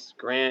Missoula hates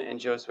Grant, and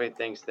Joe Sway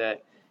thinks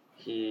that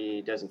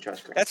he doesn't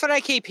trust Grant. That's what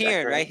I keep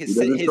hearing, right? He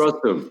doesn't trust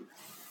him.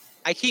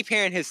 I keep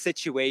hearing his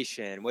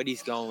situation, what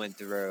he's going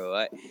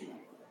through.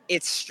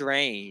 It's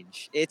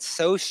strange. It's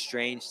so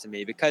strange to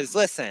me because,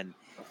 listen,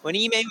 when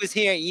Ime was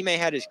here, Ime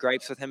had his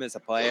gripes with him as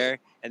a player,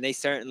 and they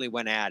certainly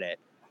went at it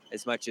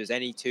as much as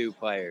any 2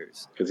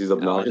 players. Because he's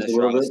obnoxious a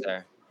little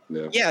bit?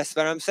 Yeah. Yes,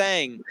 but I'm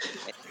saying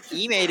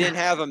Ime didn't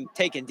have him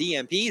taking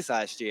DMPs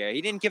last year. He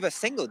didn't give a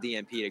single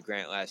DMP to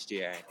Grant last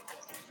year.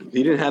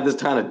 He didn't have this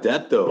kind of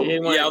depth, though. Yeah,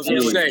 I was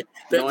going to say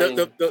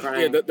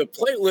the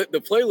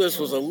playlist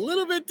was a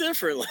little bit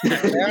different.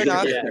 Fair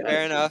enough.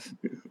 Fair enough.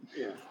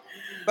 Yeah.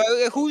 But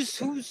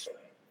who's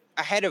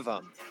ahead of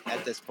him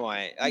at this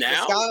point? Like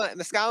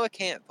Muscala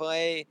can't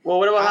play. Well,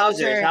 what about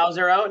Hauser? Is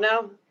Hauser out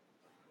now?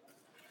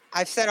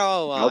 I've said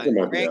all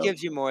along, Grant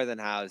gives you more than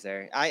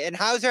Hauser. And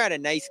Hauser had a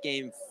nice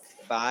game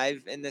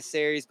 5 in this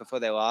series before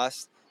they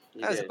lost.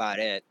 That was about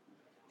it.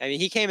 I mean,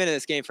 he came into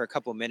this game for a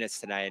couple minutes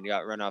tonight and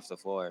got run off the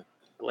floor.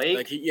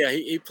 Blake?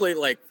 He played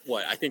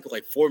I think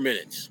 4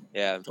 minutes.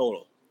 Yeah.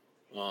 Total.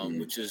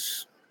 Which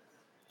is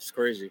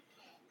crazy.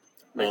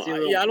 Blake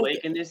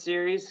in this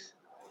series?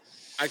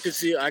 I could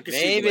see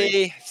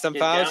maybe some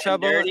foul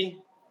trouble.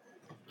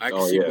 I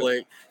can see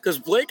Blake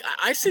because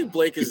I see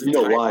Blake as the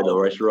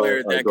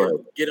player that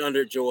could get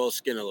under Joel's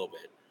skin a little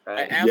bit.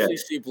 I absolutely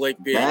see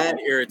Blake being an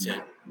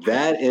irritant.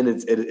 That and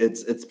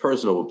it's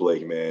personal with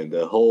Blake, man.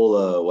 The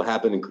whole what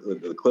happened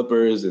in the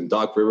Clippers and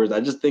Doc Rivers. I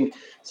just think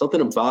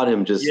something about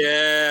him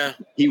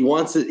he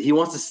wants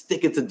to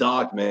stick it to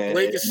Doc, man.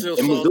 Blake is still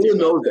and Missoula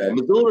knows that.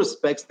 Missoula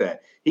respects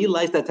that. He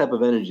likes that type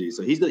of energy,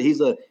 so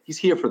he's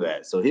here for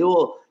that. So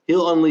he'll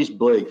unleash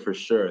Blake for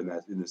sure in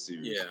this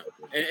series. Yeah,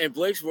 and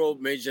Blake's role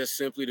may just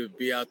simply to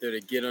be out there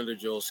to get under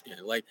Joel's skin.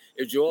 Like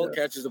if Joel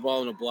catches the ball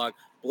on the block,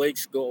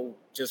 Blake's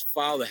just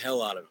foul the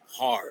hell out of him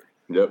hard.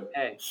 Yep.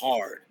 Hey.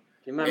 Hard.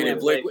 And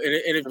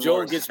if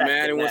Joel gets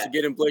mad and wants to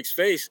get in Blake's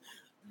face,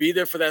 Be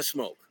there for that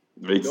smoke.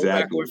 Exactly. Don't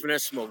back away from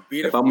that smoke.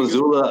 Be there. If I'm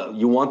Missoula,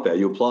 you want that.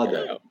 You applaud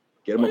that.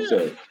 Get him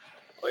upset.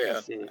 Oh yeah.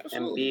 Let's see.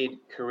 Embiid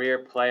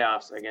career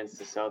playoffs against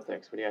the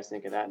Celtics. What do you guys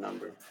think of that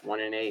number?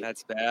 1-8.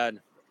 That's bad.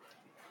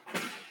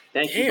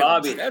 Thank you,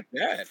 Bobby. Is that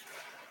bad?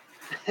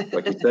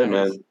 Like you said,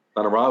 man,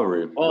 not a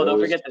rivalry. Oh, don't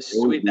forget the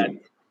sweep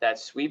that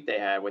sweep they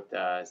had with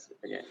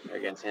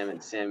against him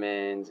and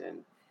Simmons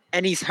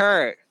and he's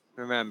hurt.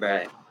 Remember,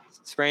 right.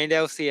 Sprained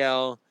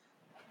LCL.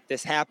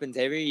 This happens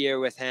every year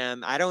with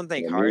him. I don't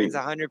think Harden's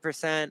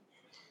 100%.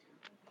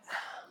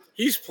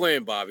 He's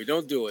playing, Bobby.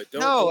 Don't do it.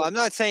 No, I'm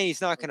not saying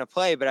he's not going to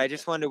play, but I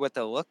just wonder what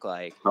they'll look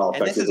like.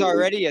 And this is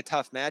already a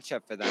tough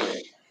matchup for them.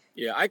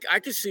 Yeah, I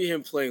could see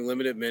him playing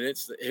limited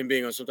minutes, him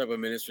being on some type of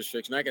minutes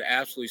restriction. I could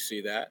absolutely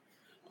see that.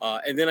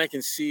 And then I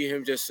can see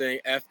him just saying,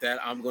 F that,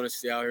 I'm going to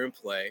stay out here and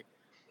play.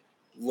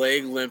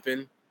 Leg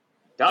limping.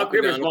 Doc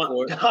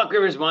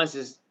Rivers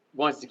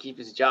wants to keep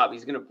his job.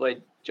 He's going to play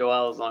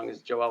Joel as long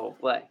as Joel will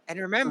play. And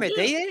remember,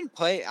 they didn't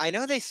play. I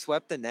know they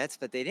swept the Nets,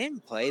 but they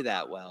didn't play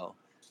that well.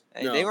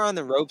 No. They were on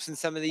the ropes in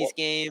some of these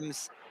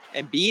games.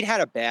 And Embiid had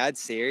a bad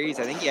series.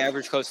 I think he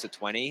averaged close to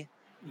 20.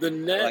 The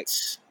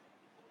Nets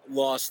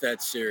lost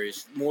that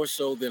series more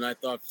so than I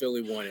thought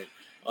Philly won it.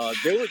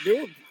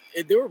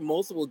 There were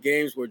multiple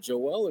games where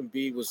Joel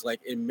Embiid was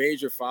like in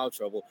major foul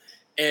trouble,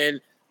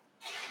 and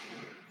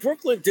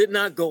Brooklyn did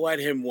not go at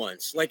him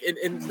once. Like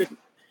in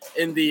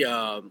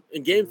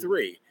game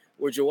 3,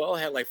 where Joel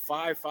had like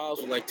 5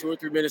 fouls with like 2 or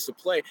 3 minutes to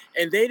play,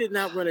 and they did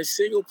not run a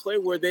single play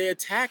where they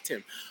attacked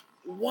him.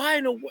 Why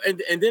no?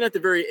 And then at the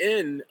very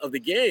end of the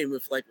game,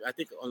 if like I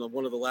think on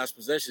one of the last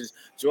possessions,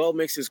 Joel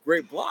makes this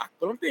great block.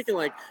 But I'm thinking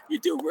like you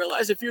do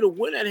realize if you'd have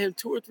went at him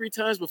 2 or 3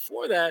 times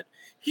before that,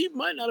 he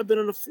might not have been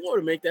on the floor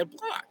to make that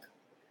block.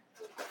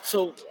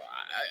 So,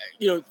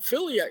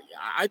 Philly,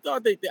 I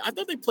thought they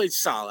played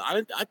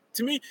solid.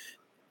 To me,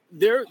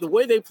 the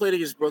way they played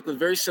against Brooklyn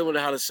very similar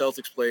to how the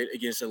Celtics played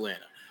against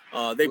Atlanta.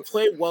 They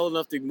played well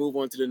enough to move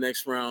on to the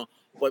next round,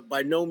 but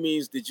by no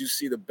means did you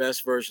see the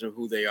best version of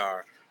who they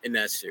are in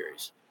that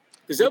series,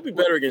 because they'll be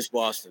better against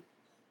Boston.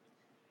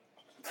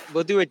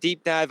 We'll do a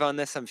deep dive on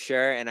this, I'm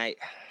sure, and I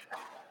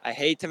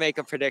hate to make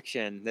a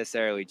prediction this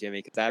early,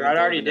 Jimmy, because I haven't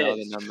already did all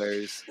the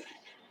numbers.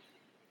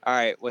 All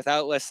right,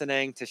 without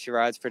listening to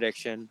Sherrod's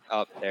prediction,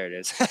 oh, there it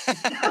is. He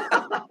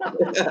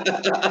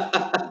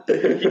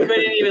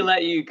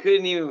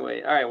couldn't even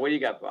wait. All right, what do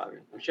you got, Bobby?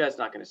 I'm sure that's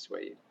not going to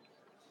sway you.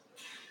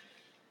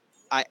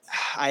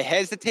 I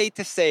hesitate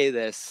to say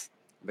this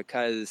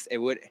because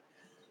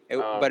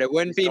but it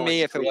wouldn't be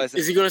me if it wasn't.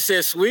 Is he going to say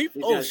a sweep?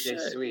 He's going to say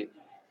sweep.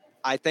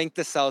 I think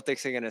the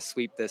Celtics are going to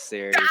sweep this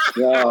series.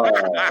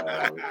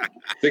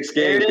 6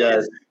 games,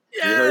 guys.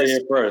 Yes. You heard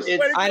it first.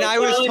 I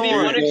was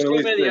torn. One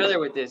extreme or the other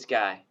with this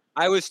guy.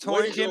 I was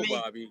torn, Jimmy.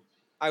 Bobby?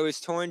 I was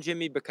torn,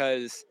 Jimmy,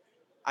 because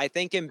I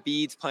think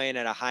Embiid's playing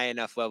at a high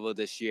enough level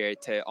this year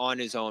to, on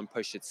his own,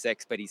 push it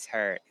 6, but he's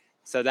hurt.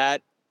 So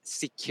that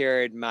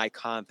secured my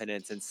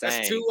confidence in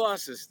saying. That's 2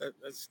 losses.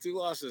 That's 2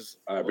 losses.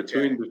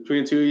 Between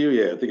 2 of you,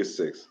 yeah, I think it's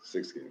 6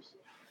 games.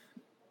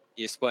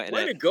 You're splitting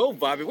Way it. to go,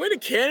 Bobby. Way to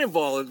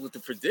cannonball with the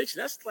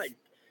prediction. That's like,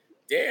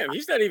 damn,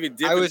 he's not even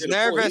dipping. I was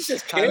nervous.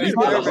 He's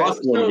not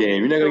a one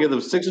game. You're not gonna give them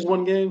Sixers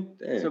one game.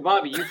 Damn. So,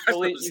 Bobby, you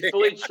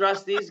fully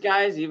trust these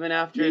guys even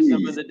after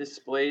some of the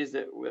displays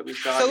that we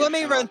saw. So let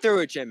me run through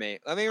it, Jimmy.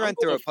 Let me run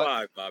through it.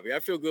 5, Bobby. I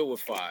feel good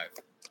with 5.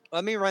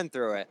 Let me run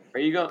through it. Are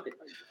you going,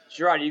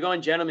 Sherrod? Are you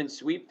going gentleman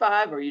sweep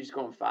 5, or are you just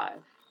going 5?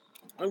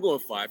 I'm going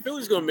 5.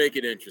 Philly's going to make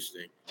it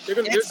interesting.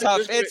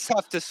 It's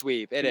tough to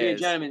sweep. It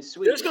is. Gentleman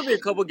sweep. There's going to be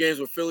a couple games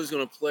where Philly's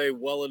going to play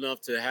well enough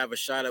to have a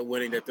shot at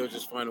winning that they'll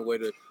just find a way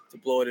to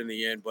blow it in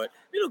the end. But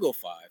it'll go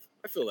 5.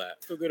 I feel that.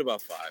 I feel good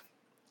about 5.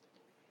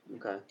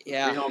 Okay.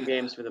 Yeah. 3 home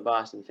games for the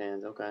Boston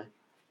fans. Okay.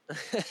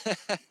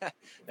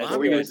 What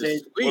were you going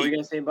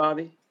to say,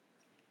 Bobby?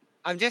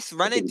 I'm just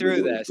running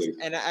through this.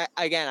 And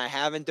I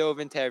haven't dove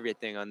into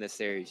everything on this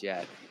series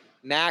yet.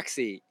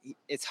 Maxey,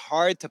 it's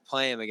hard to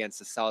play him against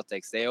the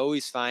Celtics. They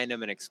always find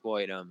him and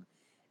exploit him.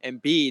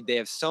 Embiid, they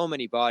have so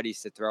many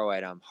bodies to throw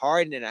at him.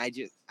 Harden, I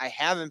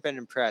haven't been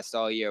impressed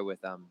all year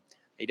with him.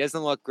 He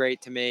doesn't look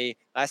great to me.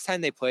 Last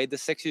time they played the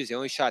Sixers, he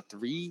only shot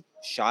 3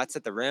 shots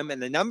at the rim,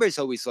 and the numbers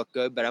always look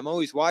good, but I'm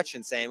always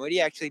watching saying, what do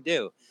you actually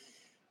do?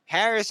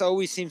 Harris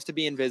always seems to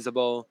be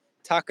invisible.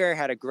 Tucker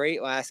had a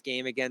great last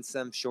game against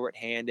them,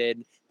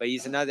 shorthanded, but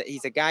he's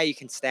a guy you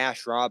can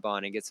stash Rob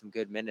on and get some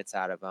good minutes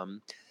out of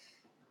him.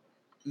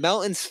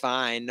 Melton's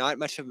fine, not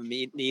much of a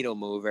needle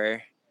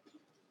mover.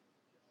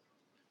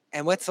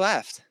 And what's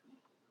left?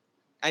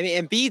 I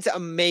mean, Embiid's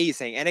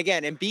amazing. And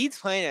again, Embiid's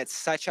playing at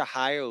such a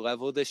higher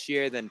level this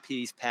year than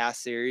these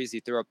past series.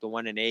 He threw up the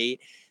 1-8.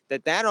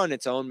 That on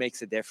its own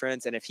makes a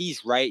difference. And if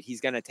he's right,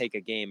 he's going to take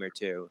a game or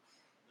 2.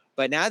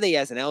 But now that he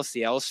has an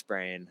LCL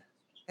sprain,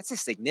 that's a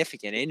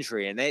significant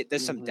injury. And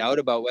there's some doubt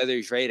about whether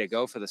he's ready to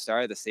go for the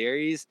start of the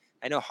series.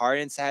 I know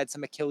Harden's had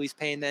some Achilles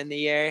pain in the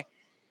year.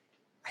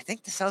 I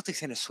think the Celtics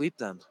are going to sweep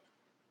them.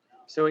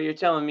 So you're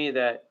telling me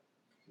that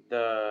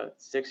the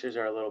Sixers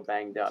are a little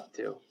banged up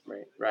too,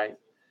 right?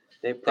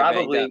 They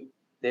probably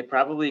they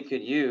probably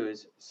could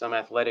use some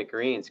athletic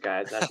greens,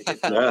 guys. That's a good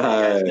thing.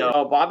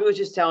 No, Bobby was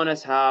just telling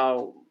us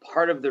how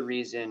part of the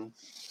reason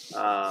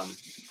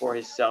for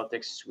his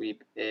Celtics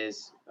sweep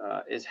is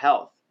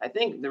health. I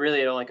think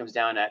really it only comes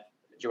down to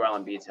Joel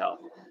Embiid's health.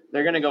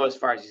 They're going to go as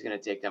far as he's going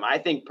to take them. I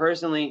think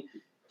personally,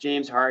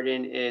 James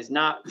Harden is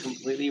not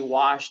completely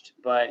washed,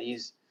 but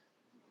he's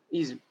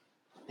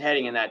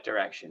heading in that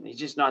direction. He's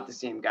just not the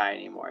same guy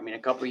anymore. I mean, a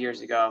couple of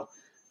years ago,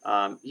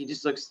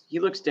 he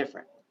looks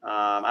different.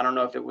 I don't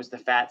know if it was the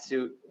fat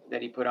suit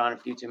that he put on a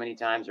few too many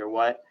times or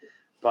what,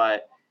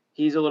 but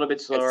he's a little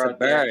bit slower out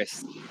there.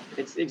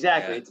 It's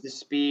exactly. Yeah. It's the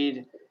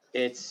speed.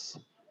 It's,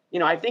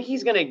 I think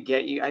he's going to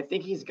get you. I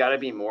think he's got to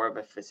be more of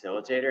a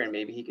facilitator, and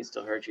maybe he can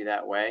still hurt you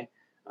that way.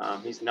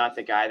 He's not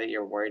the guy that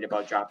you're worried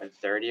about dropping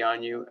 30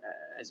 on you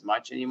as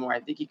much anymore. I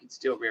think he could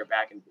still rear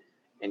back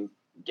and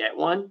get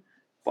one,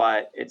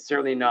 but it's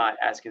certainly not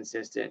as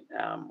consistent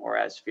or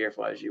as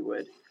fearful as you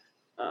would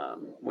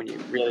when you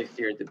really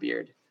feared the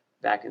beard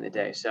back in the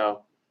day.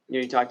 So,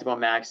 you talked about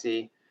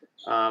Maxey.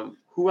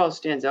 Who else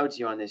stands out to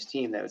you on this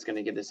team that was going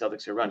to give the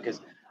Celtics a run?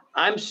 Because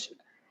I'm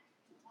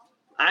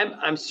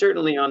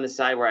certainly on the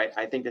side where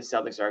I think the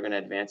Celtics are going to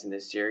advance in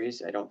this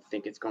series. I don't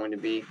think it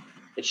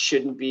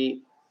shouldn't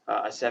be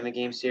a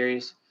 7-game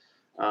series.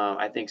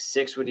 I think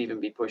 6 would even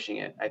be pushing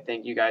it. I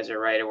think you guys are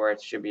right where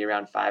it should be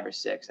around 5 or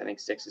 6. I think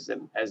 6 is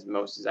as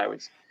most as I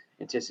would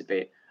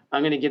anticipate.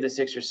 I'm going to give the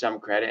Sixers some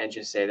credit and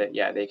just say that,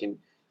 yeah, they can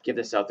give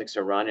the Celtics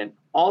a run. And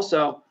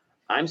also,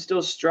 I'm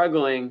still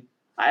struggling.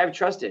 I have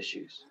trust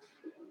issues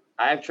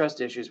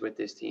with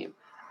this team.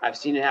 I've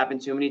seen it happen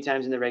too many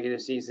times in the regular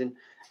season.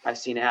 I've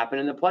seen it happen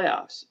in the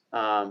playoffs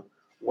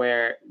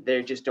where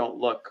they just don't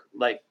look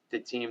like the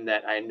team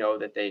that I know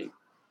that they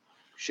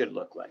should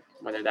look like,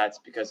 whether that's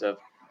because of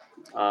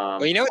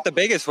well, you know what the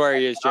biggest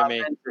worry is,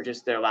 Jimmy? Or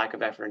just their lack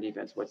of effort in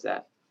defense. What's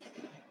that?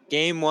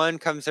 Game 1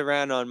 comes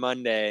around on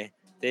Monday.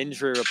 The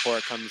injury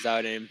report comes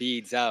out and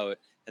Embiid's out,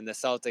 and the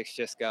Celtics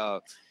just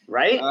go,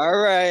 right? All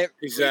right.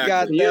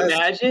 Exactly. Can you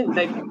imagine?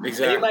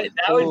 Exactly.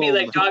 That would be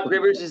like Doc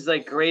Rivers'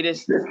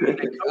 greatest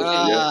coaching.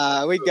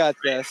 We got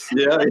this.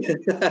 Yeah.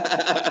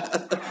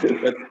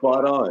 That's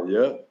spot on.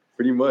 Yeah,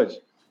 pretty much.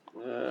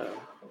 A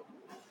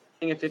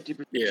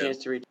 50% chance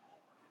to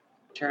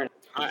return.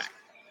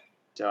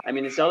 So, I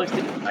mean, the Celtics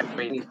didn't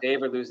great any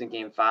favor losing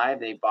Game 5.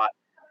 They bought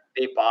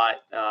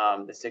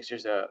the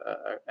Sixers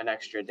an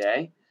extra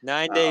day.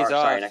 9 days off.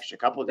 Sorry, an extra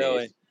couple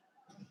days.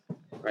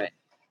 Right.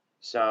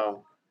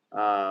 So,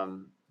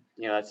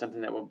 that's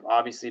something that we'll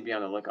obviously be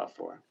on the lookout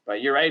for.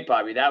 But you're right,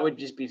 Bobby. That would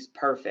just be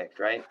perfect,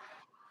 right?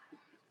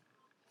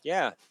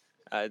 Yeah.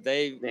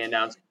 They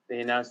announced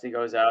he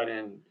goes out,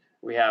 and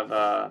we have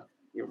a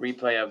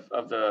replay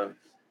of the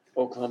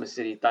Oklahoma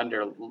City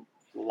Thunder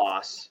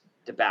loss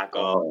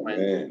debacle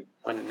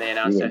when they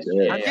announced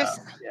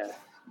that.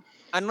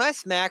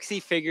 Unless Maxey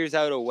figures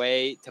out a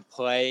way to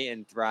play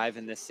and thrive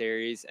in this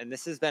series, and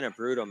this has been a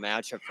brutal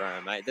matchup for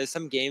him. There's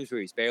some games where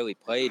he's barely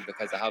played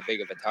because of how big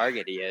of a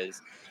target he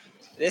is.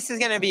 This is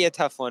going to be a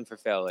tough one for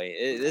Philly.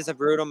 It is a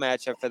brutal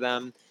matchup for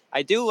them.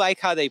 I do like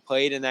how they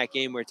played in that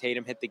game where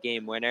Tatum hit the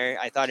game winner.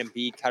 I thought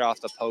Embiid cut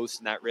off the post,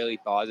 and that really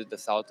bothered the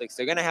Celtics.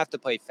 They're going to have to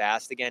play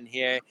fast again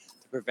here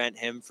to prevent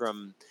him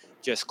from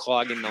just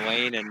clogging the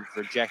lane and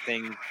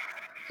rejecting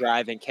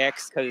driving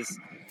kicks, because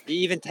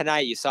even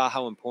tonight you saw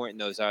how important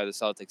those are, the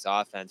Celtics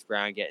offense.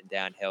 Brown getting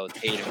downhill,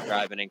 Tatum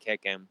driving and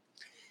kicking.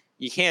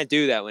 You can't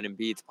do that when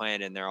Embiid's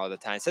playing in there all the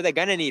time. So they're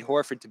going to need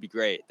Horford to be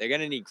great. They're going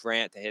to need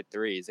Grant to hit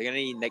threes. They're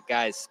going to need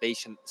guys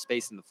spacing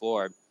the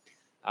floor,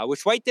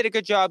 which White did a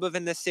good job of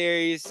in this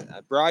series.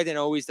 Brogdon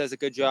always does a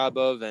good job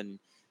of. And,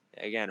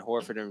 again,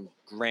 Horford and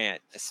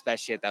Grant,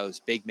 especially at those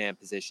big man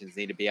positions,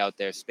 need to be out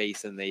there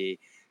spacing the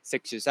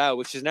Sixers out,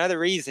 which is another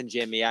reason,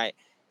 Jimmy,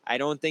 I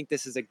don't think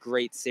this is a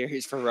great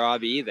series for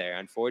Rob either,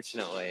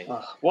 unfortunately.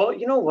 Well,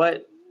 you know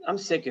what? I'm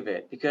sick of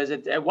it, because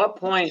at what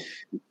point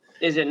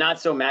is it not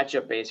so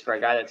matchup based for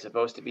a guy that's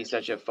supposed to be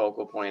such a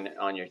focal point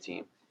on your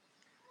team?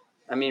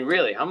 I mean,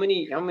 really, how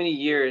many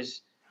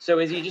years? So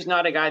is he just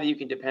not a guy that you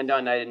can depend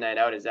on night in, night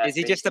out? Is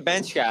he just a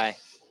bench guy?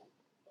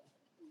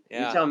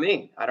 Yeah. You tell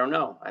me. I don't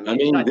know. I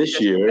mean this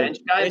year, bench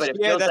guy, but it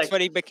feels that's like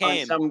what he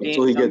became. Some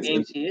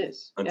games he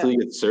is. Until he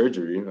gets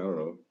surgery. I don't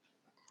know.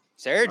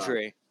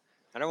 Surgery?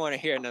 I don't want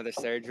to hear another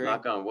surgery.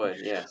 Knock on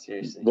wood. Yeah,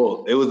 seriously.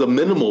 Well, it was a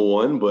minimal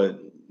one, but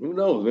who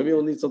knows? Maybe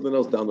he'll need something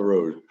else down the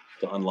road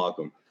to unlock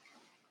him.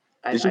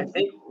 I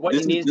think what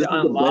he needs to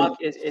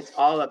unlock is it's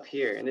all up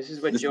here. And this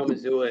is what Joe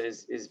Mazzulla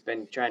is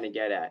been trying to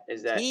get at,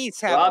 is that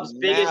Rob's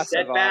biggest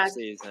setback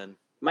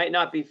might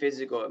not be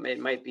physical. It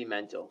might be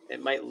mental.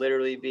 It might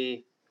literally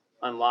be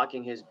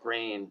unlocking his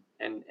brain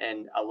and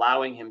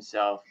allowing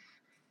himself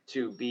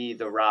to be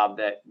the Rob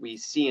that we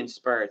see in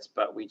spurts,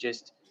 but we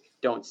just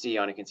don't see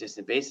on a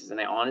consistent basis.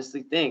 And I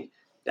honestly think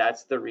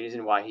that's the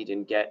reason why he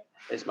didn't get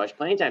as much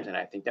playing time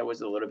tonight. I think that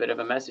was a little bit of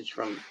a message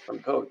from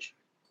coach.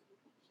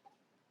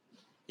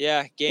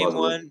 Yeah, game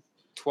 1,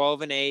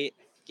 12-8.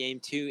 Game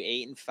 2,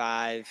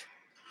 8-5.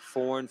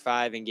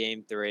 4-5 in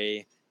game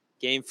 3.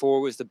 Game 4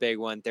 was the big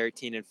one,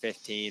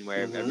 13-15,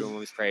 where everyone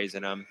was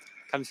praising him.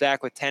 Comes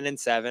back with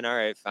 10-7. All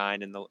right,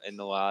 fine in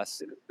the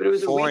loss. But it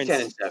was a week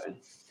 10-7.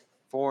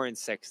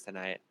 4-6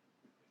 tonight.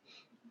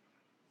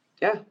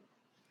 Yeah,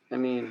 I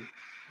mean,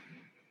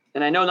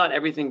 and I know not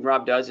everything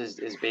Rob does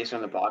is based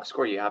on the box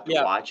score. You have to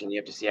watch and you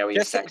have to see how he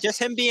affects. Just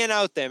him being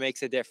out there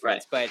makes a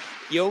difference. Right.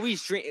 But you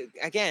always dream.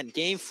 Again,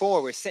 game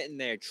 4, we're sitting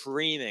there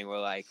dreaming. We're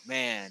like,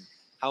 man,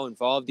 how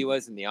involved he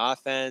was in the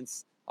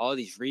offense, all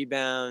these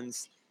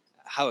rebounds,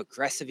 how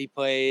aggressive he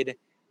played.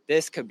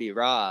 This could be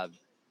Rob.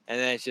 And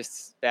then it's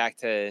just back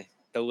to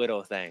the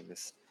little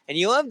things. And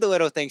you love the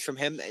little things from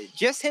him.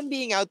 Just him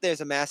being out there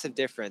is a massive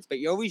difference. But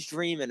you're always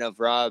dreaming of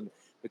Rob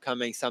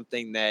becoming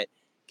something that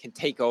can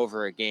take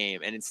over a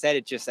game. And instead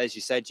it just, as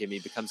you said, Jimmy,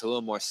 becomes a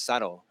little more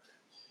subtle.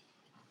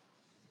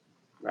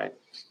 Right.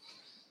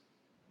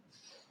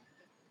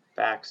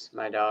 Facts,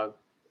 my dog.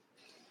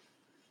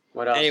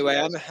 What else?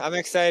 Anyway, I'm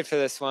excited for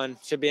this one.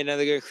 Should be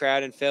another good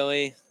crowd in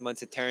Philly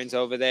once it turns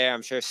over there.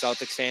 I'm sure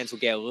Celtics fans will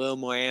get a little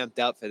more amped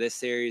up for this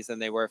series than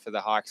they were for the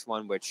Hawks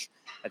one, which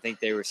I think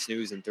they were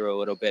snoozing through a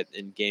little bit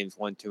in games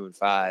 1, 2, and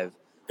 5.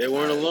 They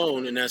weren't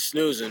alone in that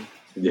snoozing.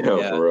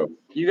 Yeah, for real.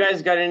 You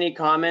guys got any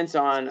comments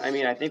on? I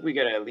mean, I think we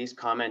got to at least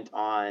comment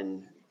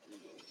on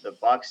the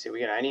Bucks. We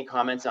got any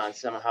comments on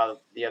somehow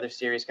the other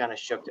series kind of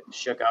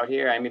shook out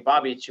here? I mean,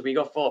 Bobby, should we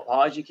go full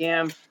apology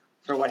cam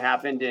for what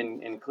happened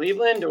in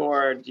Cleveland,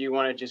 or do you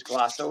want to just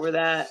gloss over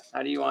that?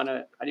 How do you want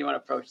to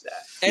approach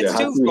that? It's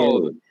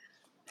twofold.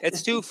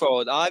 It's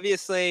twofold.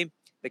 Obviously,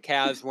 the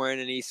Cavs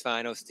weren't an East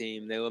Finals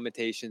team. Their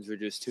limitations were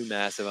just too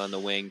massive on the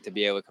wing to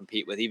be able to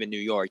compete with even New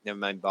York, never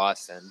mind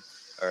Boston,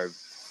 or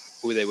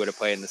who they would have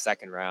played in the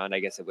second round. I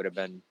guess it would have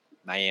been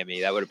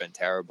Miami. That would have been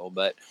terrible.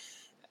 But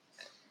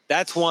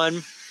that's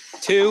one.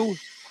 2,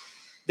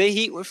 the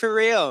Heat were for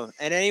real.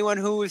 And anyone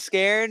who was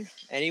scared,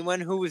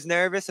 anyone who was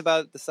nervous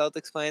about the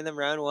Celtics playing them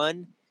round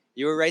 1,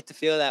 you were right to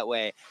feel that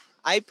way.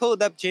 I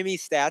pulled up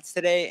Jimmy's stats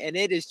today, and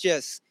it is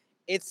just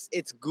it's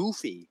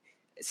goofy.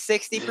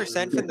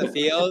 60% from the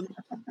field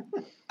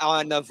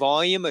on the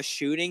volume of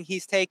shooting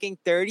he's taking,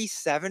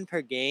 37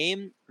 per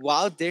game,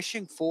 while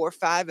dishing 4 or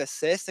 5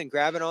 assists and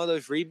grabbing all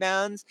those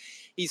rebounds.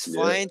 He's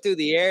flying through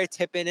the air,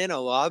 tipping in a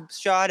lob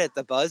shot at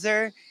the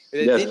buzzer.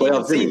 It didn't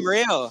even seem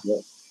real. Yeah.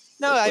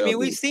 No, I mean,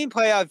 we've seen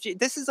playoff.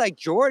 This is like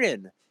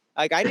Jordan.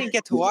 Like, I didn't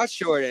get to watch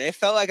Jordan. It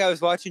felt like I was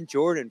watching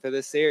Jordan for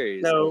this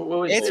series.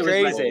 No, it's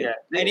crazy.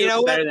 And you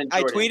know what?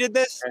 I tweeted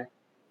this.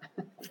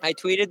 Okay. I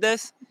tweeted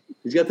this.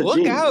 He's got the Look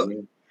genes, out.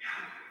 Man.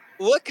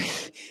 Look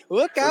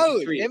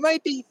out. It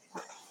might be.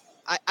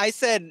 I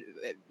said,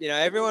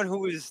 everyone who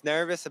was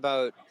nervous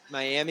about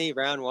Miami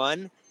round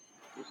 1,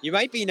 you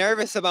might be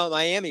nervous about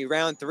Miami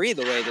round 3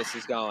 the way this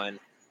is going.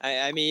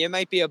 I mean, it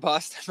might be a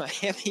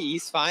Boston-Miami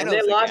East Finals.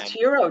 And they lost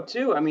Hero,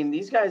 too. I mean,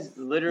 these guys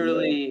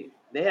literally,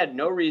 they had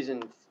no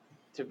reason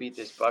to beat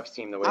this Bucks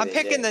team the way they did.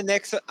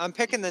 I'm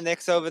picking the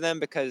Knicks over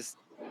them because,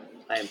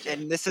 I am too.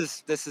 And this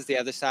is the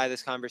other side of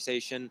this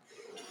conversation.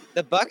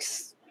 The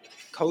Bucks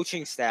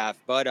coaching staff,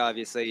 Bud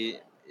obviously,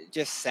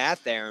 just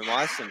sat there and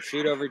watched them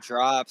shoot over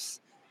drops.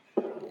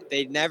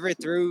 They never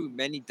threw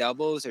many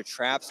doubles or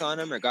traps on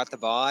him or got the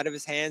ball out of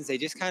his hands. They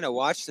just kind of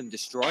watched him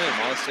destroy him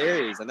all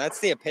series. And that's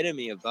the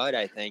epitome of Bud,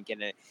 I think.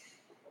 And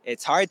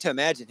it's hard to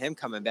imagine him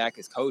coming back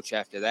as coach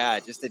after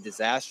that. Just a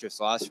disastrous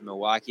loss from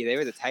Milwaukee. They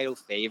were the title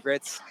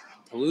favorites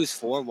to lose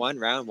 4-1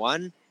 round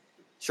 1.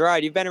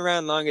 Sherrod, you've been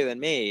around longer than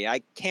me.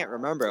 I can't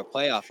remember a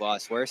playoff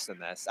loss worse than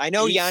this. I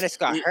know Giannis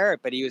got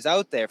hurt, but he was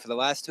out there for the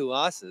last 2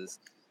 losses.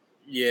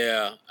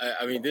 Yeah,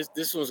 I mean,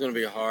 this one's going to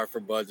be hard for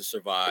Bud to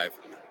survive.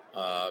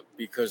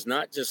 Because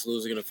not just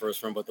losing in the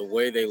first round, but the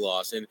way they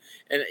lost. And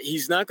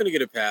he's not going to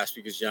get a pass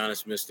because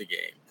Giannis missed a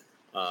game.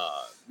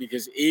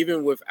 Because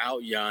even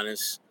without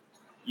Giannis,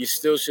 you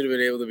still should have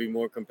been able to be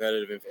more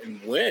competitive and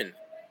win,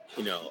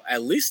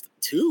 at least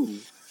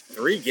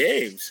 2-3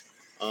 games.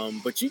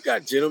 But you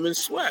got gentlemen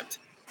swept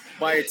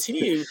by a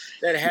team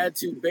that had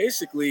to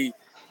basically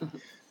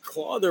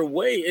claw their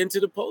way into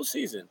the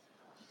postseason.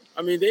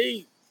 I mean,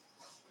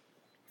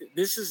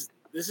 this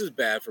is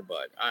bad for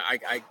Bud.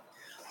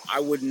 I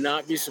would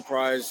not be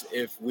surprised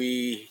if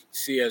we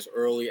see as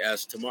early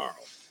as tomorrow,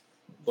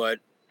 but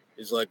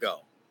it's let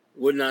go.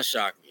 Would not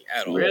shock me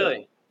at all.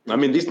 Really? I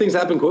mean, these things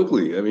happen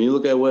quickly. I mean, you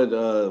look at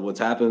what's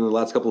happened in the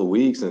last couple of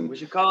weeks, and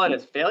would you call it a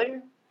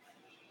failure?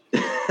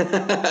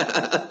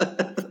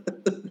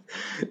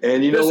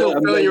 And there's no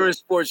failure in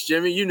sports,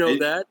 Jimmy. You know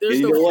that. There's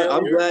no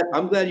failure.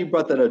 I'm glad you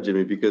brought that up,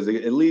 Jimmy, because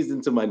it leads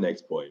into my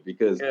next point.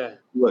 Because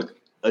look,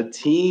 a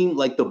team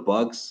like the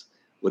Bucks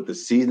with the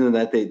season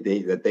that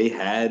they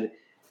had.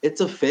 It's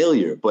a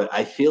failure, but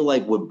I feel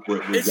like what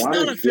it's Giannis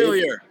not a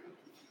failure.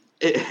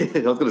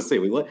 I was gonna say,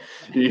 what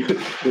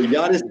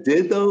Giannis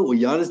did though? What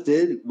Giannis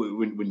did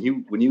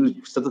when he was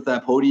stepped at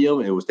that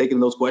podium and was taking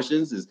those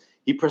questions is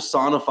he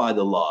personified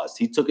the loss.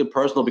 He took it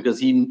personal because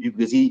he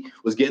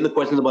was getting the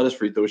questions about his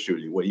free throw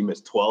shooting. What he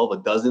missed 12, a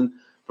dozen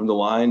from the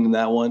line in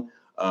that one.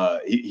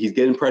 He's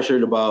getting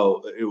pressured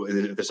about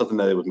if there's something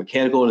that was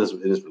mechanical in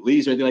his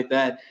release or anything like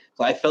that.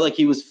 So I felt like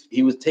he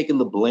was taking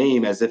the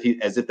blame as if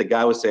the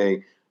guy was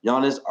saying,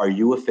 Giannis, are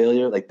you a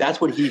failure? Like, that's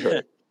what he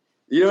heard.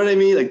 You know what I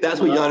mean? Like that's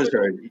what No, Giannis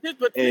heard.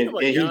 but think And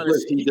about he Giannis.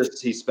 he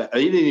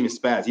didn't even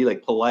spaz. He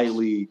like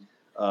politely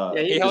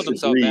he held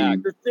himself back.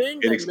 The thing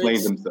and that explained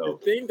makes himself.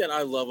 the thing that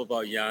I love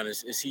about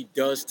Giannis is he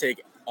does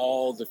take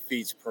all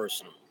defeats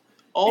personal.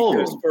 Oh,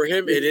 Because for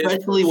him it is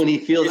especially when he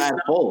feels It's at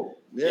not- fault.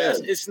 Yeah. Yes,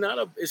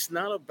 it's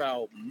not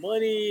about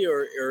money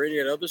or any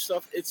of that other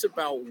stuff. It's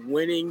about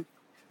winning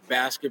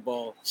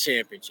basketball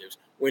championships.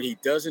 When he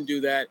doesn't do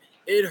that,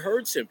 it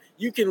hurts him.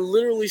 You can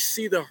literally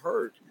see the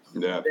hurt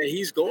Yeah. that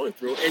he's going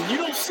through, and you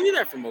don't see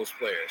that from most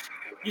players.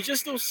 You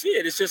just don't see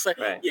it. It's just like,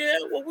 Right. yeah,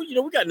 well,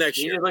 we got next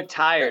He year. just looked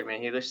tired,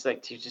 man. He looks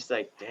like he's just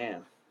like,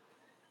 damn.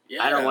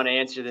 Yeah. I don't want to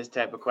answer this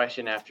type of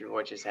question after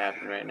what just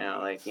happened right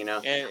now. Like, And,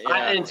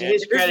 and to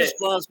his His credit,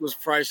 response was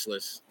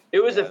priceless.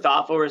 it was a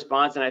thoughtful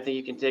response, and I think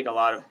you can take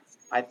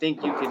I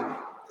think you can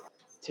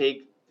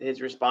take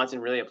his response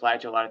and really apply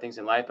it to a lot of things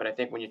in life. But I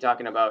think when you're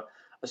talking about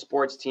a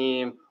sports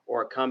team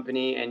or a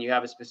company and you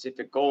have a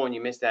specific goal and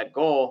you miss that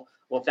goal,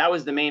 well, if that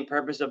was the main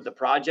purpose of the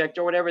project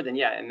or whatever, then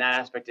yeah, in that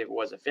aspect, it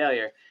was a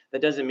failure.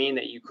 That doesn't mean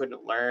that you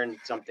couldn't learn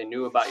something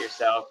new about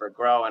yourself or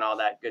grow and all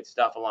that good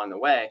stuff along the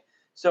way.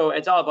 So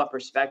it's all about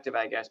perspective,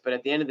 I guess. But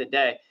at the end of the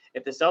day,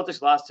 if the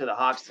Celtics lost to the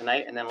Hawks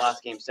tonight and then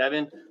lost Game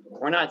 7,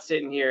 we're not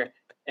sitting here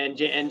and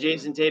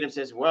Jason Tatum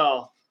says,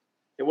 well,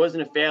 it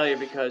wasn't a failure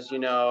because, we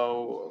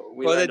Well, the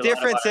learned a lot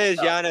difference about is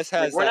ourselves. Giannis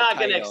has We're that not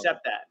going to title.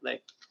 accept that.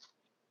 Like,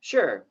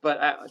 sure.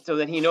 But so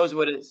then he knows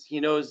he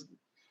knows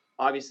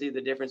obviously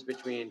the difference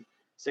between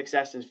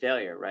success and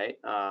failure, right?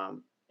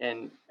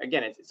 And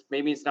again, it's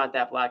maybe it's not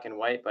that black and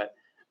white, but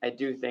I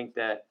do think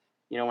that,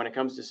 when it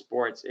comes to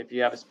sports, if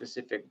you have a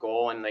specific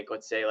goal and like,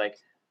 let's say like,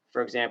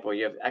 for example,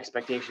 you have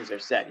expectations are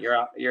set.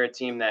 You're a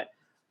team that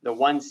the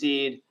 1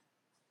 seed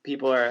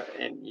people are,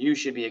 and you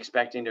should be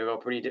expecting to go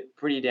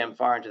pretty damn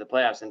far into the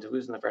playoffs and to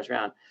lose in the first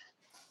round.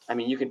 I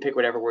mean, you can pick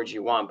whatever words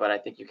you want, but I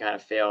think you kind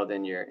of failed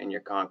in your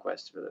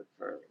conquest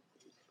for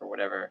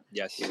whatever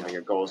Yes.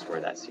 your goals were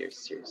that series.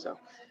 So,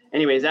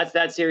 anyways, that's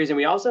that series, and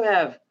we also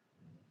have,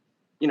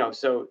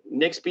 so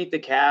Knicks beat the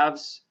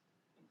Cavs.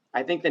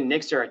 I think the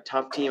Knicks are a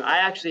tough team.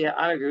 I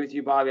agree with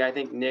you, Bobby. I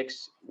think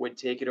Knicks would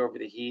take it over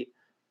the Heat.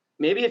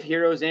 Maybe if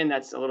Hero's in,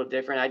 that's a little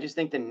different. I just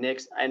think the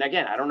Knicks, and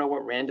again, I don't know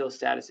what Randall's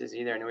status is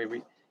either. I know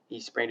he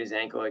sprained his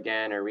ankle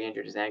again or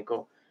re-injured his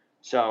ankle.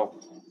 So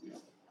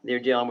they're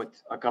dealing with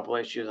a couple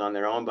issues on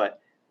their own.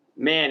 But,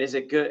 man, is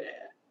it good?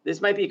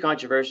 This might be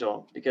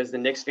controversial because the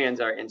Knicks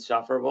fans are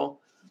insufferable.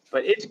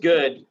 But it's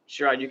good.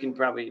 Sherrod, you can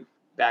probably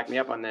back me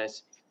up on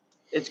this.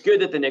 It's good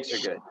that the Knicks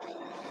are good.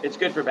 It's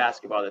good for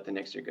basketball that the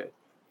Knicks are good.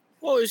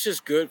 Well, it's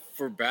just good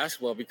for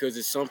basketball because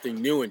it's something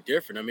new and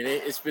different. I mean,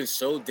 it's been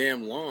so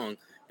damn long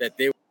that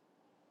they.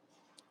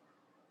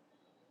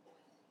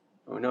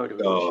 Oh no! Did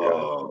we lose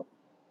Sherrod?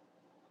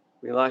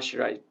 We lost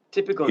Sherrod.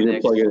 Typical He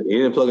Knicks. He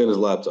didn't plug in his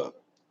laptop.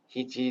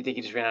 You think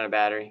he just ran out of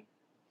battery?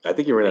 I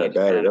think he ran out of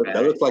battery.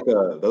 That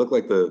looks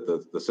like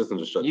the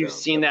systems are shut down. You've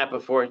seen that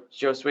before.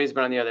 Joe Sway's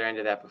been on the other end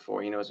of that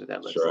before. He knows what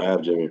that looks like. Sure, I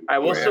have, Jimmy. All right,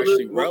 we'll actually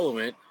salute.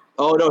 relevant.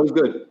 Oh no, he's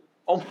good.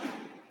 Oh,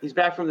 he's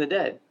back from the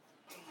dead.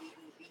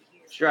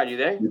 Sherrod, you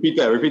there? Repeat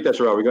that,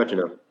 Sherrod. We got you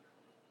now.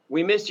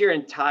 We missed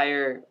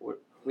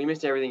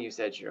everything you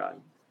said, Sherrod.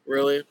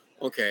 Really?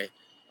 Okay.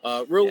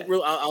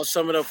 I'll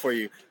sum it up for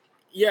you.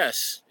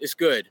 Yes, it's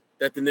good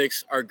that the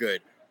Knicks are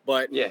good,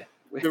 but yeah,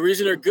 the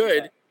reason they're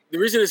good, the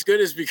reason it's good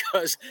is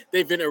because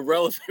they've been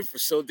irrelevant for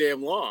so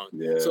damn long.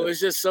 Yeah. So it's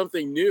just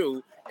something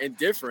new and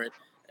different,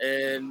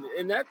 and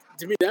that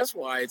to me that's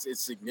why it's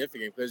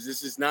significant because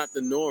this is not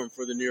the norm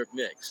for the New York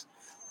Knicks.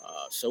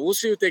 So we'll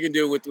see what they can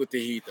do with the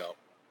Heat though.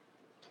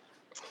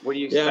 What do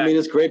you expect? Yeah, I mean,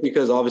 it's great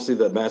because obviously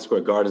the Madison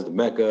Square Garden is the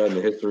Mecca and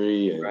the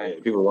history, and, right.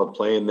 and people love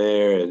playing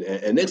there.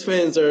 And Knicks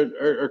fans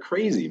are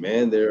crazy,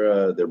 man.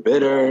 They're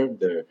bitter,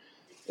 they're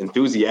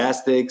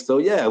enthusiastic. So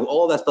yeah,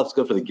 all that stuff's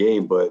good for the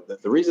game.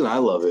 But the reason I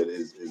love it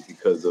is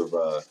because of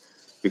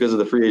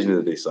the free agent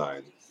that they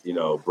signed.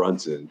 Jalen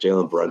Brunson.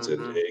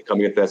 Mm-hmm.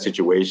 Coming into that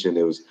situation,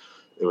 there was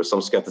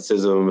some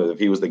skepticism if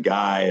he was the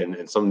guy,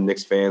 and some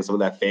Knicks fans, some of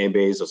that fan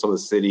base, or some of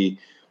the city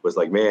was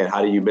like, man,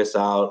 how do you miss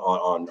out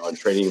on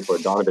trading for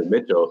Donovan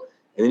Mitchell?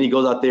 And then he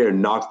goes out there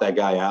and knocks that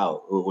guy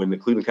out when the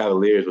Cleveland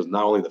Cavaliers was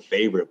not only the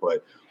favorite,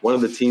 but one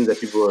of the teams that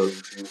people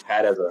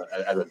had as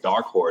a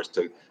dark horse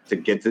to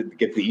get to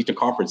the Eastern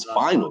Conference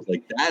Finals.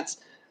 Like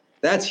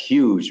that's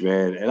huge,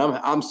 man. And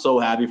I'm so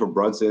happy for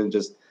Brunson,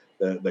 just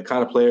the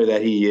kind of player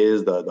that he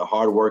is, the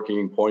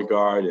hardworking point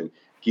guard, and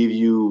give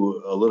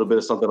you a little bit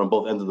of something on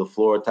both ends of the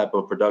floor type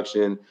of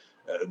production.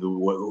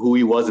 Who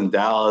he was in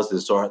Dallas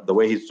is the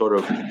way he sort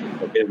of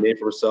get a name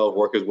for himself,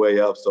 work his way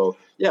up. So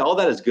yeah, all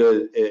that is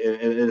good,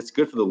 and it's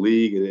good for the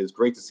league. And it's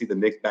great to see the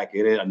Knicks back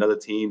in it, another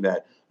team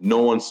that no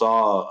one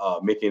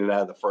saw making it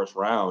out of the first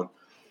round.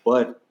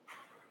 But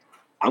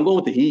I'm going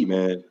with the Heat,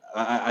 man.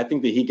 I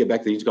think the Heat get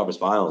back to the Eastern Conference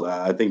Finals.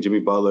 I think Jimmy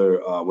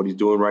Butler, what he's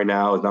doing right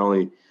now is not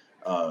only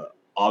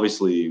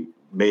obviously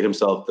made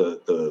himself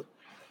the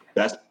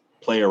best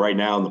player right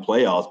now in the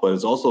playoffs, but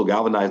it's also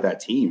galvanized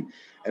that team.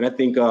 And I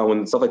think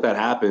when stuff like that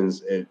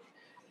happens,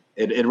 it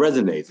it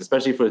resonates,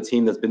 especially for a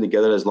team that's been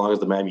together as long as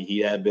the Miami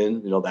Heat have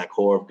been. That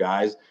core of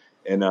guys,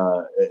 and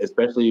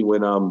especially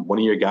when one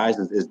of your guys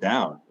is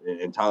down,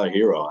 and Tyler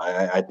Hero.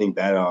 I think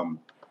that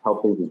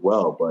helped things as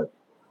well. But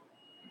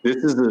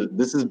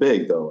this is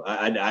big though.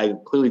 I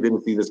clearly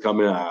didn't see this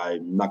coming.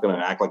 I'm not gonna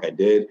act like I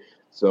did.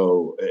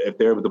 So if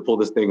they're able to pull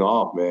this thing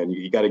off, man,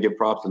 you got to give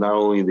props to not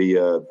only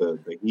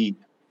the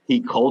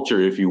Heat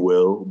culture, if you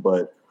will,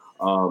 but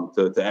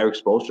to Eric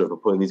Spoelstra for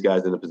putting these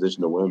guys in a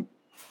position to win.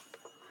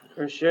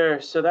 For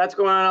sure. So that's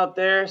going on out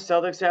there.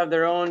 Celtics have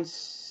their own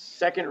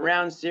second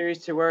round series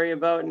to worry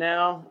about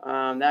now.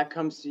 That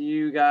comes to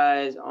you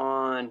guys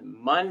on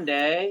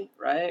Monday,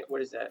 right?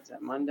 What is that? Is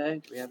that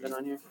Monday? Do we have that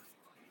on here?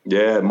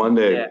 Yeah,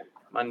 Monday. Yeah,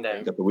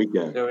 Monday. Got the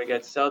weekend. So we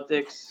got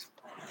Celtics,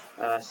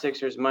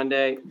 Sixers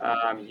Monday.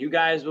 You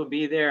guys will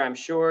be there, I'm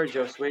sure.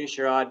 Joe Sway,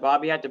 Sherrod.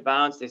 Bobby had to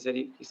bounce. They said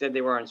he said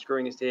they were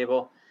unscrewing his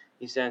table.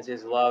 He sends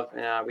his love,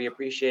 and we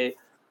appreciate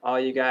all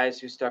you guys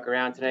who stuck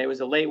around tonight. It was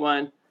a late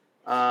one,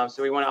 so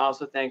we want to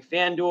also thank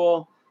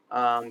FanDuel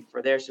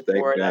for their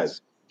support.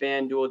 That's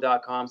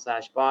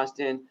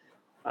FanDuel.com/Boston.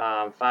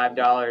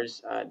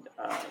 $5,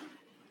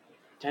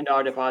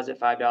 $10 deposit,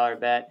 $5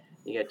 bet.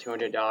 You get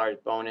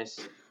 $200 bonus.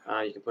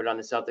 You can put it on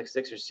the Celtics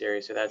Sixers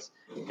series. So that's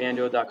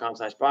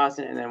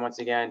FanDuel.com/Boston. And then once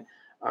again,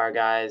 our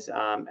guys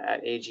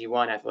at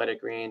AG1,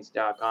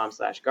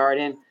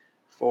 athleticgreens.com/garden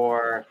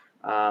for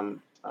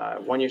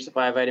 1 year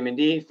supply of vitamin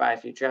D,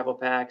 5 free travel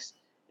packs,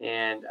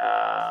 and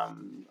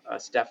a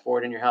step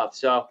forward in your health.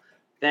 So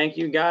thank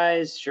you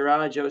guys,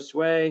 Sherrod, Joe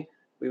Sway.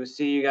 We will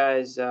see you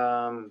guys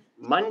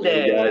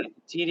Monday, guys.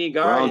 TD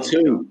Garden. Round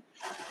 2.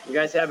 You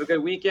guys have a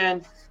good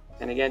weekend.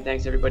 And again,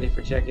 thanks everybody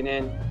for checking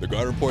in. The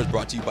Garden Report is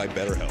brought to you by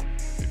BetterHelp.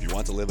 If you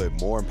want to live a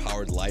more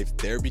empowered life,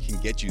 therapy can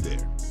get you there.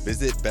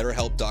 Visit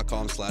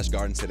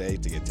betterhelp.com/garden today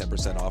to get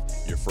 10% off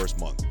your first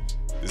month.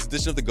 This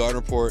edition of the Garden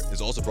Report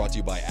is also brought to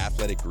you by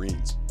Athletic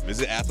Greens.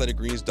 Visit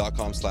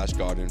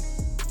athleticgreens.com/garden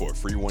for a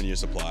free 1 year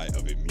supply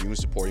of immune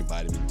supporting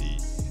vitamin D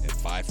and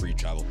 5 free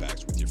travel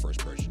packs with your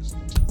first purchase.